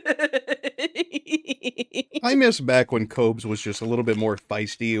 I miss back when Cobes was just a little bit more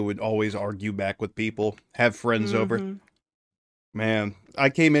feisty and would always argue back with people, have friends over. Man, I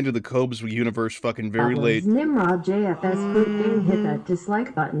came into the Cobes universe fucking very late. Nimrod JFS Boot Gang hit that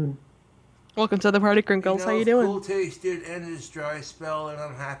dislike button. Welcome to the party, Crinkles. How you doing? Cool Taste did end his dry spell, and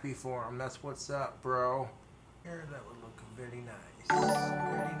I'm happy for him. That's what's up, bro. Here, that would look very nice.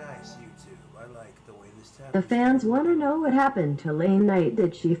 Very nice, YouTube. I like the way this tapestry. The fans want to know what happened to Lane Knight.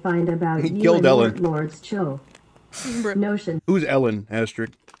 Did she find about He you killed and Ellen. Lord's Cho? Notion. Who's Ellen,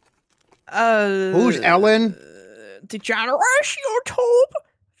 Asterik? Who's Ellen? Degeneration YouTube.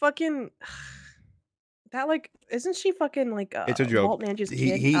 Fucking. That like, isn't she fucking like? It's a joke. Walt Nanji's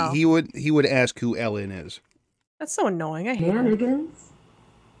kid? Oh. He would ask who Ellen is. That's so annoying. I hate it. Shenanigans?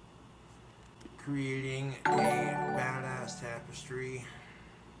 Creating a badass tapestry.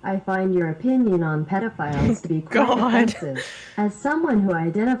 I find your opinion on pedophiles to be quite God. offensive. As someone who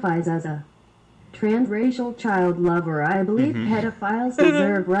identifies as a transracial child lover, I believe pedophiles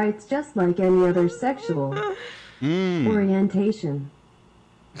deserve rights just like any other sexual orientation.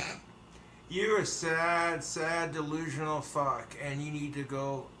 You're a sad, sad, delusional fuck, and you need to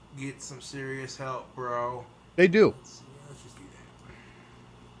go get some serious help, bro. They do. Let's just do that.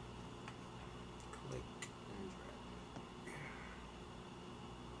 Click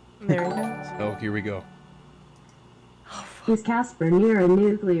and There he goes. Oh, here we go. Is Casper near a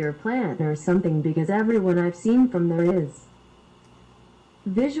nuclear plant or something? Because everyone I've seen from there is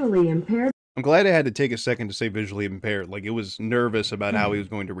visually impaired. I'm glad I had to take a second to say visually impaired. Like, it was nervous about how he was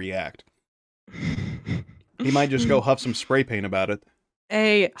going to react. He might just go huff some spray paint about it.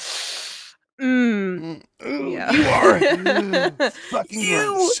 Hey. Ooh, Yeah. You are fucking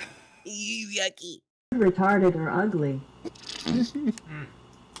gross. You yucky. Retarded or ugly.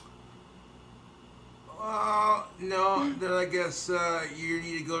 Well, no, then I guess you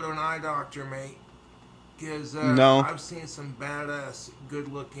need to go to an eye doctor, mate. Because No. I've seen some badass,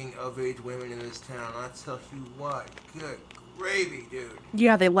 good-looking, of-age women in this town. I tell you what, good gravy, dude.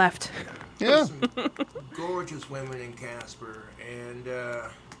 Yeah, they left. Yeah. Some gorgeous women in Casper, and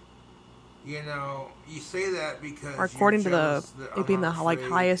you know, you say that because According to you're the jealous that it I'm being the not like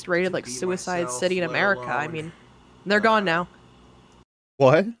afraid highest rated to like be suicide myself, city in let America. I alone, mean, they're gone now.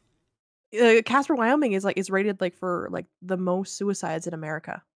 What? Casper, Wyoming is rated like for like the most suicides in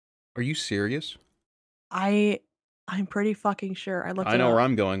America. Are you serious? I'm pretty fucking sure. I looked I it know up. where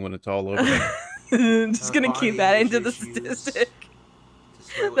I'm going when it's all over. Just gonna keep that into the statistic.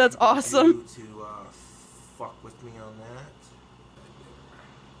 That's awesome. To fuck with me on that.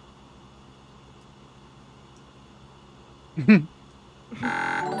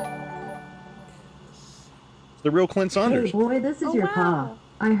 It's the real Clint Saunders. Hey boy, this is Oh, your wow. pa.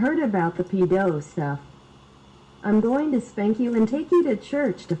 I heard about the pedo stuff. I'm going to spank you and take you to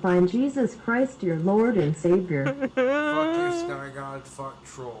church to find Jesus Christ your Lord and Savior. Fuck your sky god, fuck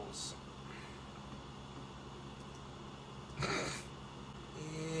trolls.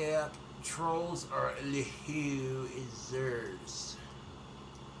 Yeah, trolls are losers.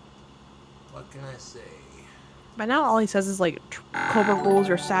 What can I say? By now, all he says is like Cobra rules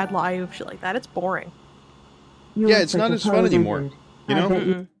or sad life, shit like that. It's boring. You're Yeah, it's such not a as fun poser, anymore. dude. You I know? bet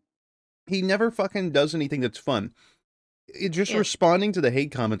Mm-mm. He never fucking does anything that's fun. Just Yeah. responding to the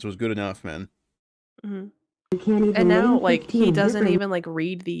hate comments was good enough, man. Mhm. you can't even And now, name like, 15 he doesn't different even like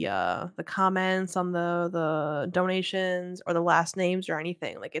read the comments on the donations or the last names or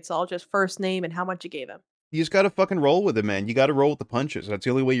anything. Like, it's all just first name and how much you gave him. You just gotta fucking roll with it, man. You gotta roll with the punches. That's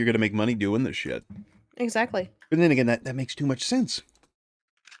the only way you're gonna make money doing this shit. Exactly. But then again, that makes too much sense.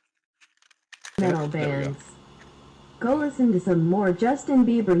 metal There we go. bands. Go listen to some more Justin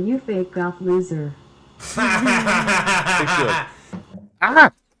Bieber, you fake goth loser. They should.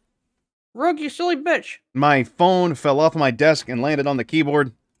 Ah! Rook, you silly bitch. My phone fell off my desk and landed on the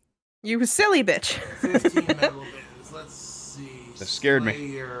keyboard. You silly bitch. 15 metal bands. Let's see. That scared me.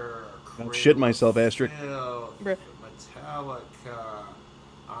 Slayer, Don't shit myself, Asterik. Filth, Bruh. Metallica,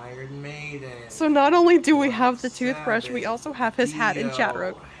 Iron Maiden. So not only do we Black have the toothbrush, we Sabbath, also have his hat in chat, Dio,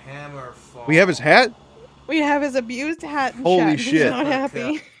 Rook. Hammerfall. We have his hat? We have his abused hat in Holy chat. He's shit. not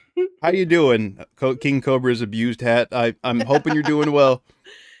happy. How you doing, King Cobra's abused hat? I'm hoping you're doing well.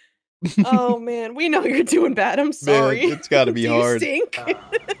 Oh man, we know you're doing bad. I'm sorry. it's gotta be Do hard. You stink?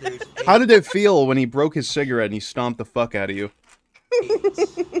 There's How did it feel when he broke his cigarette and he stomped the fuck out of you? Did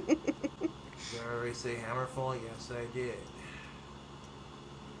I already say Hammerfall? Yes, I did.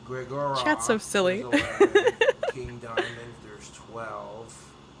 Gregor. Chat's so silly. 11. King Diamond, there's 12.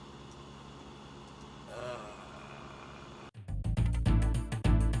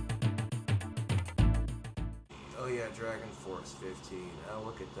 Oh yeah, Dragon Force 15. Oh,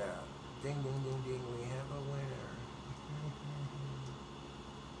 look at that. Ding, ding, ding, ding, we have a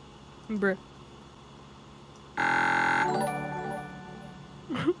winner. Bruh.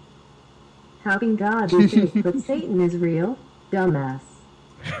 How can God be fake, but Satan is real? Dumbass.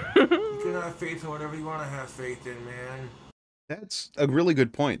 You can have faith in whatever you want to have faith in, man. That's a really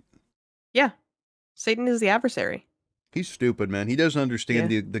good point. Yeah. Satan is the adversary. He's stupid, man. He doesn't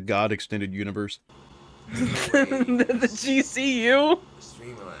understand Yeah. the God extended universe. the GCU.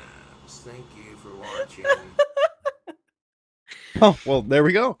 Streamlabs, thank you for watching. Oh, well, there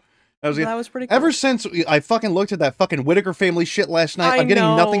we go. That was pretty cool. Ever since I fucking looked at that fucking Whitaker family shit last night, I I'm getting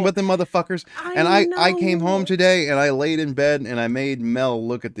nothing know. but them motherfuckers. And I came home today and I laid in bed and I made Mel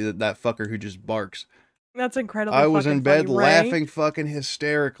look at that fucker who just barks. That's incredible. I was in bed laughing fucking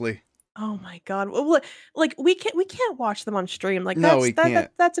hysterically. Oh my god! Well, like we can't watch them on stream. Like No, that's we that,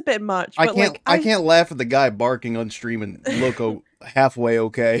 can't. that's a bit much. I But can't like, I can't laugh at the guy barking on stream and look halfway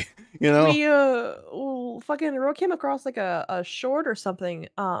okay. You know? We fucking Ro came across like a short or something.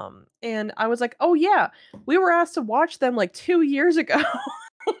 And I was like, oh yeah, we were asked to watch them like 2 years ago.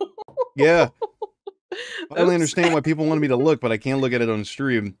 Yeah. I only Oops. understand why people wanted me to look, but I can't look at it on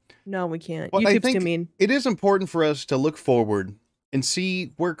stream. No, we can't. Well, I YouTube's too think mean. it is important for us to look forward and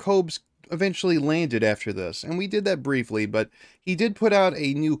see where Cobes eventually landed after this, and we did that briefly, but he did put out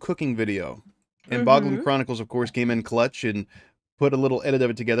a new cooking video. And Boggling Chronicles, of course, came in clutch and put a little edit of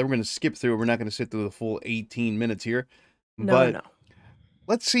it together. We're going to skip through. We're not going to sit through the full 18 minutes here. No.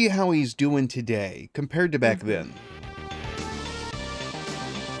 Let's see how he's doing today compared to back then.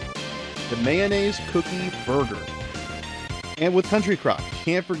 The mayonnaise cookie burger. And with Country Crock.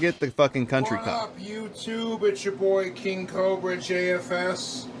 Can't forget the fucking Country Crock. What up, YouTube? It's your boy King Cobra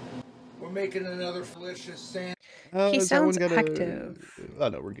JFS. We're making another delicious sandwich. He sounds active. Oh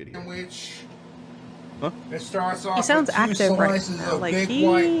no, we're good here. Sandwich. Huh? It starts off He sounds with 2 active right slices now. of Like big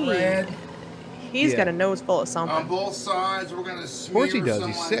white bread. He's got a nose full of something. On both sides, we're gonna smear Of course he does. some,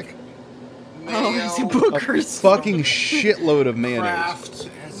 He's like, sick. mayo, Oh, he's A bookers. fucking shitload of mayonnaise. Kraft,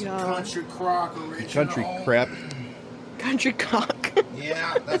 and some Country Crock original. Country crap. Country cock.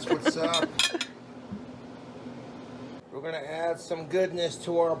 Yeah, that's what's up. We're gonna add some goodness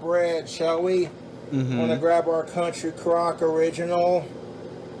to our bread, shall we? We're gonna grab our Country Crock original,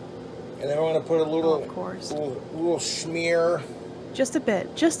 and then we're gonna put a little, of course, little smear. Just a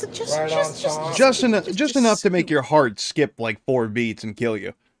bit, just enough to make your heart skip like 4 beats and kill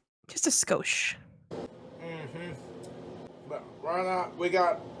you. Just a skosh. But right now, we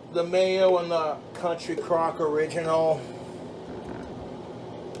got the mayo and the Country Crock original.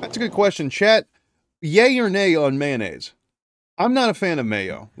 That's a good question, chat. Yay or nay on mayonnaise? I'm not a fan of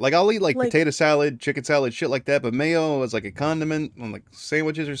mayo. Like, I'll eat like potato salad, chicken salad, shit like that, but mayo as like a condiment on like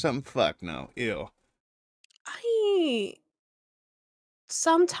sandwiches or something? Fuck no. Ew.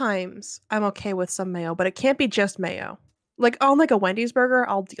 Sometimes I'm okay with some mayo, but it can't be just mayo. Like on like a Wendy's burger,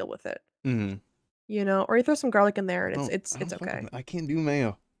 I'll deal with it. You know, or you throw some garlic in there and it's okay. I can't do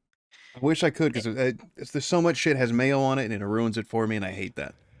mayo. I wish I could because there's so much shit has mayo on it and it ruins it for me, and I hate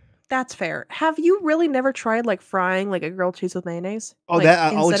that. That's fair. Have you really never tried like frying like a grilled cheese with mayonnaise? Oh, like,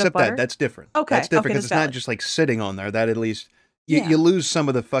 that I'll accept that. That's different. Okay, that's different because that's it's not valid. just like sitting on there. That at least you lose some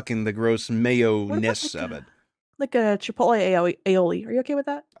of the gross mayo-ness of it. Like a Chipotle aioli. Are you okay with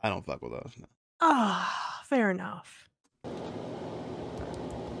that? I don't fuck with those. No. Ah, fair enough.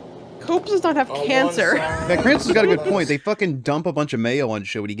 Cope does not have cancer. Yeah, Cranston's got a good point. They fucking dump a bunch of mayo on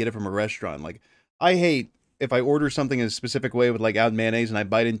shit when you get it from a restaurant. Like, I hate if I order something in a specific way with like add mayonnaise and I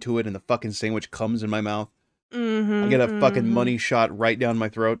bite into it and the fucking sandwich comes in my mouth. I get a fucking money shot right down my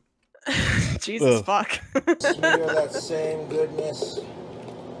throat. Jesus fuck. Smear that same goodness.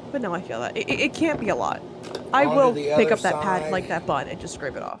 But no, I feel that. It can't be a lot. I will pick up that pad, like that bun, and just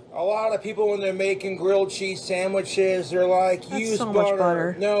scrape it off. A lot of people, when they're making grilled cheese sandwiches, they're like, use so butter. much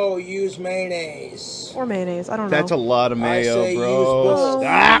butter. No, use mayonnaise. Or mayonnaise, I don't know. That's a lot of mayo, bro. Oh,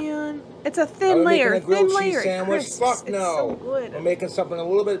 man. It's a thin layer. Grilled Thin cheese layer. sandwich? Fuck no. So good. We're making something a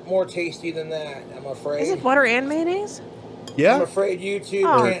little bit more tasty than that, I'm afraid. Is it butter and mayonnaise? Yeah. I'm afraid YouTube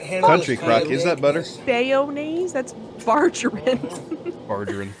can't handle Country this Crock. kind of Is that butter? Mayonnaise? That's margarine.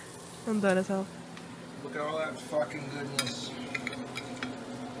 Margarine. I'm done as hell. Look at all that fucking goodness.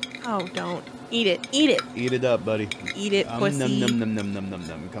 Oh, don't. Eat it. Eat it. Eat it up, buddy. Eat it, pussy. Num, num, num, num, num,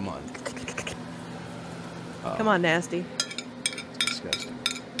 num. Come on. Come on, nasty. Disgusting.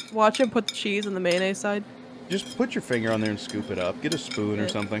 Watch him put the cheese on the mayonnaise side. Just put your finger on there and scoop it up. Get a spoon or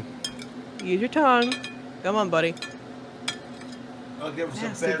something. Use your tongue. Come on, buddy. I'll give us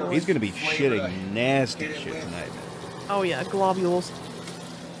Nasty a better boy. He's gonna be shitting nasty shit tonight, man. Oh yeah, globules.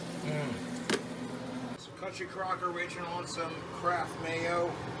 Some Country Crock original and some Kraft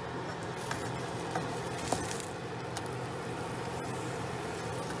mayo.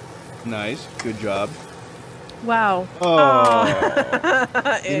 Nice. Good job. Wow. Oh.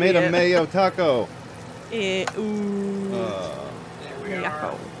 You made a mayo taco. Ooh. There we are.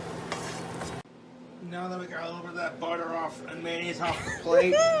 Yucko. Now that we got a little bit of that butter off and mayonnaise off the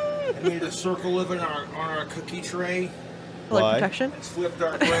plate, and made a circle of it on our cookie tray. For like protection? It's flipped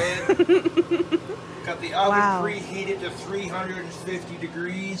our bread. Got the oven preheated to 350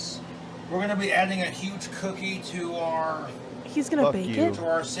 degrees. We're gonna be adding a huge cookie to our. He's gonna bake it. To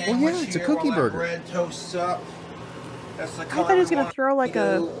our sandwich it's a here cookie while burger. That bread toasts up. That's the I thought he was gonna throw like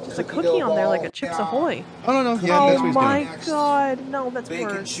just a cookie on there, like a Chips Ahoy. Oh no, yeah, that's what he's my doing. god, no, that's bacon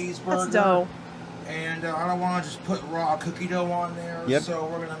worse. cheeseburger. That's dough. And I don't want to just put raw cookie dough on there. Yep. So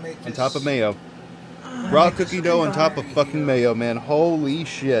we're gonna make this On top of mayo. Raw cookie dough on top of fucking mayo, man. Holy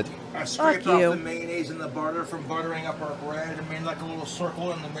shit. I scraped off the mayonnaise and the butter from buttering up our bread and made like a little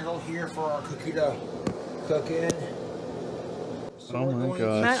circle in the middle here for our cookie to cook in. So Oh my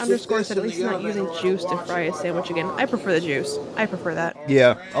god. Matt underscore said at least he's not using juice to fry a sandwich again. I prefer the juice. I prefer that.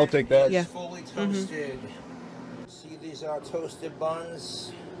 Yeah, I'll take that. Yeah. Fully toasted. See these toasted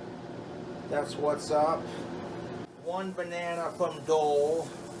buns? That's what's up. One banana from Dole.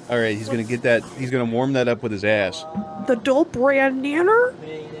 All right, he's gonna get that. He's gonna warm that up with his ass. The dual brand nanner?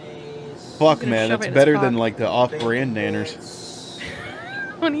 Fuck, man, that's better than like the off-brand nanners.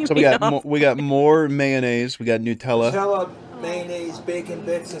 What do you So mean we got more mayonnaise. We got Nutella. Nutella, mayonnaise, bacon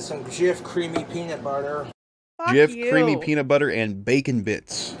bits, and some Jif creamy peanut butter. Jif creamy peanut butter and bacon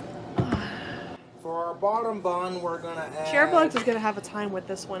bits. For our bottom bun, we're gonna add Sharebugs is gonna have a time with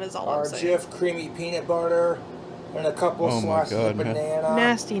this one. Is all our I'm saying. Jif creamy peanut butter and a couple slices of banana.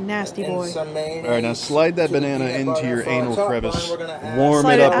 Nasty, nasty boy. And some mayonnaise. All right, now slide that banana into your anal crevice. Warm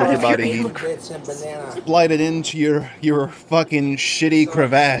Slide it it up out with of your your body anal heat. Bits and banana. Slide it into your fucking shitty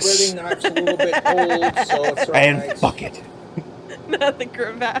crevasse. Spreading knife's a little bit old, so it's right. And fuck it. Not the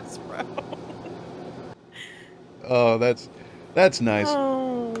crevasse, bro. Oh, that's nice.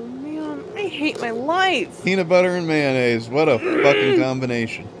 Oh man, I hate my life. Peanut butter and mayonnaise. What a fucking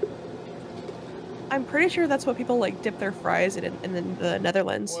combination. I'm pretty sure that's what people like dip their fries in the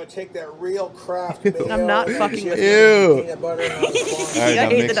Netherlands. I want to take that real craft mayo. I'm not fucking with you. Peanut butter and All right, now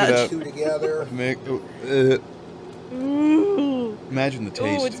mix it up. two together. Imagine the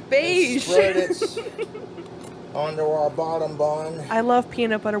taste. Oh, it's beige. Spread it onto our bottom bun. I love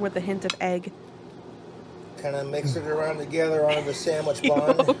peanut butter with a hint of egg. Kind of mix it around together onto the sandwich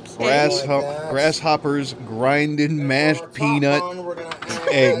bun. Grasshoppers, grinded mashed peanut,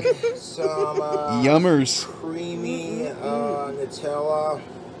 egg. Some Yummers. creamy Nutella.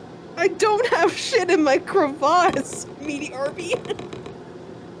 I don't have shit in my crevasse, meaty Arby.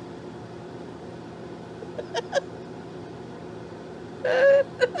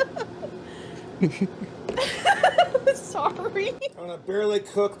 Sorry. I'm gonna barely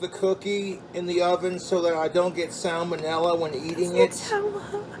cook the cookie in the oven so that I don't get salmonella when eating it.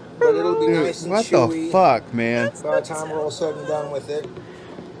 But it'll be nice and What chewy. the fuck, man? By the time we're all said and done with it.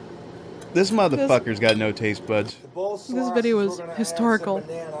 This motherfucker's got no taste buds. This video is historical.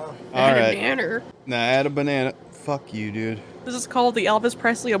 All right. Banana. Now add a banana. Fuck you, dude. This is called the Elvis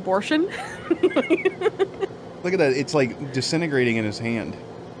Presley abortion. Look at that. It's like disintegrating in his hand.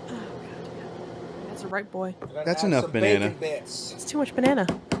 That's a right boy. That's enough banana. It's too much banana.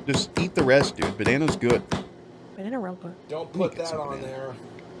 Just eat the rest, dude. Banana's good. Banana real good. Don't put that on there.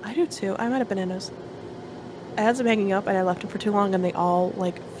 I do too. I'm out of bananas. I had some hanging up and I left them for too long and they all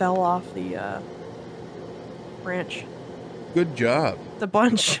like fell off the branch. Good job. The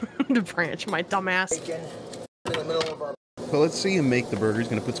bunch. The branch, my dumbass. So let's see him make the burger. He's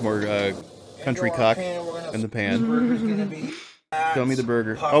gonna put some more country cock in the pan. Tell me the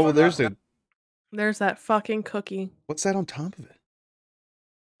burger. Oh, well, there's that fucking cookie. What's that on top of it?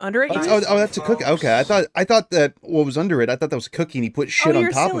 Under it? Oh, that's a cookie. Okay, I thought that what was under it. I thought that was a cookie, and he put shit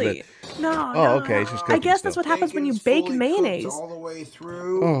on top of it. No. Oh, okay. It's just cookie I guess stuff. that's what happens when you bake mayonnaise. All the way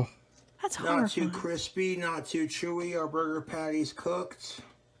through. Oh. That's not horrifying. too crispy, not too chewy. Our burger patty's cooked.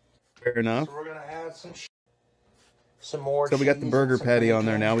 Fair enough. So we're gonna add some more. So we got the burger patty on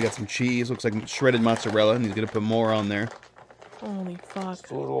there now. We got some cheese. Looks like shredded mozzarella, and he's gonna put more on there. Holy fuck.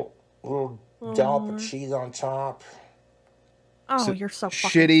 Just a little dollop of cheese on top. Oh, So you're so fucking...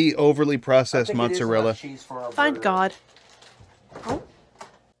 shitty, overly processed mozzarella. Thank God. Oh.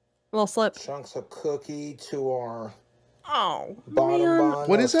 Little slip. Chunks of cookie to our bottom bun.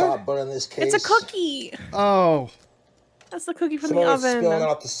 What is that? Top bun in this case. It's a cookie. Oh. That's the cookie from Some the of it's oven. spilling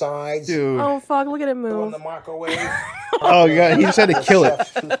out the sides. Dude. Oh fuck! Look at it Throw in move. the microwave. Oh, God, he just had to kill it.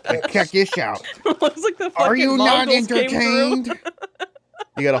 Check this out. Looks like the fucking Are you not Mongols came entertained? through.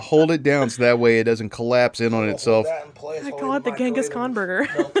 You gotta hold it down so that way it doesn't collapse in on itself. I call it the Genghis Khan burger.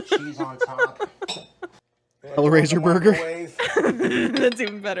 Cheese on top. Hellraiser burger. That's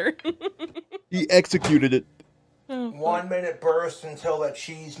even better. He executed it. Oh, 1 minute burst until that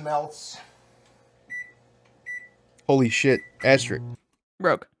cheese melts. Holy shit, Asterik.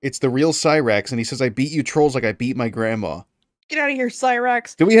 Rogue. It's the real Cyrax, and he says, I beat you trolls like I beat my grandma. Get out of here,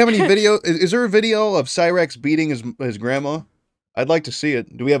 Cyrax. Do we have any video? Is there a video of Cyrax beating his grandma? I'd like to see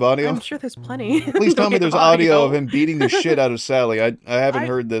it. Do we have audio? I'm sure there's plenty. Please tell me there's audio of him beating the shit out of Sally. I haven't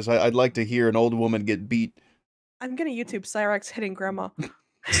heard this. I'd like to hear an old woman get beat. I'm gonna YouTube Cyrax hitting grandma.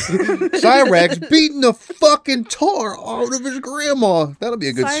 Cyrax beating the fucking tar out of his grandma. That'll be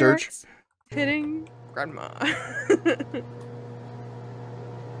a good search. Cyrax hitting grandma.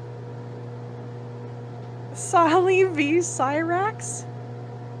 Sally v Cyrax?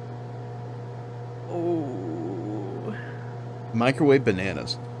 Oh. Microwave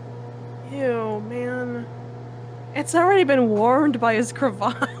bananas. Ew, man. It's already been warmed by his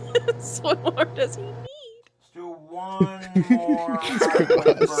crevasse. What more does he need? Let's do one more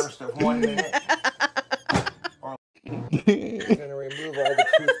burst of 1 minute. I'm gonna remove all the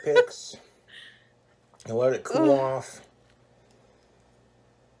toothpicks and let it cool off.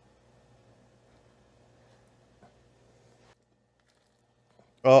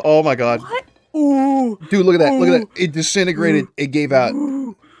 Oh my god. What? Ooh. Dude, look at that. Look at Ooh. that. It disintegrated. It gave out.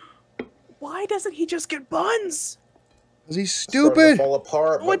 Why doesn't he just get buns? Is he Starting to stupid? fall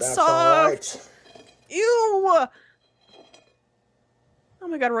apart, Oh, but it's that's all right. soft. Ew. Oh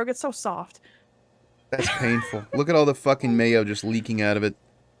my god, Rogue, it's so soft. That's painful. Look at all the fucking mayo just leaking out of it.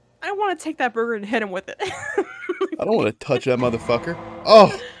 I want to take that burger and hit him with it. I don't want to touch that motherfucker.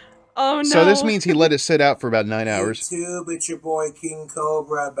 Oh. Oh no. So this means he let it sit out for about 9 hours. YouTube, it's your boy King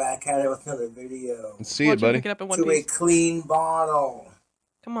Cobra back at it with another video. Let's see it, buddy. Pick it up in one To a piece. clean bottle.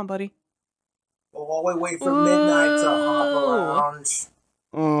 Come on, buddy. Well, while we wait for midnight to hop around,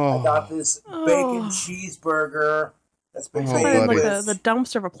 I got this bacon cheeseburger that's been Oh, made buddy. with the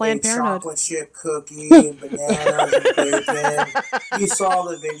dumpster of a a Planned Parenthood. chocolate chip cookie and bananas and bacon. You saw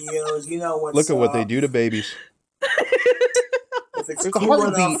the videos. You know what's Look at what up. they do to babies. If it's It's a cool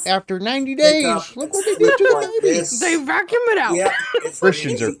heartbeat enough, after 90 pick days. up Look and what they do slip to like the babies. this. They vacuum it out. Yep, it's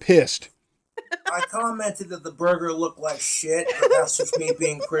Christians are really- pissed. I commented that the burger looked like shit, but that's just me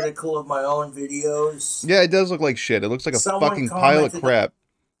being critical of my own videos. Yeah, it does look like shit. It looks like a Someone fucking pile of commented- crap.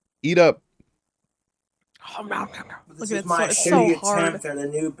 Eat up. Oh, no. This Look at is it. my It's so shitty hard. attempt at a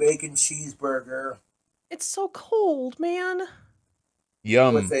new bacon cheeseburger It's so cold, man.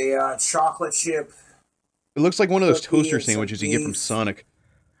 Yum. with a chocolate chip, It looks like one of those cookie toaster and some sandwiches you get from beef. Sonic.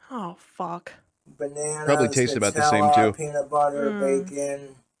 Oh, fuck. bananas, Probably tastes about the same, Nutella, too. peanut butter, Mm.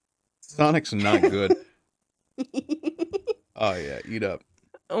 bacon. Sonic's not good. Oh, yeah. Eat up.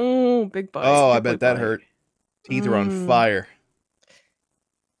 Oh, big bite. Oh, I Big bet boy that bite. hurt. Teeth are on Mm. fire.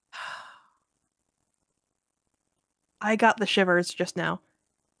 I got the shivers just now.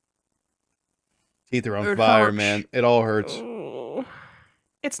 Teeth are on It fire, hurts. man. It all hurts. Oh.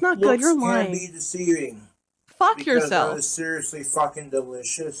 It's not good. You're Looks can lying. be deceiving. Fuck because yourself. That is seriously fucking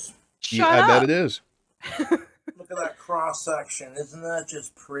delicious. Shut Yeah, I up. bet it is. Look at that cross section. Isn't that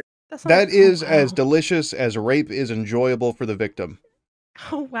just pretty? That's not- That oh, is wow. as delicious as rape is enjoyable for the victim.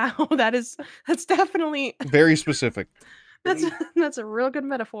 Oh wow, that's definitely Very specific. that's a real good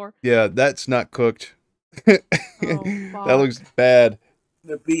metaphor. Yeah, that's not cooked. Oh, That fuck. looks bad.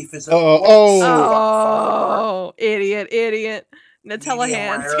 The beef is. Oh, idiot. Nutella Medium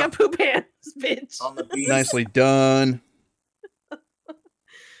hands. rare. You got poop hands, bitch. On the beef. Nicely done.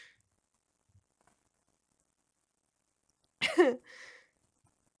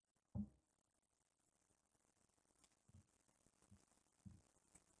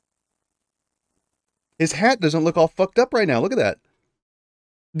 His hat doesn't look all fucked up right now. Look at that.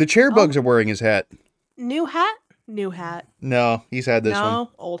 The chair bugs are wearing his hat. New hat? New hat. No, he's had this no, one.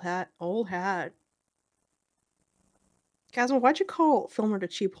 old hat. Old hat. Casman, why'd you call Filmer the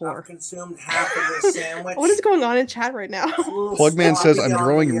cheap whore? I've consumed half of this sandwich. What is going on in chat right now? Plugman says, I'm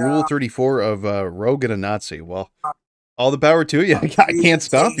drawing Rule 34 of Rogue and a Nazi. Well, all the power to you. I can't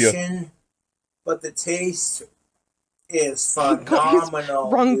stop you. presentation, But the taste is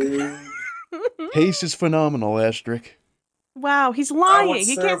phenomenal, wrong. dude. Taste is phenomenal, Asterik. Wow, he's I lying. would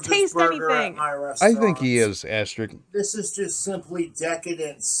He serve can't this taste burger at anything. my I restaurant. think he is, Asterik. This is just simply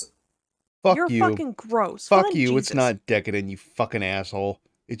decadence. Fuck You're you. fucking gross. Fuck Find you. It's Jesus. not decadent, you fucking asshole.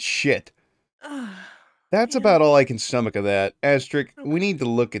 It's shit. Ugh. That's about all I can stomach of that. Asterik, we need to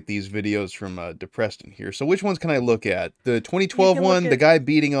look at these videos from Depressed in here. So which ones can I look at? The 2012 can one, look the at- guy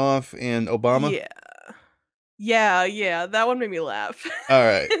beating off and Obama? Yeah. That one made me laugh. All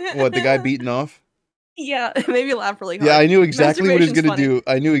right. What, the guy beating off? Yeah, it made me laugh really hard. Yeah, I knew exactly what he was Masturbation's going to do.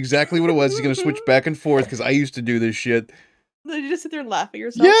 I knew exactly what it was. He's going to switch back and forth because I used to do this shit. Did you just sit there and laugh at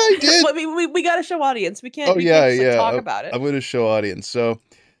yourself? Yeah, I did. we got to show audience. We can't. Oh, we yeah, can't just, like, yeah. talk about it. I'm going to show audience. So,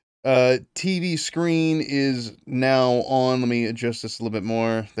 TV screen is now on. Let me adjust this a little bit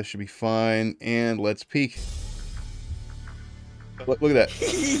more. That should be fine. And let's peek. Look at that.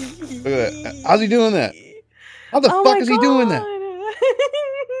 Look at that. How's he doing that? How the Oh fuck my is he doing that? God.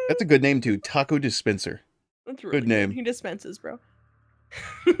 That's a good name, too. Taco Dispenser. That's really Good name. He dispenses, bro.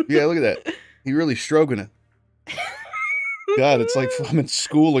 Yeah, look at that. He really stroking it. God, it's like I'm in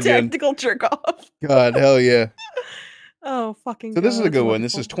school again. Tactical jerk off. God, hell yeah. Oh, fucking So this is God, a good that's one.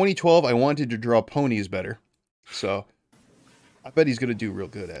 This is wonderful. 2012. I wanted to draw ponies better. So, I bet he's going to do real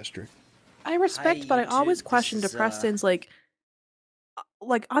good, Asterik. I respect, Hi, but I always YouTube. question This is, Depreston's like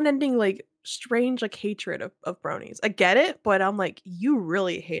unending, like strange, like hatred of bronies. I get it, but I'm like, you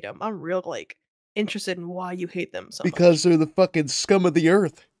really hate them. I'm real like interested in why you hate them so much. Because they're the fucking scum of the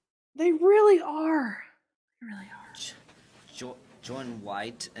earth. They really are. They really are. John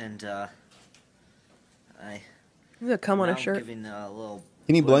White and I. He's gonna come on a now shirt. Giving a little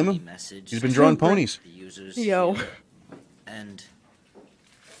Can you blame bully him? message He's been drawing to ponies. the users Yo. here. And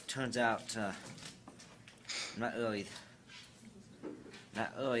turns out I'm not really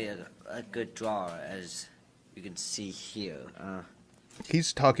not really a good drawer, as you can see here.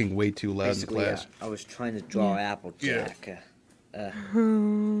 He's talking way too loud in Basically, class. I was trying to draw Applejack.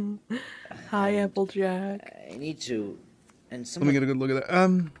 Hi, Applejack. I need to, and Let someone me get a good look at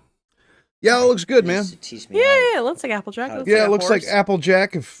that. Yeah, it looks good, man. needs to teach me how to- Yeah, it looks like Applejack. Looks Yeah, like it a looks like horse.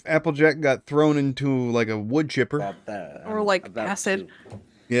 Applejack if Applejack got thrown into like a wood chipper. draw better. Or I'm like about acid. to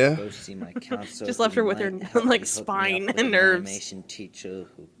Yeah. go see my counselor. Just left who her with her, might help like, me hook me spine up with and an nerves. Animation teacher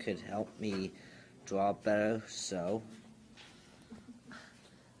who could help me draw better. So,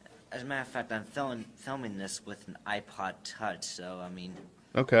 as a matter of fact, I'm filming this with an iPod Touch. So I mean,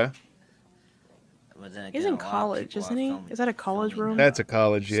 Okay. but then He's again, in a lot of college, people isn't are he? filming- Is that a college filming, room? That's a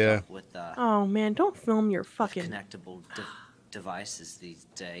college, yeah. stuff with Oh man, don't film your with fucking. connectable devices these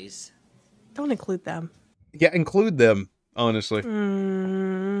days. Don't include them. Yeah, include them, honestly.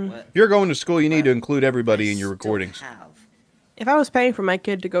 Mm. If you're going to school, you need to include everybody in your Still recordings. have- If I was paying for my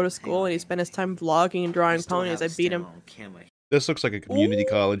kid to go to school and he spent his time vlogging and I drawing still ponies, have I'd beat him. standalone camera This looks like a community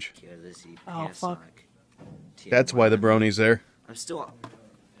college. here, this Oh, fuck. That's why the brony's there. I'm still.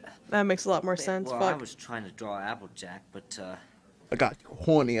 That makes a lot more sense. Well, I Fuck. was trying to draw Applejack, but I got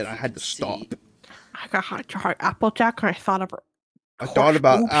horny and I had to stop. I got hot try Applejack and I thought of her. I thought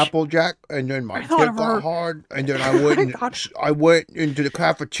about Oops. Applejack, and then my I dick thought of got her. hard, and then I went, God. I went into the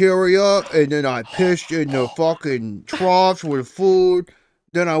cafeteria, and then I pissed in the fucking troughs with food.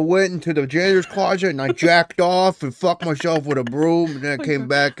 Then I went into the janitor's closet, and I jacked off and fucked myself with a broom, and then I came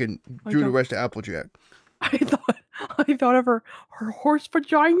back and drew the God. rest of Applejack. I thought of her horse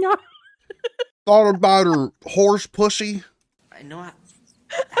vagina. Thought about her horse pussy. I know I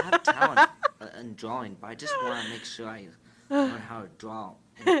have talent in drawing, but I just want to make sure I learn how to draw.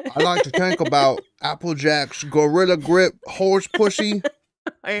 And I like to think about Applejack's gorilla grip horse pussy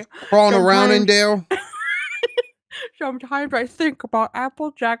I, crawling around in sometimes- there. Sometimes I think about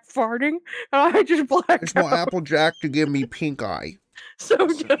Applejack farting and I just black I just want out. Applejack to give me pink eye.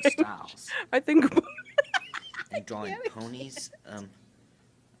 certain Sometimes styles. I think about And drawing ponies,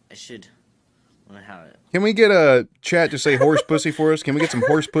 I should learn Can we get a chat to say horse pussy for us? Can we get some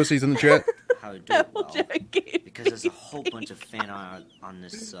horse pussies in the chat? how to do it well. Applejack gave Because there's a whole bunch of fan art on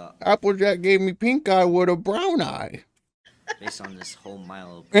this, Applejack gave me pink eye with a brown eye. based on this whole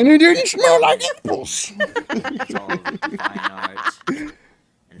Milo. And it didn't smell like apples. It's all over fine art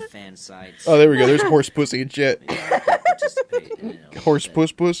and fan sites. Oh, there we go. There's horse pussy in chat. Yeah, I could participate in it a little Horse bit,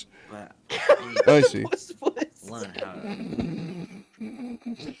 puss puss. But I see. puss, puss. learn how to.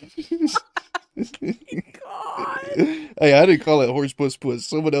 God. Hey, I didn't call it horse puss puss.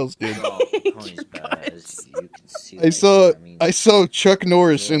 Someone else did. draw ponies better, as you can see. I right saw here. mean, I saw Chuck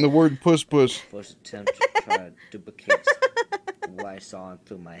Norris in the word puss puss. first attempt to try to duplicate what I saw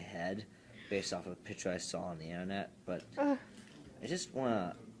through my head based off of a picture I saw on the internet, but I just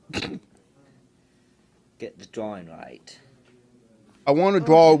want to get the drawing right. I want to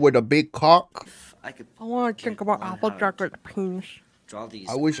draw with a big cock. I could I want to think about learn how Applejack to with a penis. draw these.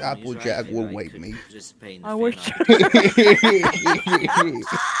 I wish ponies Applejack right, would maybe I wake could me. participate in the I fan wish. art.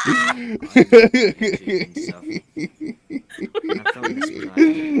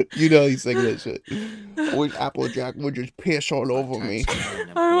 You know he's saying that shit. I wish Applejack would just piss all over me.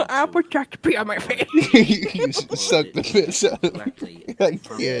 I want Applejack to be on my face. You suck the piss out of me. I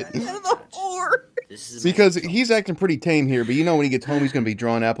can't. The whore. Because he's acting pretty tame here, but you know when he gets home, he's going to be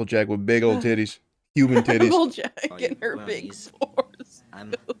drawing Applejack with big old titties. Human titties. Applejack and her big bunnies. pores.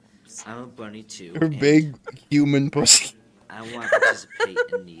 I'm a bunny too. Her and big human pussy. I want to participate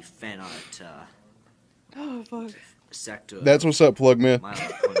in the fan art Oh fuck. sector. That's what's up, plug man. My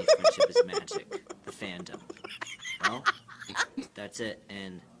Little Pony Friendship is Magic, the fandom. Well, that's it,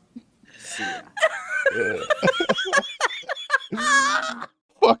 and see ya.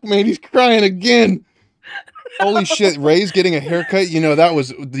 Fuck, man, he's crying again. Holy shit, Ray's getting a haircut. You know, that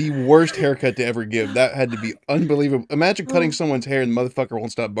was the worst haircut to ever give. That had to be unbelievable. Imagine cutting someone's hair and the motherfucker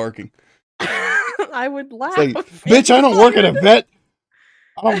won't stop barking. I would laugh. It's like, bitch, I don't work at a vet.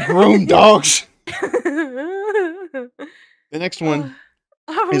 I don't groom dogs. The next one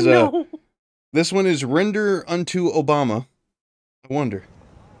Oh is no. this one is Render Unto Obama. I wonder.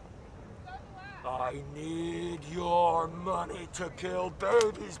 I need your money to kill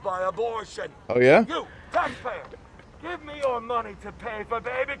babies by abortion. Oh yeah? You, taxpayer, give me your money to pay for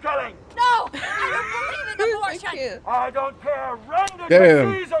baby killing. No! I don't believe in abortion! I don't care. Render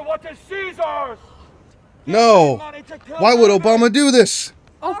Damn. to Caesar what is Caesar's. No. Money to kill Why would babies. Obama do this?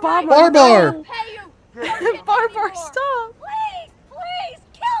 Obama. Barbar. no. Pay you! Barbar, stop. Please, please,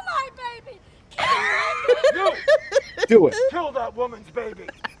 kill my baby! Kill my baby! You, Do it. kill that woman's baby.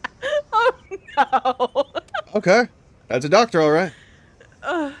 Oh no. Okay. That's a doctor, all right.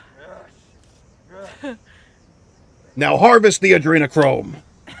 Now harvest the adrenochrome.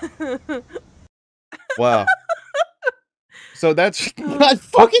 Wow. So that's God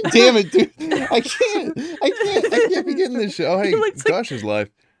fucking damn it, dude. I can't be getting this shit. Oh hey, Josh is live.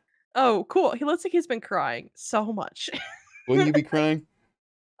 Oh, cool. He looks like he's been crying so much. Wouldn't you be crying?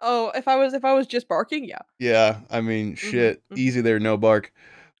 Oh, if I was just barking, yeah. Yeah, I mean shit. Easy there, no bark.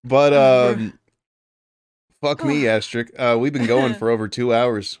 But fuck me, Asterik. We've been going for over 2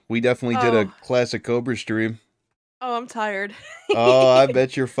 hours. We definitely did a classic Cobra stream. Oh, I'm tired. Oh, I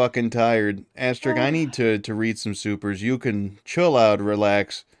bet you're fucking tired. Asterik, I need to read some supers. You can chill out,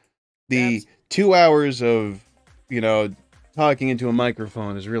 relax. The 2 hours of, talking into a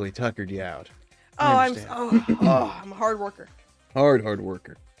microphone has really tuckered you out. I'm a hard worker. Hard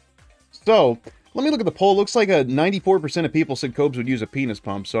worker. So, let me look at the poll. Looks like 94% of people said Cobes would use a penis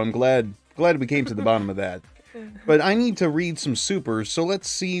pump, so I'm glad we came to the bottom of that. But I need to read some supers, so let's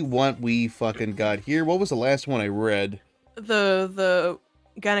see what we fucking got here. What was the last one I read? The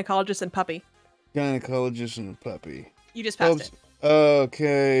gynecologist and puppy. Gynecologist and puppy. You just passed it.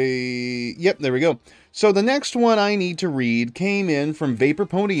 Okay. Yep, there we go. So the next one I need to read came in from Vapor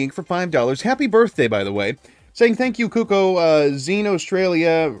Pony Inc. for $5. Happy birthday, by the way. Saying thank you, Kuko, Zine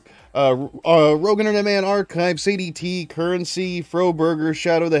Australia, Rogue Internet Man Archive, CDT, Currency, Froburger,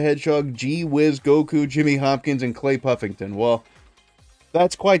 Shadow the Hedgehog, G-Wiz, Goku, Jimmy Hopkins, and Clay Puffington. Well,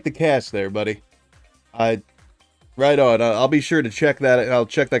 that's quite the cast there, buddy. Right on. I'll be sure to check that. I'll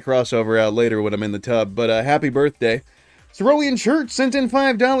check that crossover out later when I'm in the tub. But happy birthday. Cerulean Church sent in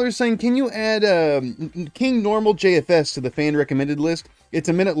 $5 saying, can you add King Normal JFS to the fan recommended list? It's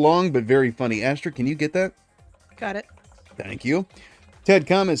a minute long, but very funny. Asterik, can you get that? Got it. Thank you. Ted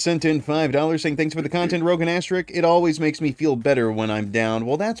Comet sent in $5 saying, thanks for the content, Rogan Asterik. It always makes me feel better when I'm down.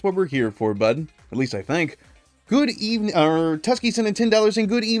 Well, that's what we're here for, bud. At least I think. Good evening, Tusky sent in $10 saying,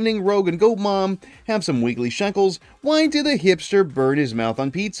 good evening, Rogan. Go, Mom. Have some weekly shekels. Why did the hipster burn his mouth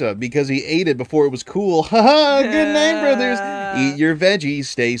on pizza? Because he ate it before it was cool. Haha, good night, brothers. Eat your veggies.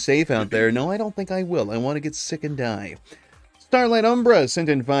 Stay safe out there. No, I don't think I will. I want to get sick and die. Starlight Umbra sent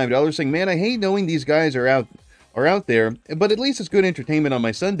in $5 saying, man, I hate knowing these guys are out there, but at least it's good entertainment on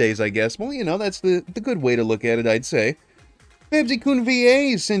my Sundays, I guess. Well, that's the good way to look at it, I'd say. Babsy Kun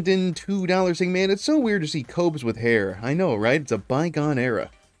VA sent in $2 saying, man, it's so weird to see Cobes with hair. I know, right? It's a bygone era.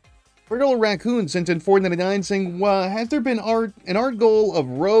 Fertile Raccoon sent in $4.99 saying, has there been an art goal of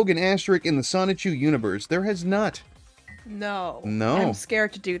Rogue and Asterik in the Sonichu universe? There has not. No. No. I'm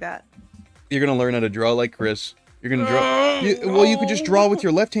scared to do that. You're going to learn how to draw like Chris. You're going to draw... Well, you could just draw with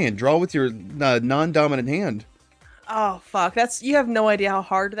your left hand. Draw with your non-dominant hand. Oh, fuck. You have no idea how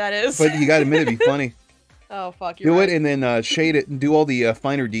hard that is. But you got to admit, it'd be funny. Oh, fuck. You're do right. it and then shade it and do all the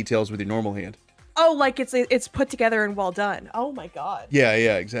finer details with your normal hand. Oh, like it's put together and well done. Oh my god. Yeah,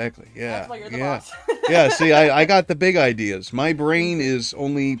 exactly. Yeah. That's why you're the boss. Yeah, see, I got the big ideas. My brain is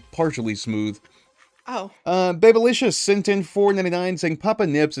only partially smooth. Oh. Babylicious sent in $4.99 saying Papa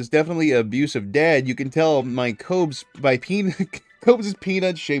Nips is definitely an abusive dad. You can tell my Cobes'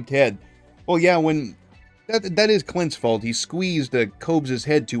 peanut-shaped head. Well, yeah, when that is Clint's fault. He squeezed Cobes'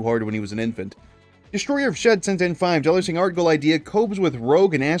 head too hard when he was an infant. Destroyer of Shed sent in $5 saying art goal idea, Cobes with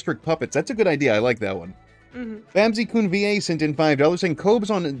Rogue and Asterik puppets. That's a good idea. I like that one. Babsy Kun VA sent in $5 saying Cobes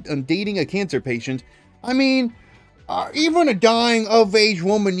on dating a cancer patient. I mean, even a dying of-age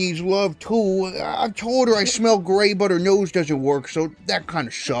woman needs love too. I told her I smell great, but her nose doesn't work, so that kind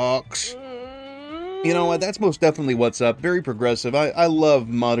of sucks. You know what? That's most definitely what's up. Very progressive. I love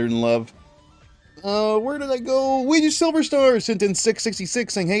modern love. Where did I go? Ouija Silver Star sent in $6.66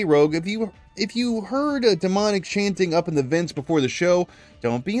 saying, hey Rogue, if you heard a demonic chanting up in the vents before the show,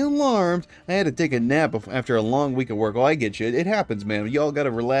 don't be alarmed. I had to take a nap after a long week of work. Oh, I get you. It happens, man. Y'all gotta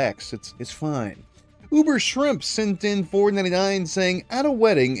relax. It's fine. Uber Shrimp sent in $4.99 saying, at a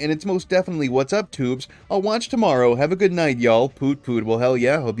wedding, and it's most definitely what's up, tubes. I'll watch tomorrow. Have a good night, y'all. Poot poot. Well, hell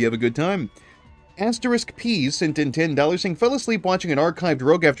yeah. Hope you have a good time. Asterisk P sent in $10 saying, fell asleep watching an archived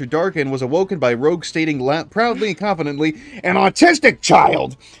Rogue After Dark and was awoken by Rogue stating proudly and confidently, an autistic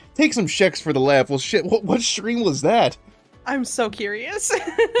child! Take some checks for the laugh. Well, shit, what stream was that? I'm so curious.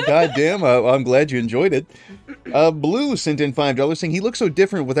 God damn, I'm glad you enjoyed it. Blue sent in $5 saying, he looks so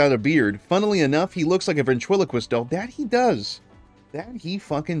different without a beard. Funnily enough, he looks like a ventriloquist doll. That he does. That he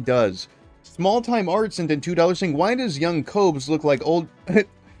fucking does. Small Time Art sent in $2 saying, why does young Cobes look like old...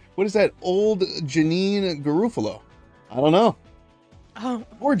 What is that? Old Janine Garofalo? I don't know. Oh,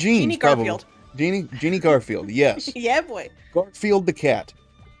 or Jean. Jeannie Garfield. Jeannie Garfield, yes. Yeah, boy. Garfield the cat.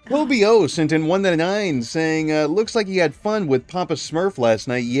 Kobe O sent in $1.99 saying, looks like he had fun with Papa Smurf last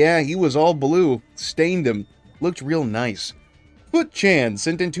night. Yeah, he was all blue. Stained him. Looked real nice. Foot Chan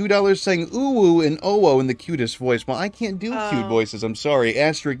sent in $2 saying ooh and oh in the cutest voice. Well, I can't do cute voices. I'm sorry.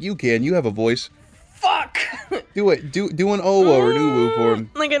 Asterik, you can. You have a voice. Fuck. Do it. Do an oh or an ooh for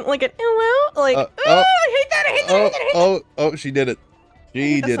him. Like an ooh, like I hate that. I hate that. Oh, she did it.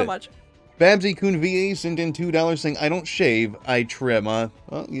 She did so it. much. Babsy Kun VA sent in $2 saying, I don't shave, I trim. Well,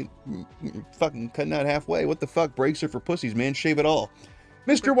 you're fucking cutting out halfway. What the fuck? Breaks are for pussies, man. Shave it all.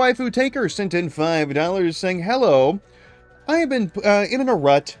 Mr. Waifu Taker sent in $5 saying, hello. I have been in a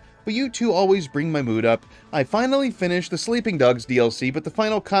rut, but you two always bring my mood up. I finally finished the Sleeping Dogs DLC, but the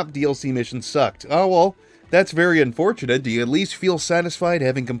final cop DLC mission sucked. Oh, well, that's very unfortunate. Do you at least feel satisfied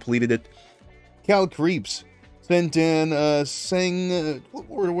having completed it? Cal Creeps sent in saying,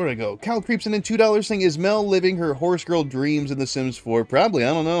 where'd I go? Cal Creeps sent in $2 saying, is Mel living her horse girl dreams in The Sims 4? Probably,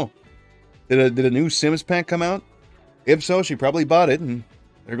 I don't know. Did a new Sims pack come out? If so, she probably bought it, and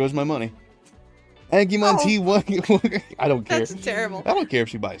there goes my money. Agumon T1, I don't care. That's terrible. I don't care if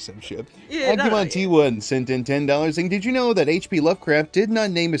she buys some shit. Yeah, Agumon T1 sent in $10 saying, did you know that H.P. Lovecraft did not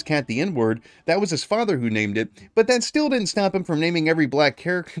name his cat the N-word? That was his father who named it, but that still didn't stop him from naming every black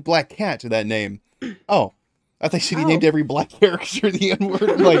cat to that name. Oh. I thought he named every black character the N-word.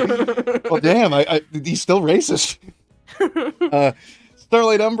 I'm like, well, damn, he's still racist.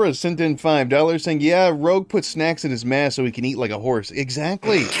 Starlight Umbra sent in $5 saying, yeah, Rogue put snacks in his mask so he can eat like a horse.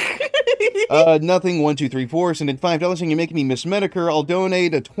 Exactly. Nothing 1234 sent in $5 saying, you're making me miss Medicare. I'll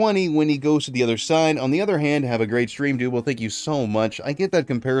donate a 20 when he goes to the other side. On the other hand, have a great stream, dude. Well, thank you so much. I get that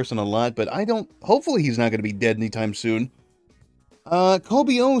comparison a lot, but hopefully he's not going to be dead anytime soon.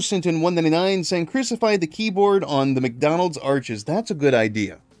 Kobe O sent in $1.99 saying, crucify the keyboard on the McDonald's arches. That's a good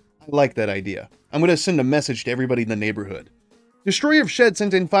idea. I like that idea. I'm going to send a message to everybody in the neighborhood. Destroyer of Shed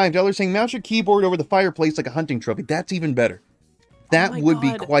sent in $5 saying, mount your keyboard over the fireplace like a hunting trophy. That's even better. That would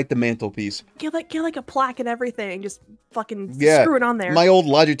be quite the mantelpiece. Get like a plaque and everything. Just fucking screw it on there. My old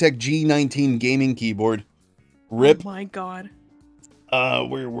Logitech G19 gaming keyboard. Rip. Oh my god.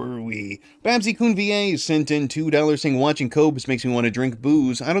 Where were we? Babsy Kun VA sent in $2 saying, watching Cobes makes me want to drink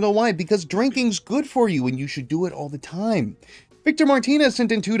booze. I don't know why, because drinking's good for you and you should do it all the time. Victor Martinez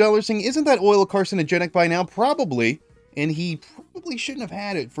sent in $2 saying, isn't that oil carcinogenic by now? Probably. And he probably shouldn't have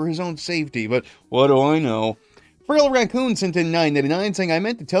had it for his own safety, but what do I know? Frail Raccoon sent in $9.99 saying, I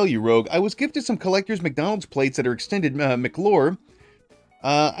meant to tell you, Rogue, I was gifted some collector's McDonald's plates that are extended McLore.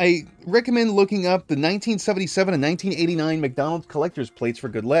 I recommend looking up the 1977 and 1989 McDonald's collector's plates for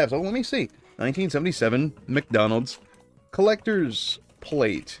good laughs. Oh, let me see. 1977 McDonald's collector's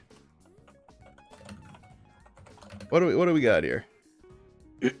plate. What do we got here?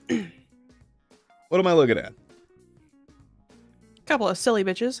 What am I looking at? Couple of silly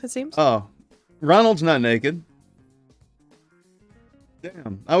bitches, it seems. Oh, Ronald's not naked.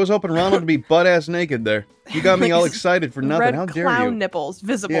 Damn, I was hoping Ronald would be butt-ass naked there. You got me all excited for nothing. Red How dare clown you? nipples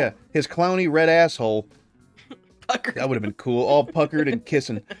visible. Yeah, his clowny red asshole. Puckered. That would have been cool. All puckered and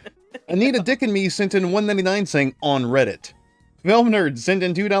kissing. Anita Dick and me sent in $1.99 saying, on Reddit. Film Nerd sent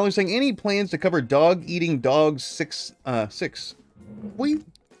in $2 saying, any plans to cover dog-eating dogs 6? I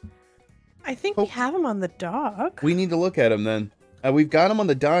think we have him on the dock. We need to look at him then. We've got him on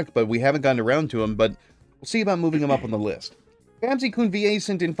the dock, but we haven't gotten around to him, but we'll see about moving him up on the list. Babsy Kun VA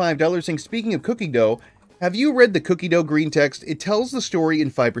sent in $5 saying, speaking of cookie dough, have you read the cookie dough green text? It tells the story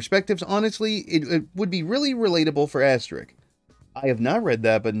in 5 perspectives. Honestly, it would be really relatable for Asterik. I have not read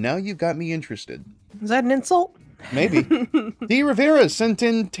that, but now you've got me interested. Is that an insult? Maybe. D. Rivera sent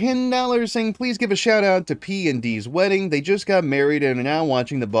in $10 saying, please give a shout out to P and D's wedding. They just got married and are now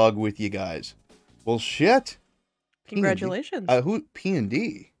watching the bug with you guys. Well, shit. Congratulations. Who? P and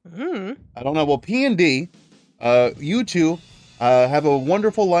D? Mm. I don't know. Well, P and D, you two have a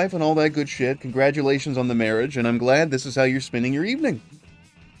wonderful life and all that good shit. Congratulations on the marriage, and I'm glad this is how you're spending your evening.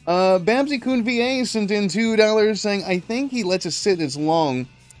 Babsy Kun VA sent in $2 saying, I think he lets it sit as long.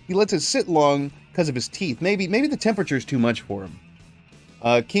 He lets it sit long because of his teeth. Maybe the temperature's too much for him.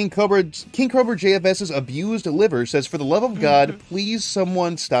 King Cobra JFS's abused liver says, for the love of God, please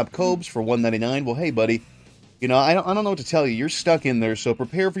someone stop Cobes for $1.99. Well, hey, buddy. You know, I don't know what to tell you. You're stuck in there, so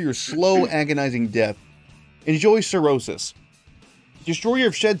prepare for your slow, agonizing death. Enjoy cirrhosis. Destroyer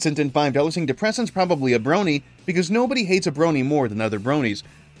of Shed sent in $5 saying, depressant's probably a brony, because nobody hates a brony more than other bronies.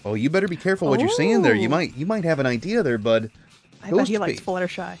 Oh, you better be careful what you're saying there. You might have an idea there, bud. I bet he likes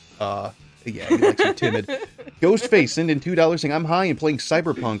Fluttershy. Yeah, he likes you timid. Ghostface sent in $2 saying, I'm high and playing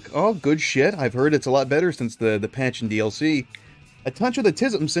Cyberpunk. Oh, good shit. I've heard it's a lot better since the patch and DLC. A Touch of the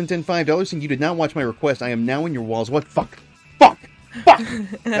Tism sent in $5 saying, you did not watch my request. I am now in your walls. What? Fuck.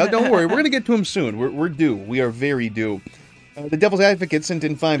 Now, don't worry. We're going to get to him soon. We're due. We are very due. The Devil's Advocate sent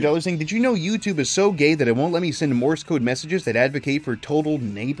in $5 saying, did you know YouTube is so gay that it won't let me send Morse code messages that advocate for total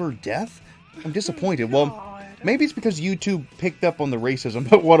neighbor death? I'm disappointed. Well, maybe it's because YouTube picked up on the racism,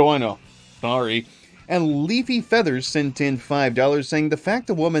 but what do I know? Sorry. And Leafy Feathers sent in $5 saying, the fact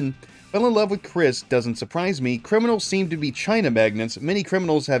a woman fell in love with Chris doesn't surprise me. Criminals seem to be China magnets. Many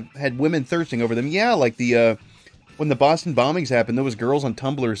criminals have had women thirsting over them. Yeah, like the, when the Boston bombings happened, there was girls on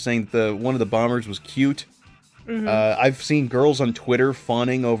Tumblr saying that one of the bombers was cute. Mm-hmm. I've seen girls on Twitter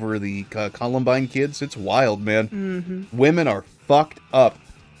fawning over the Columbine kids. It's wild, man. Mm-hmm. Women are fucked up.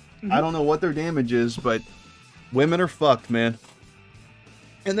 Mm-hmm. I don't know what their damage is, but women are fucked, man.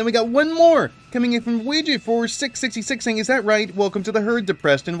 And then we got one more coming in from Widget for 666 saying, is that right? Welcome to the herd,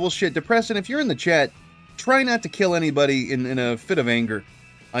 Depreston. Well, shit, Depreston, if you're in the chat, try not to kill anybody in a fit of anger.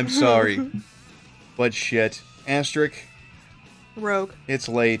 I'm sorry. But shit. Asterik. Rogue. It's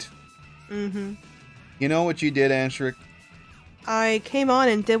late. Mm-hmm. You know what you did, Asterik? I came on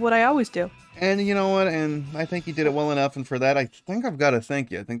and did what I always do. And you know what? And I think you did it well enough, and for that, I think I've got to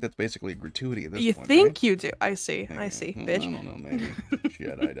thank you. I think that's basically a gratuity at this You point. think right? you do. I see. I see, bitch. I don't know, maybe.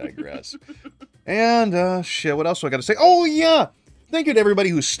 Shit, I digress. And, shit, what else do I got to say? Oh, yeah! Thank you to everybody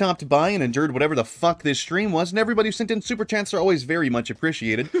who stopped by and endured whatever the fuck this stream was, and everybody who sent in super chats are always very much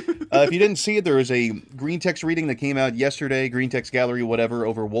appreciated. If you didn't see it, there was a green text reading that came out yesterday, green text gallery, whatever,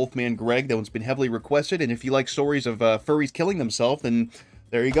 over Wolfman Greg. That one's been heavily requested, and if you like stories of furries killing themselves, then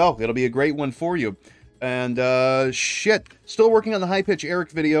there you go. It'll be a great one for you. And, shit, still working on the high-pitch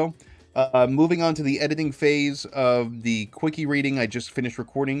Eric video. Moving on to the editing phase of the quickie reading I just finished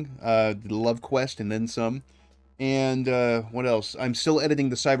recording, the Love Quest, and then some. And, what else? I'm still editing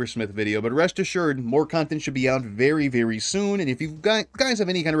the Cybersmith video, but rest assured, more content should be out very, very soon. And if you guys have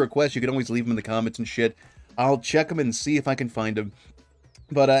any kind of requests, you can always leave them in the comments and shit. I'll check them and see if I can find them.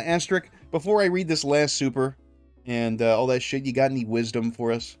 But, Asterik, before I read this last super and all that shit, you got any wisdom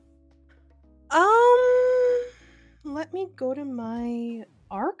for us? Let me go to my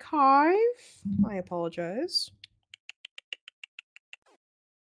archive. I apologize.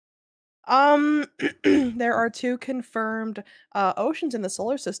 There are 2 confirmed oceans in the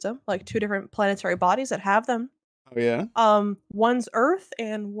solar system, like 2 different planetary bodies that have them. Oh, yeah? One's Earth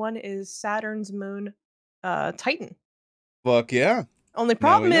and one is Saturn's moon, Titan. Fuck yeah. Only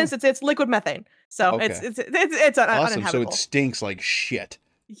problem is it's liquid methane, so Okay. it's Awesome, uninhabitable. so it stinks like shit.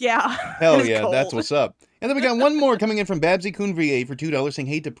 Yeah. Hell it's yeah, that's cold. what's up. And then we got one more coming in from Babsy Coon VA for $2 saying,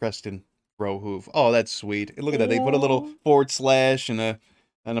 hey to Preston, bro hoof. Oh, that's sweet. And look at that. They put a little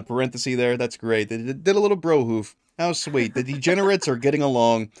 / and a parenthesis there. That's great. They did a little bro hoof. How sweet. The degenerates are getting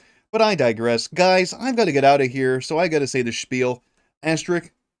along. But I digress. Guys, I've got to get out of here, so I got to say the spiel.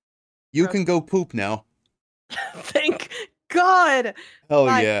 Asterik, you can go poop now. Thank God. Hell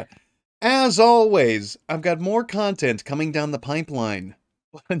Bye. yeah. As always, I've got more content coming down the pipeline.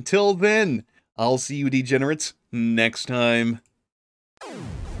 But until then, I'll see you degenerates next time.